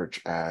your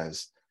church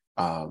as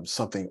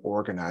something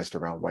organized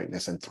around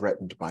whiteness and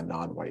threatened by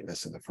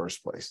non-whiteness in the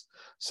first place.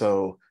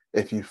 So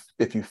if you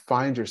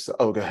find yourself,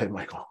 oh, go ahead,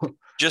 Michael.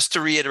 Just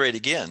to reiterate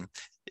again,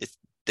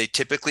 they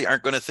typically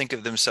aren't going to think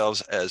of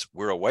themselves as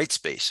we're a white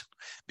space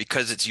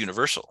because it's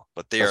universal,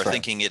 but they That's are right.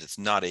 thinking it's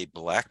not a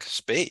black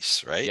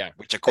space, right? Yeah.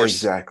 Which of course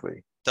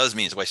Exactly. does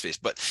mean it's a white space,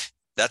 but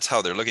that's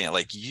how they're looking at it.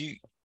 Like,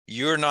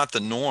 you're not the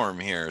norm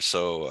here.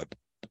 So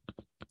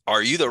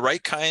are you the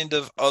right kind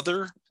of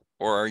other,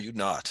 or are you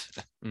not?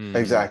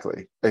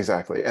 Exactly.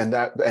 And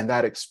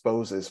that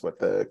exposes what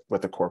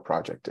the core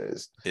project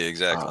is.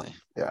 Exactly.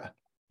 Yeah.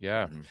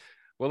 Mm-hmm.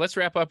 Well, let's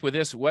wrap up with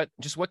this. What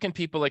can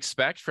people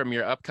expect from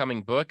your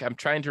upcoming book? I'm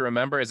trying to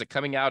remember. Is it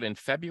coming out in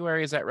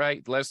February? Is that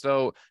right? Let us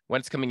know when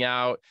it's coming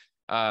out,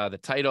 the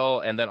title,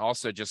 and then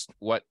also just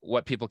what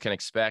people can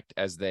expect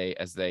as they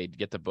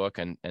get the book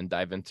and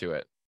dive into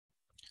it.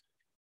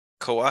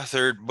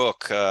 Co-authored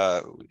book.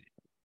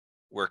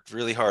 Worked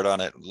really hard on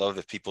it. Love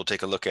if people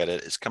take a look at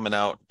it. It's coming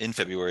out in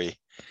February,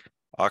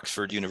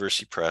 Oxford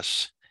University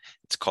Press.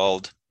 It's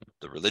called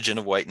The Religion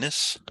of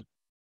Whiteness.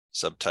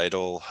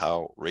 Subtitle: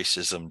 How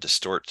Racism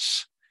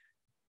Distorts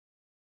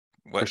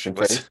Christian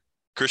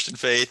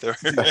faith or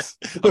Yes.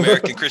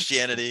 American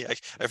Christianity.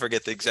 I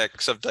forget the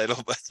exact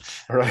subtitle, but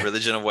Right.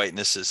 Religion of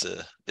Whiteness is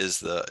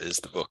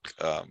the book.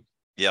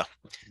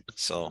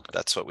 So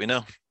that's what we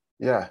know.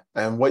 Yeah,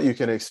 and what you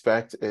can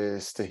expect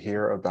is to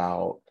hear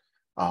about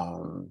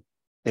a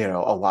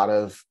lot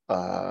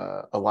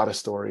of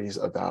stories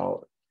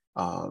about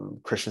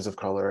Christians of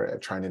color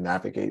trying to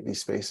navigate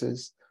these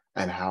spaces,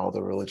 and how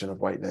the religion of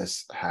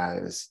whiteness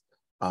has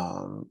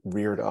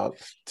reared up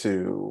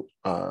to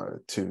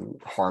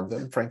harm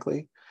them,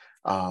 frankly.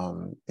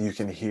 You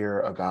can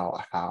hear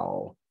about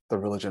how the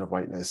religion of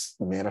whiteness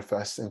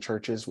manifests in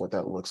churches, what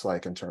that looks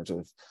like in terms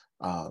of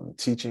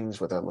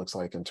teachings, what that looks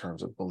like in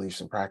terms of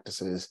beliefs and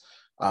practices,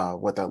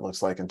 what that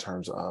looks like in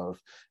terms of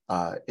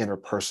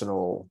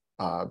interpersonal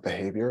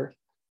behavior,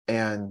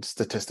 and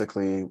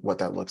statistically, what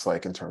that looks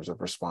like in terms of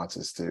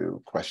responses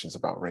to questions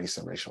about race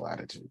and racial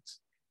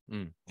attitudes.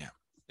 Yeah.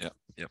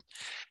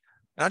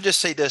 And I'll just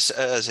say this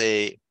as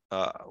a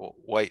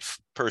white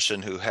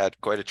person who had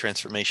quite a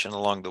transformation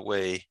along the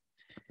way.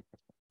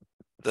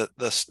 The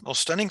most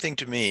stunning thing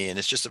to me, and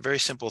it's just a very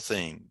simple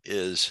thing,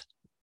 is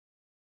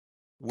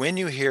when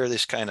you hear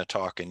this kind of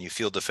talk and you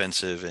feel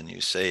defensive and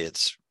you say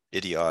it's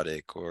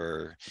idiotic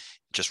or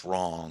just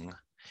wrong,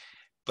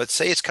 but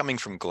say it's coming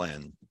from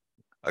Glenn,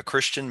 a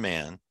Christian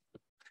man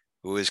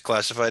who is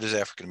classified as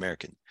African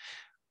American.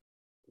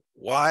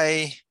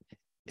 Why,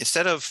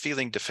 instead of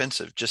feeling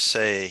defensive, just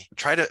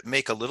try to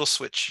make a little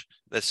switch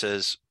that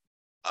says,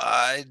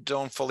 I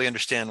don't fully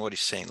understand what he's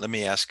saying. Let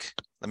me ask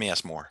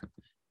more.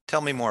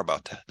 Tell me more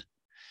about that.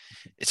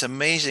 It's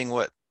amazing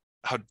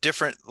how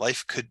different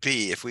life could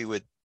be if we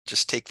would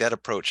just take that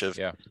approach of,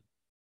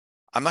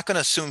 I'm not going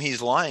to assume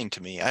he's lying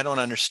to me. I don't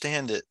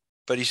understand it,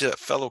 but he's a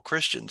fellow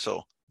Christian,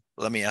 so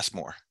let me ask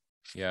more.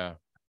 Yeah.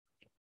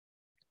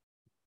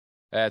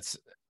 That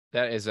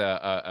is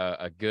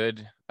a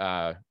good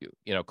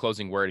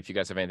closing word. If you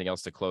guys have anything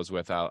else to close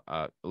with, I'll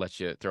let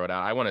you throw it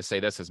out. I want to say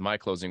this as my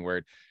closing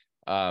word.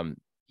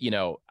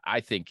 I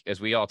think, as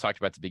we all talked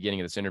about at the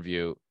beginning of this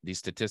interview, these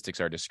statistics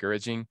are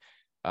discouraging.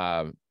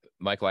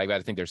 Michael,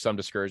 I think there's some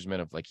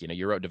discouragement of,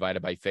 you wrote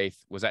Divided by Faith.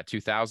 Was that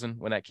 2000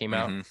 when that came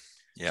out?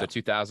 Yeah. So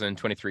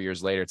 23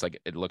 years later, it's like,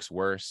 it looks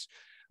worse.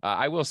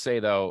 I will say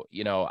though,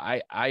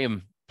 I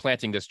am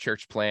planting this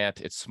church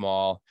plant. It's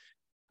small.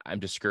 I'm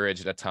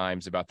discouraged at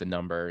times about the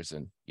numbers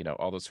and,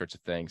 all those sorts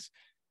of things.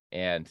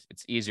 And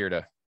it's easier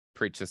to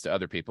preach this to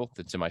other people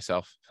than to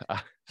myself.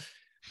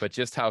 But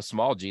just how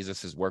small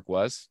Jesus's work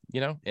was,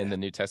 in the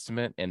New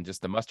Testament, and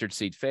just the mustard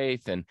seed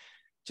faith, and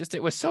just,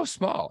 it was so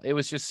small. It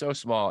was just so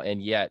small.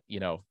 And yet,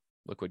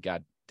 look what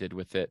God did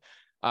with it.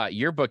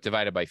 Your book,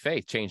 Divided by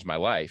Faith, changed my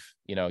life.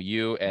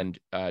 You and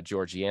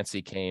George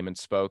Yancey came and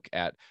spoke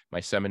at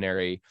my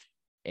seminary.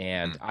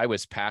 And I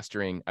was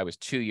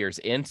 2 years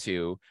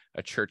into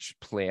a church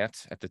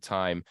plant at the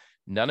time.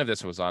 None of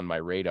this was on my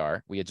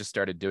radar. We had just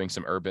started doing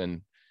some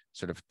urban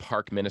sort of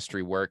park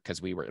ministry work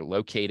because we were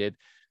located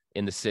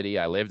in the city.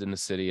 I lived in the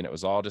city, and it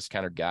was all just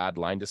kind of God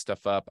lined this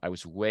stuff up. I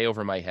was way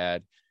over my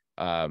head.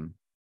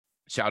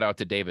 Shout out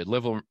to David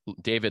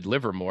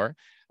Livermore,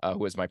 who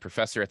was my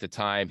professor at the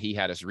time. He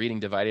had us reading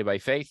Divided by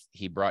Faith.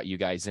 He brought you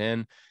guys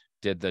in,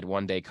 did the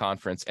one-day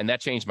conference, and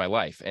that changed my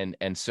life.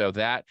 And so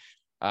that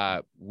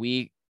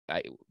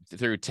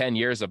through 10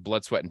 years of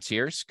blood, sweat, and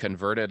tears,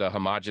 converted a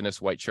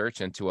homogenous white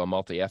church into a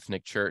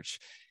multi-ethnic church.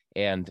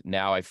 And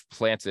now I've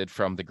planted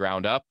from the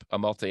ground up a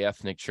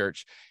multi-ethnic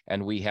church,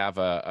 and we have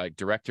a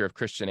director of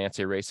Christian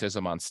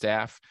anti-racism on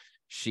staff.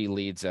 She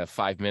leads a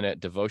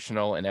 5-minute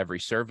devotional in every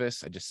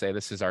service. I just say,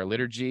 this is our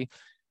liturgy.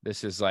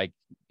 This is like,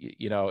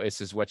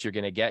 this is what you're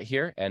going to get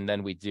here. And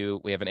then we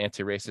have an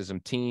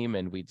anti-racism team,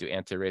 and we do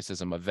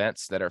anti-racism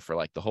events that are for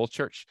like the whole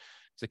church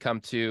to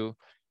come to.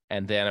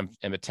 And then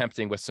I'm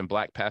attempting with some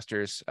Black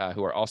pastors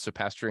who are also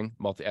pastoring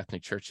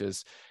multi-ethnic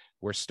churches.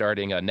 We're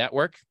starting a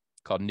network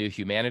called New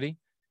Humanity,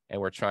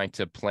 and we're trying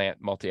to plant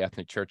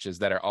multi-ethnic churches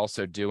that are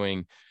also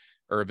doing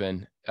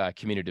urban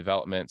community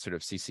development, sort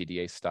of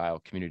CCDA style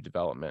community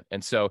development.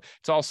 And so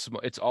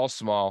it's all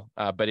small,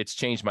 but it's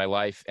changed my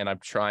life, and I'm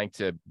trying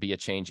to be a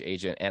change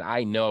agent. And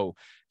I know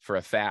for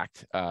a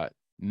fact,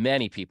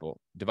 many people,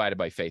 Divided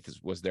by Faith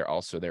was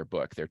also their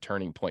book, their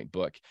turning point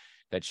book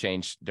that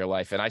changed their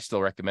life. And I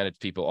still recommend it to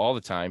people all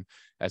the time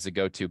as a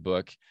go-to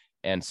book.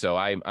 And so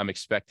I'm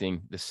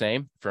expecting the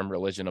same from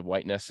Religion of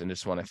Whiteness, and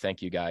just want to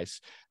thank you guys.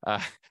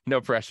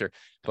 No pressure,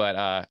 but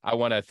I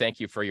want to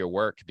thank you for your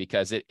work,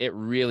 because it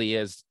really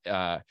is,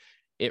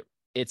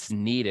 it's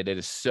needed. It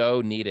is so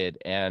needed.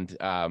 And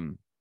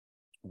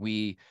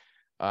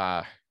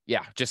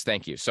just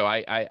thank you. So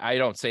I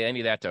don't say any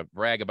of that to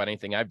brag about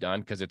anything I've done,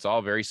 because it's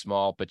all very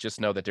small, but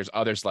just know that there's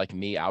others like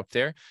me out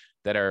there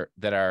that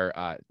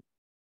are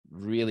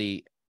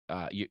really,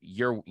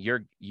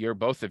 your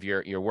both of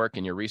your work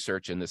and your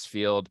research in this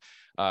field,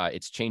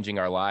 it's changing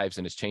our lives,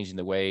 and it's changing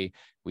the way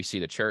we see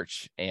the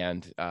church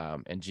and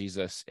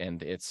Jesus.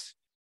 And it's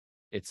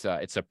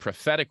a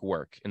prophetic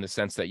work in the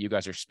sense that you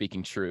guys are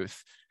speaking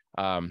truth,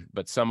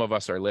 but some of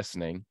us are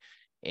listening.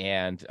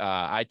 And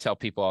I tell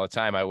people all the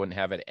time, I wouldn't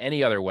have it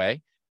any other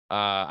way.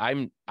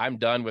 I'm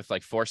done with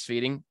like force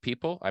feeding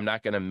people. I'm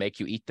not going to make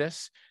you eat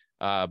this,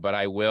 but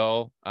I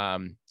will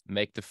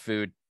make the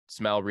food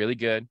smell really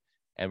good,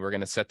 and we're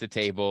going to set the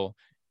table,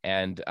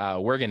 and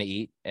we're going to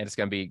eat, and it's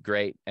going to be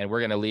great, and we're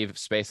going to leave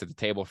space at the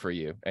table for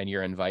you, and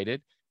you're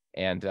invited,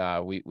 and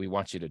we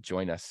want you to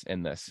join us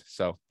in this.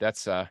 So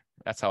that's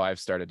how I've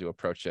started to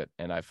approach it,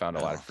 and I've found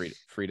a lot of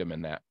freedom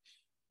in that.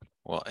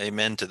 Well,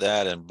 amen to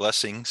that, and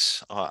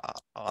blessings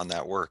on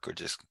that work. We're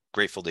just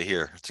grateful to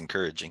hear. It's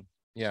encouraging.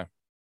 Yeah.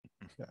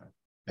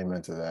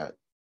 Amen to that.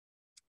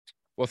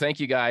 Well,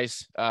 thank you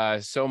guys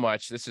so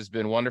much. This has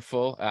been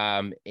wonderful.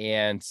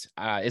 And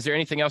is there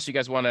anything else you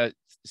guys want to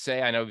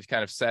say? I know we've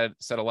kind of said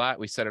a lot.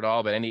 We said it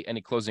all, but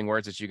any closing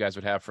words that you guys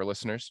would have for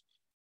listeners?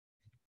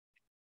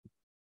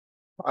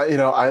 I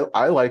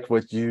like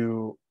what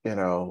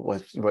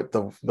what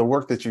the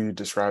work that you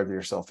describe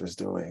yourself as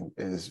doing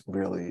is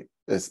really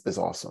is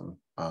awesome.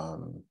 I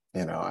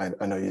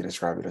know you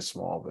describe it as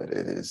small, but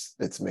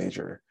it's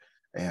major,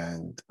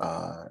 and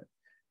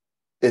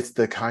it's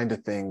the kind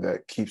of thing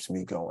that keeps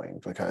me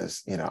going,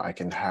 because I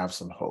can have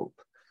some hope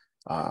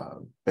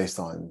based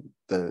on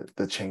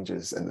the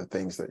changes and the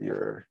things that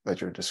you're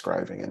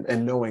describing,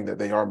 and knowing that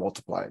they are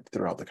multiplied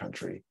throughout the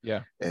country.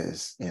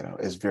 Is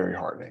very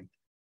heartening.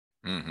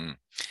 Mm-hmm.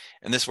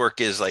 And this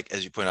work is, like,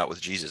 as you point out with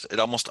Jesus, it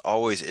almost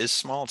always is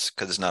small,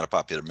 because it's not a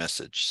popular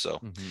message. So,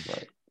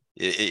 right.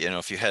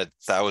 If you had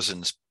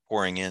thousands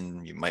pouring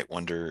in, you might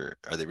wonder,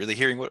 are they really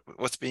hearing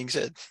what's being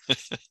said?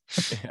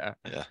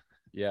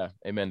 Yeah.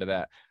 Amen to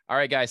that. All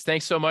right, guys,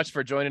 thanks so much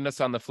for joining us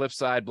on The Flip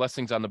Side.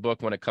 Blessings on the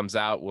book. When it comes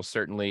out, we'll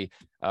certainly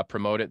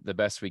promote it the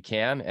best we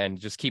can, and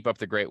just keep up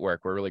the great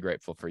work. We're really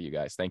grateful for you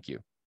guys. Thank you.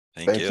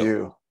 Thank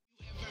you.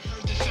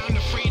 Heard the sound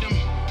of freedom.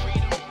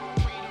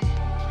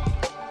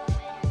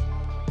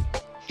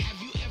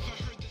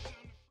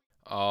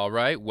 All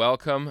right,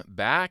 welcome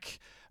back.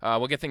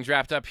 We'll get things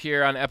wrapped up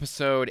here on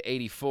episode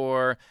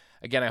 84.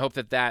 Again, I hope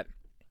that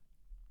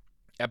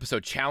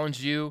episode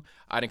challenged you.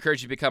 I'd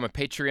encourage you to become a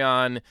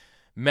Patreon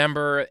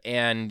member,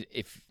 and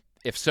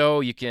if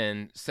so, you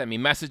can send me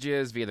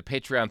messages via the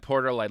Patreon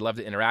portal. I'd love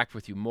to interact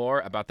with you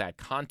more about that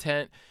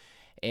content.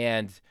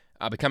 And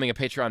becoming a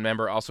Patreon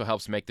member also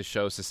helps make the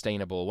show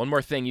sustainable. One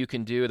more thing you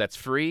can do that's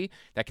free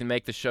that can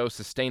make the show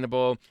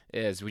sustainable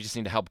is we just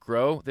need to help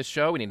grow the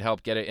show. We need to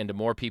help get it into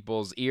more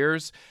people's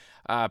ears.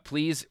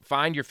 Please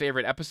find your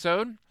favorite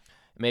episode.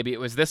 Maybe it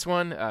was this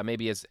one.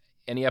 Maybe it's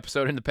any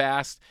episode in the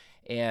past,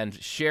 and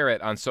share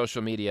it on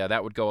social media.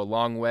 That would go a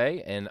long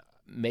way in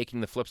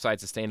making the flip side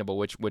sustainable,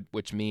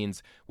 which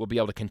means we'll be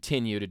able to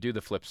continue to do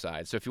the flip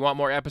side. So if you want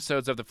more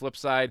episodes of the flip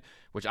side,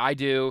 which I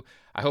do,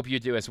 I hope you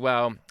do as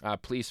well,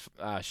 please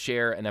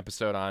share an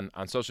episode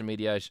on social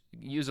media.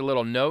 Use a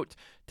little note.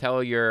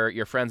 Tell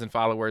your friends and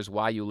followers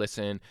why you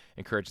listen.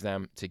 Encourage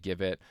them to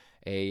give it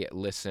a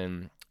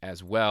listen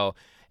as well.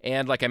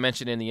 And like I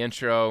mentioned in the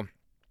intro,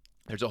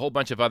 there's a whole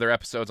bunch of other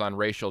episodes on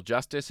racial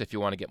justice. If you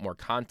want to get more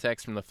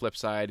context from the flip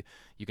side,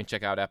 you can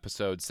check out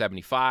episodes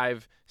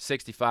 75,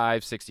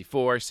 65,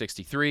 64,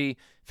 63,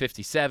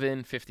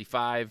 57,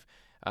 55,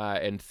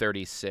 and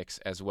 36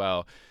 as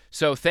well.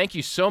 So thank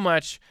you so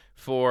much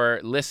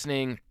for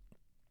listening.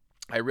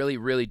 I really,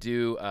 really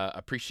do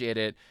appreciate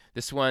it.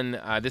 This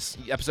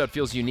episode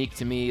feels unique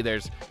to me.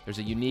 There's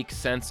a unique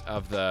sense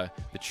of the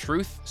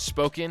truth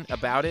spoken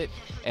about it,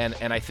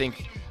 and I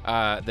think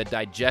the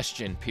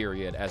digestion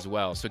period as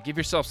well. So give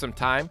yourself some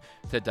time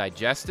to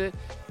digest it,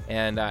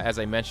 and as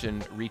I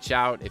mentioned, reach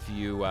out if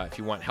you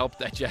want help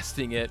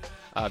digesting it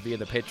via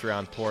the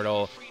Patreon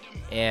portal.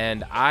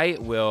 And I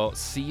will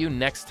see you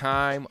next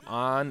time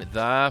on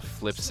The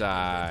Flip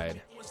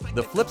Side.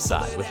 The Flip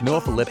Side with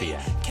Noah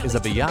Filipiak is a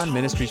Beyond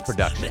Ministries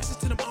production.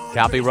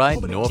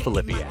 Copyright Noah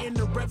Filipiak.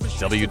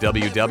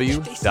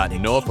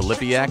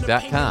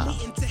 www.noahfilipiak.com.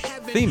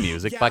 Theme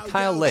music by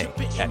Kyle Lake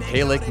at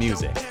K-Lake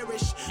Music.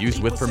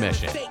 Used with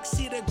permission.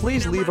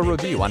 Please leave a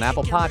review on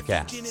Apple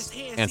Podcasts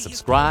and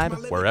subscribe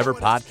wherever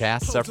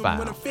podcasts are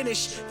found. Then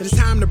it's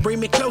time to bring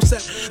me closer.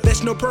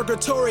 There's no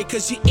purgatory,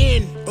 cause you're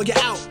in or you're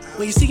out.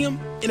 When you see him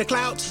in the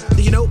clouds,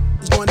 then you know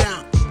it's going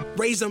down.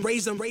 Raise them.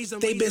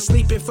 They've been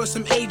sleeping for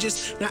some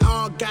ages. Now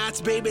all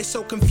God's babies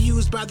so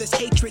confused by this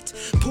hatred.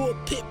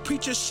 Pulpit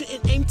preachers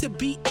shouldn't aim to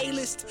be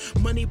A-list.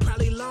 Money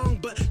probably long,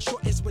 but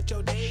short is what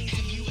your days.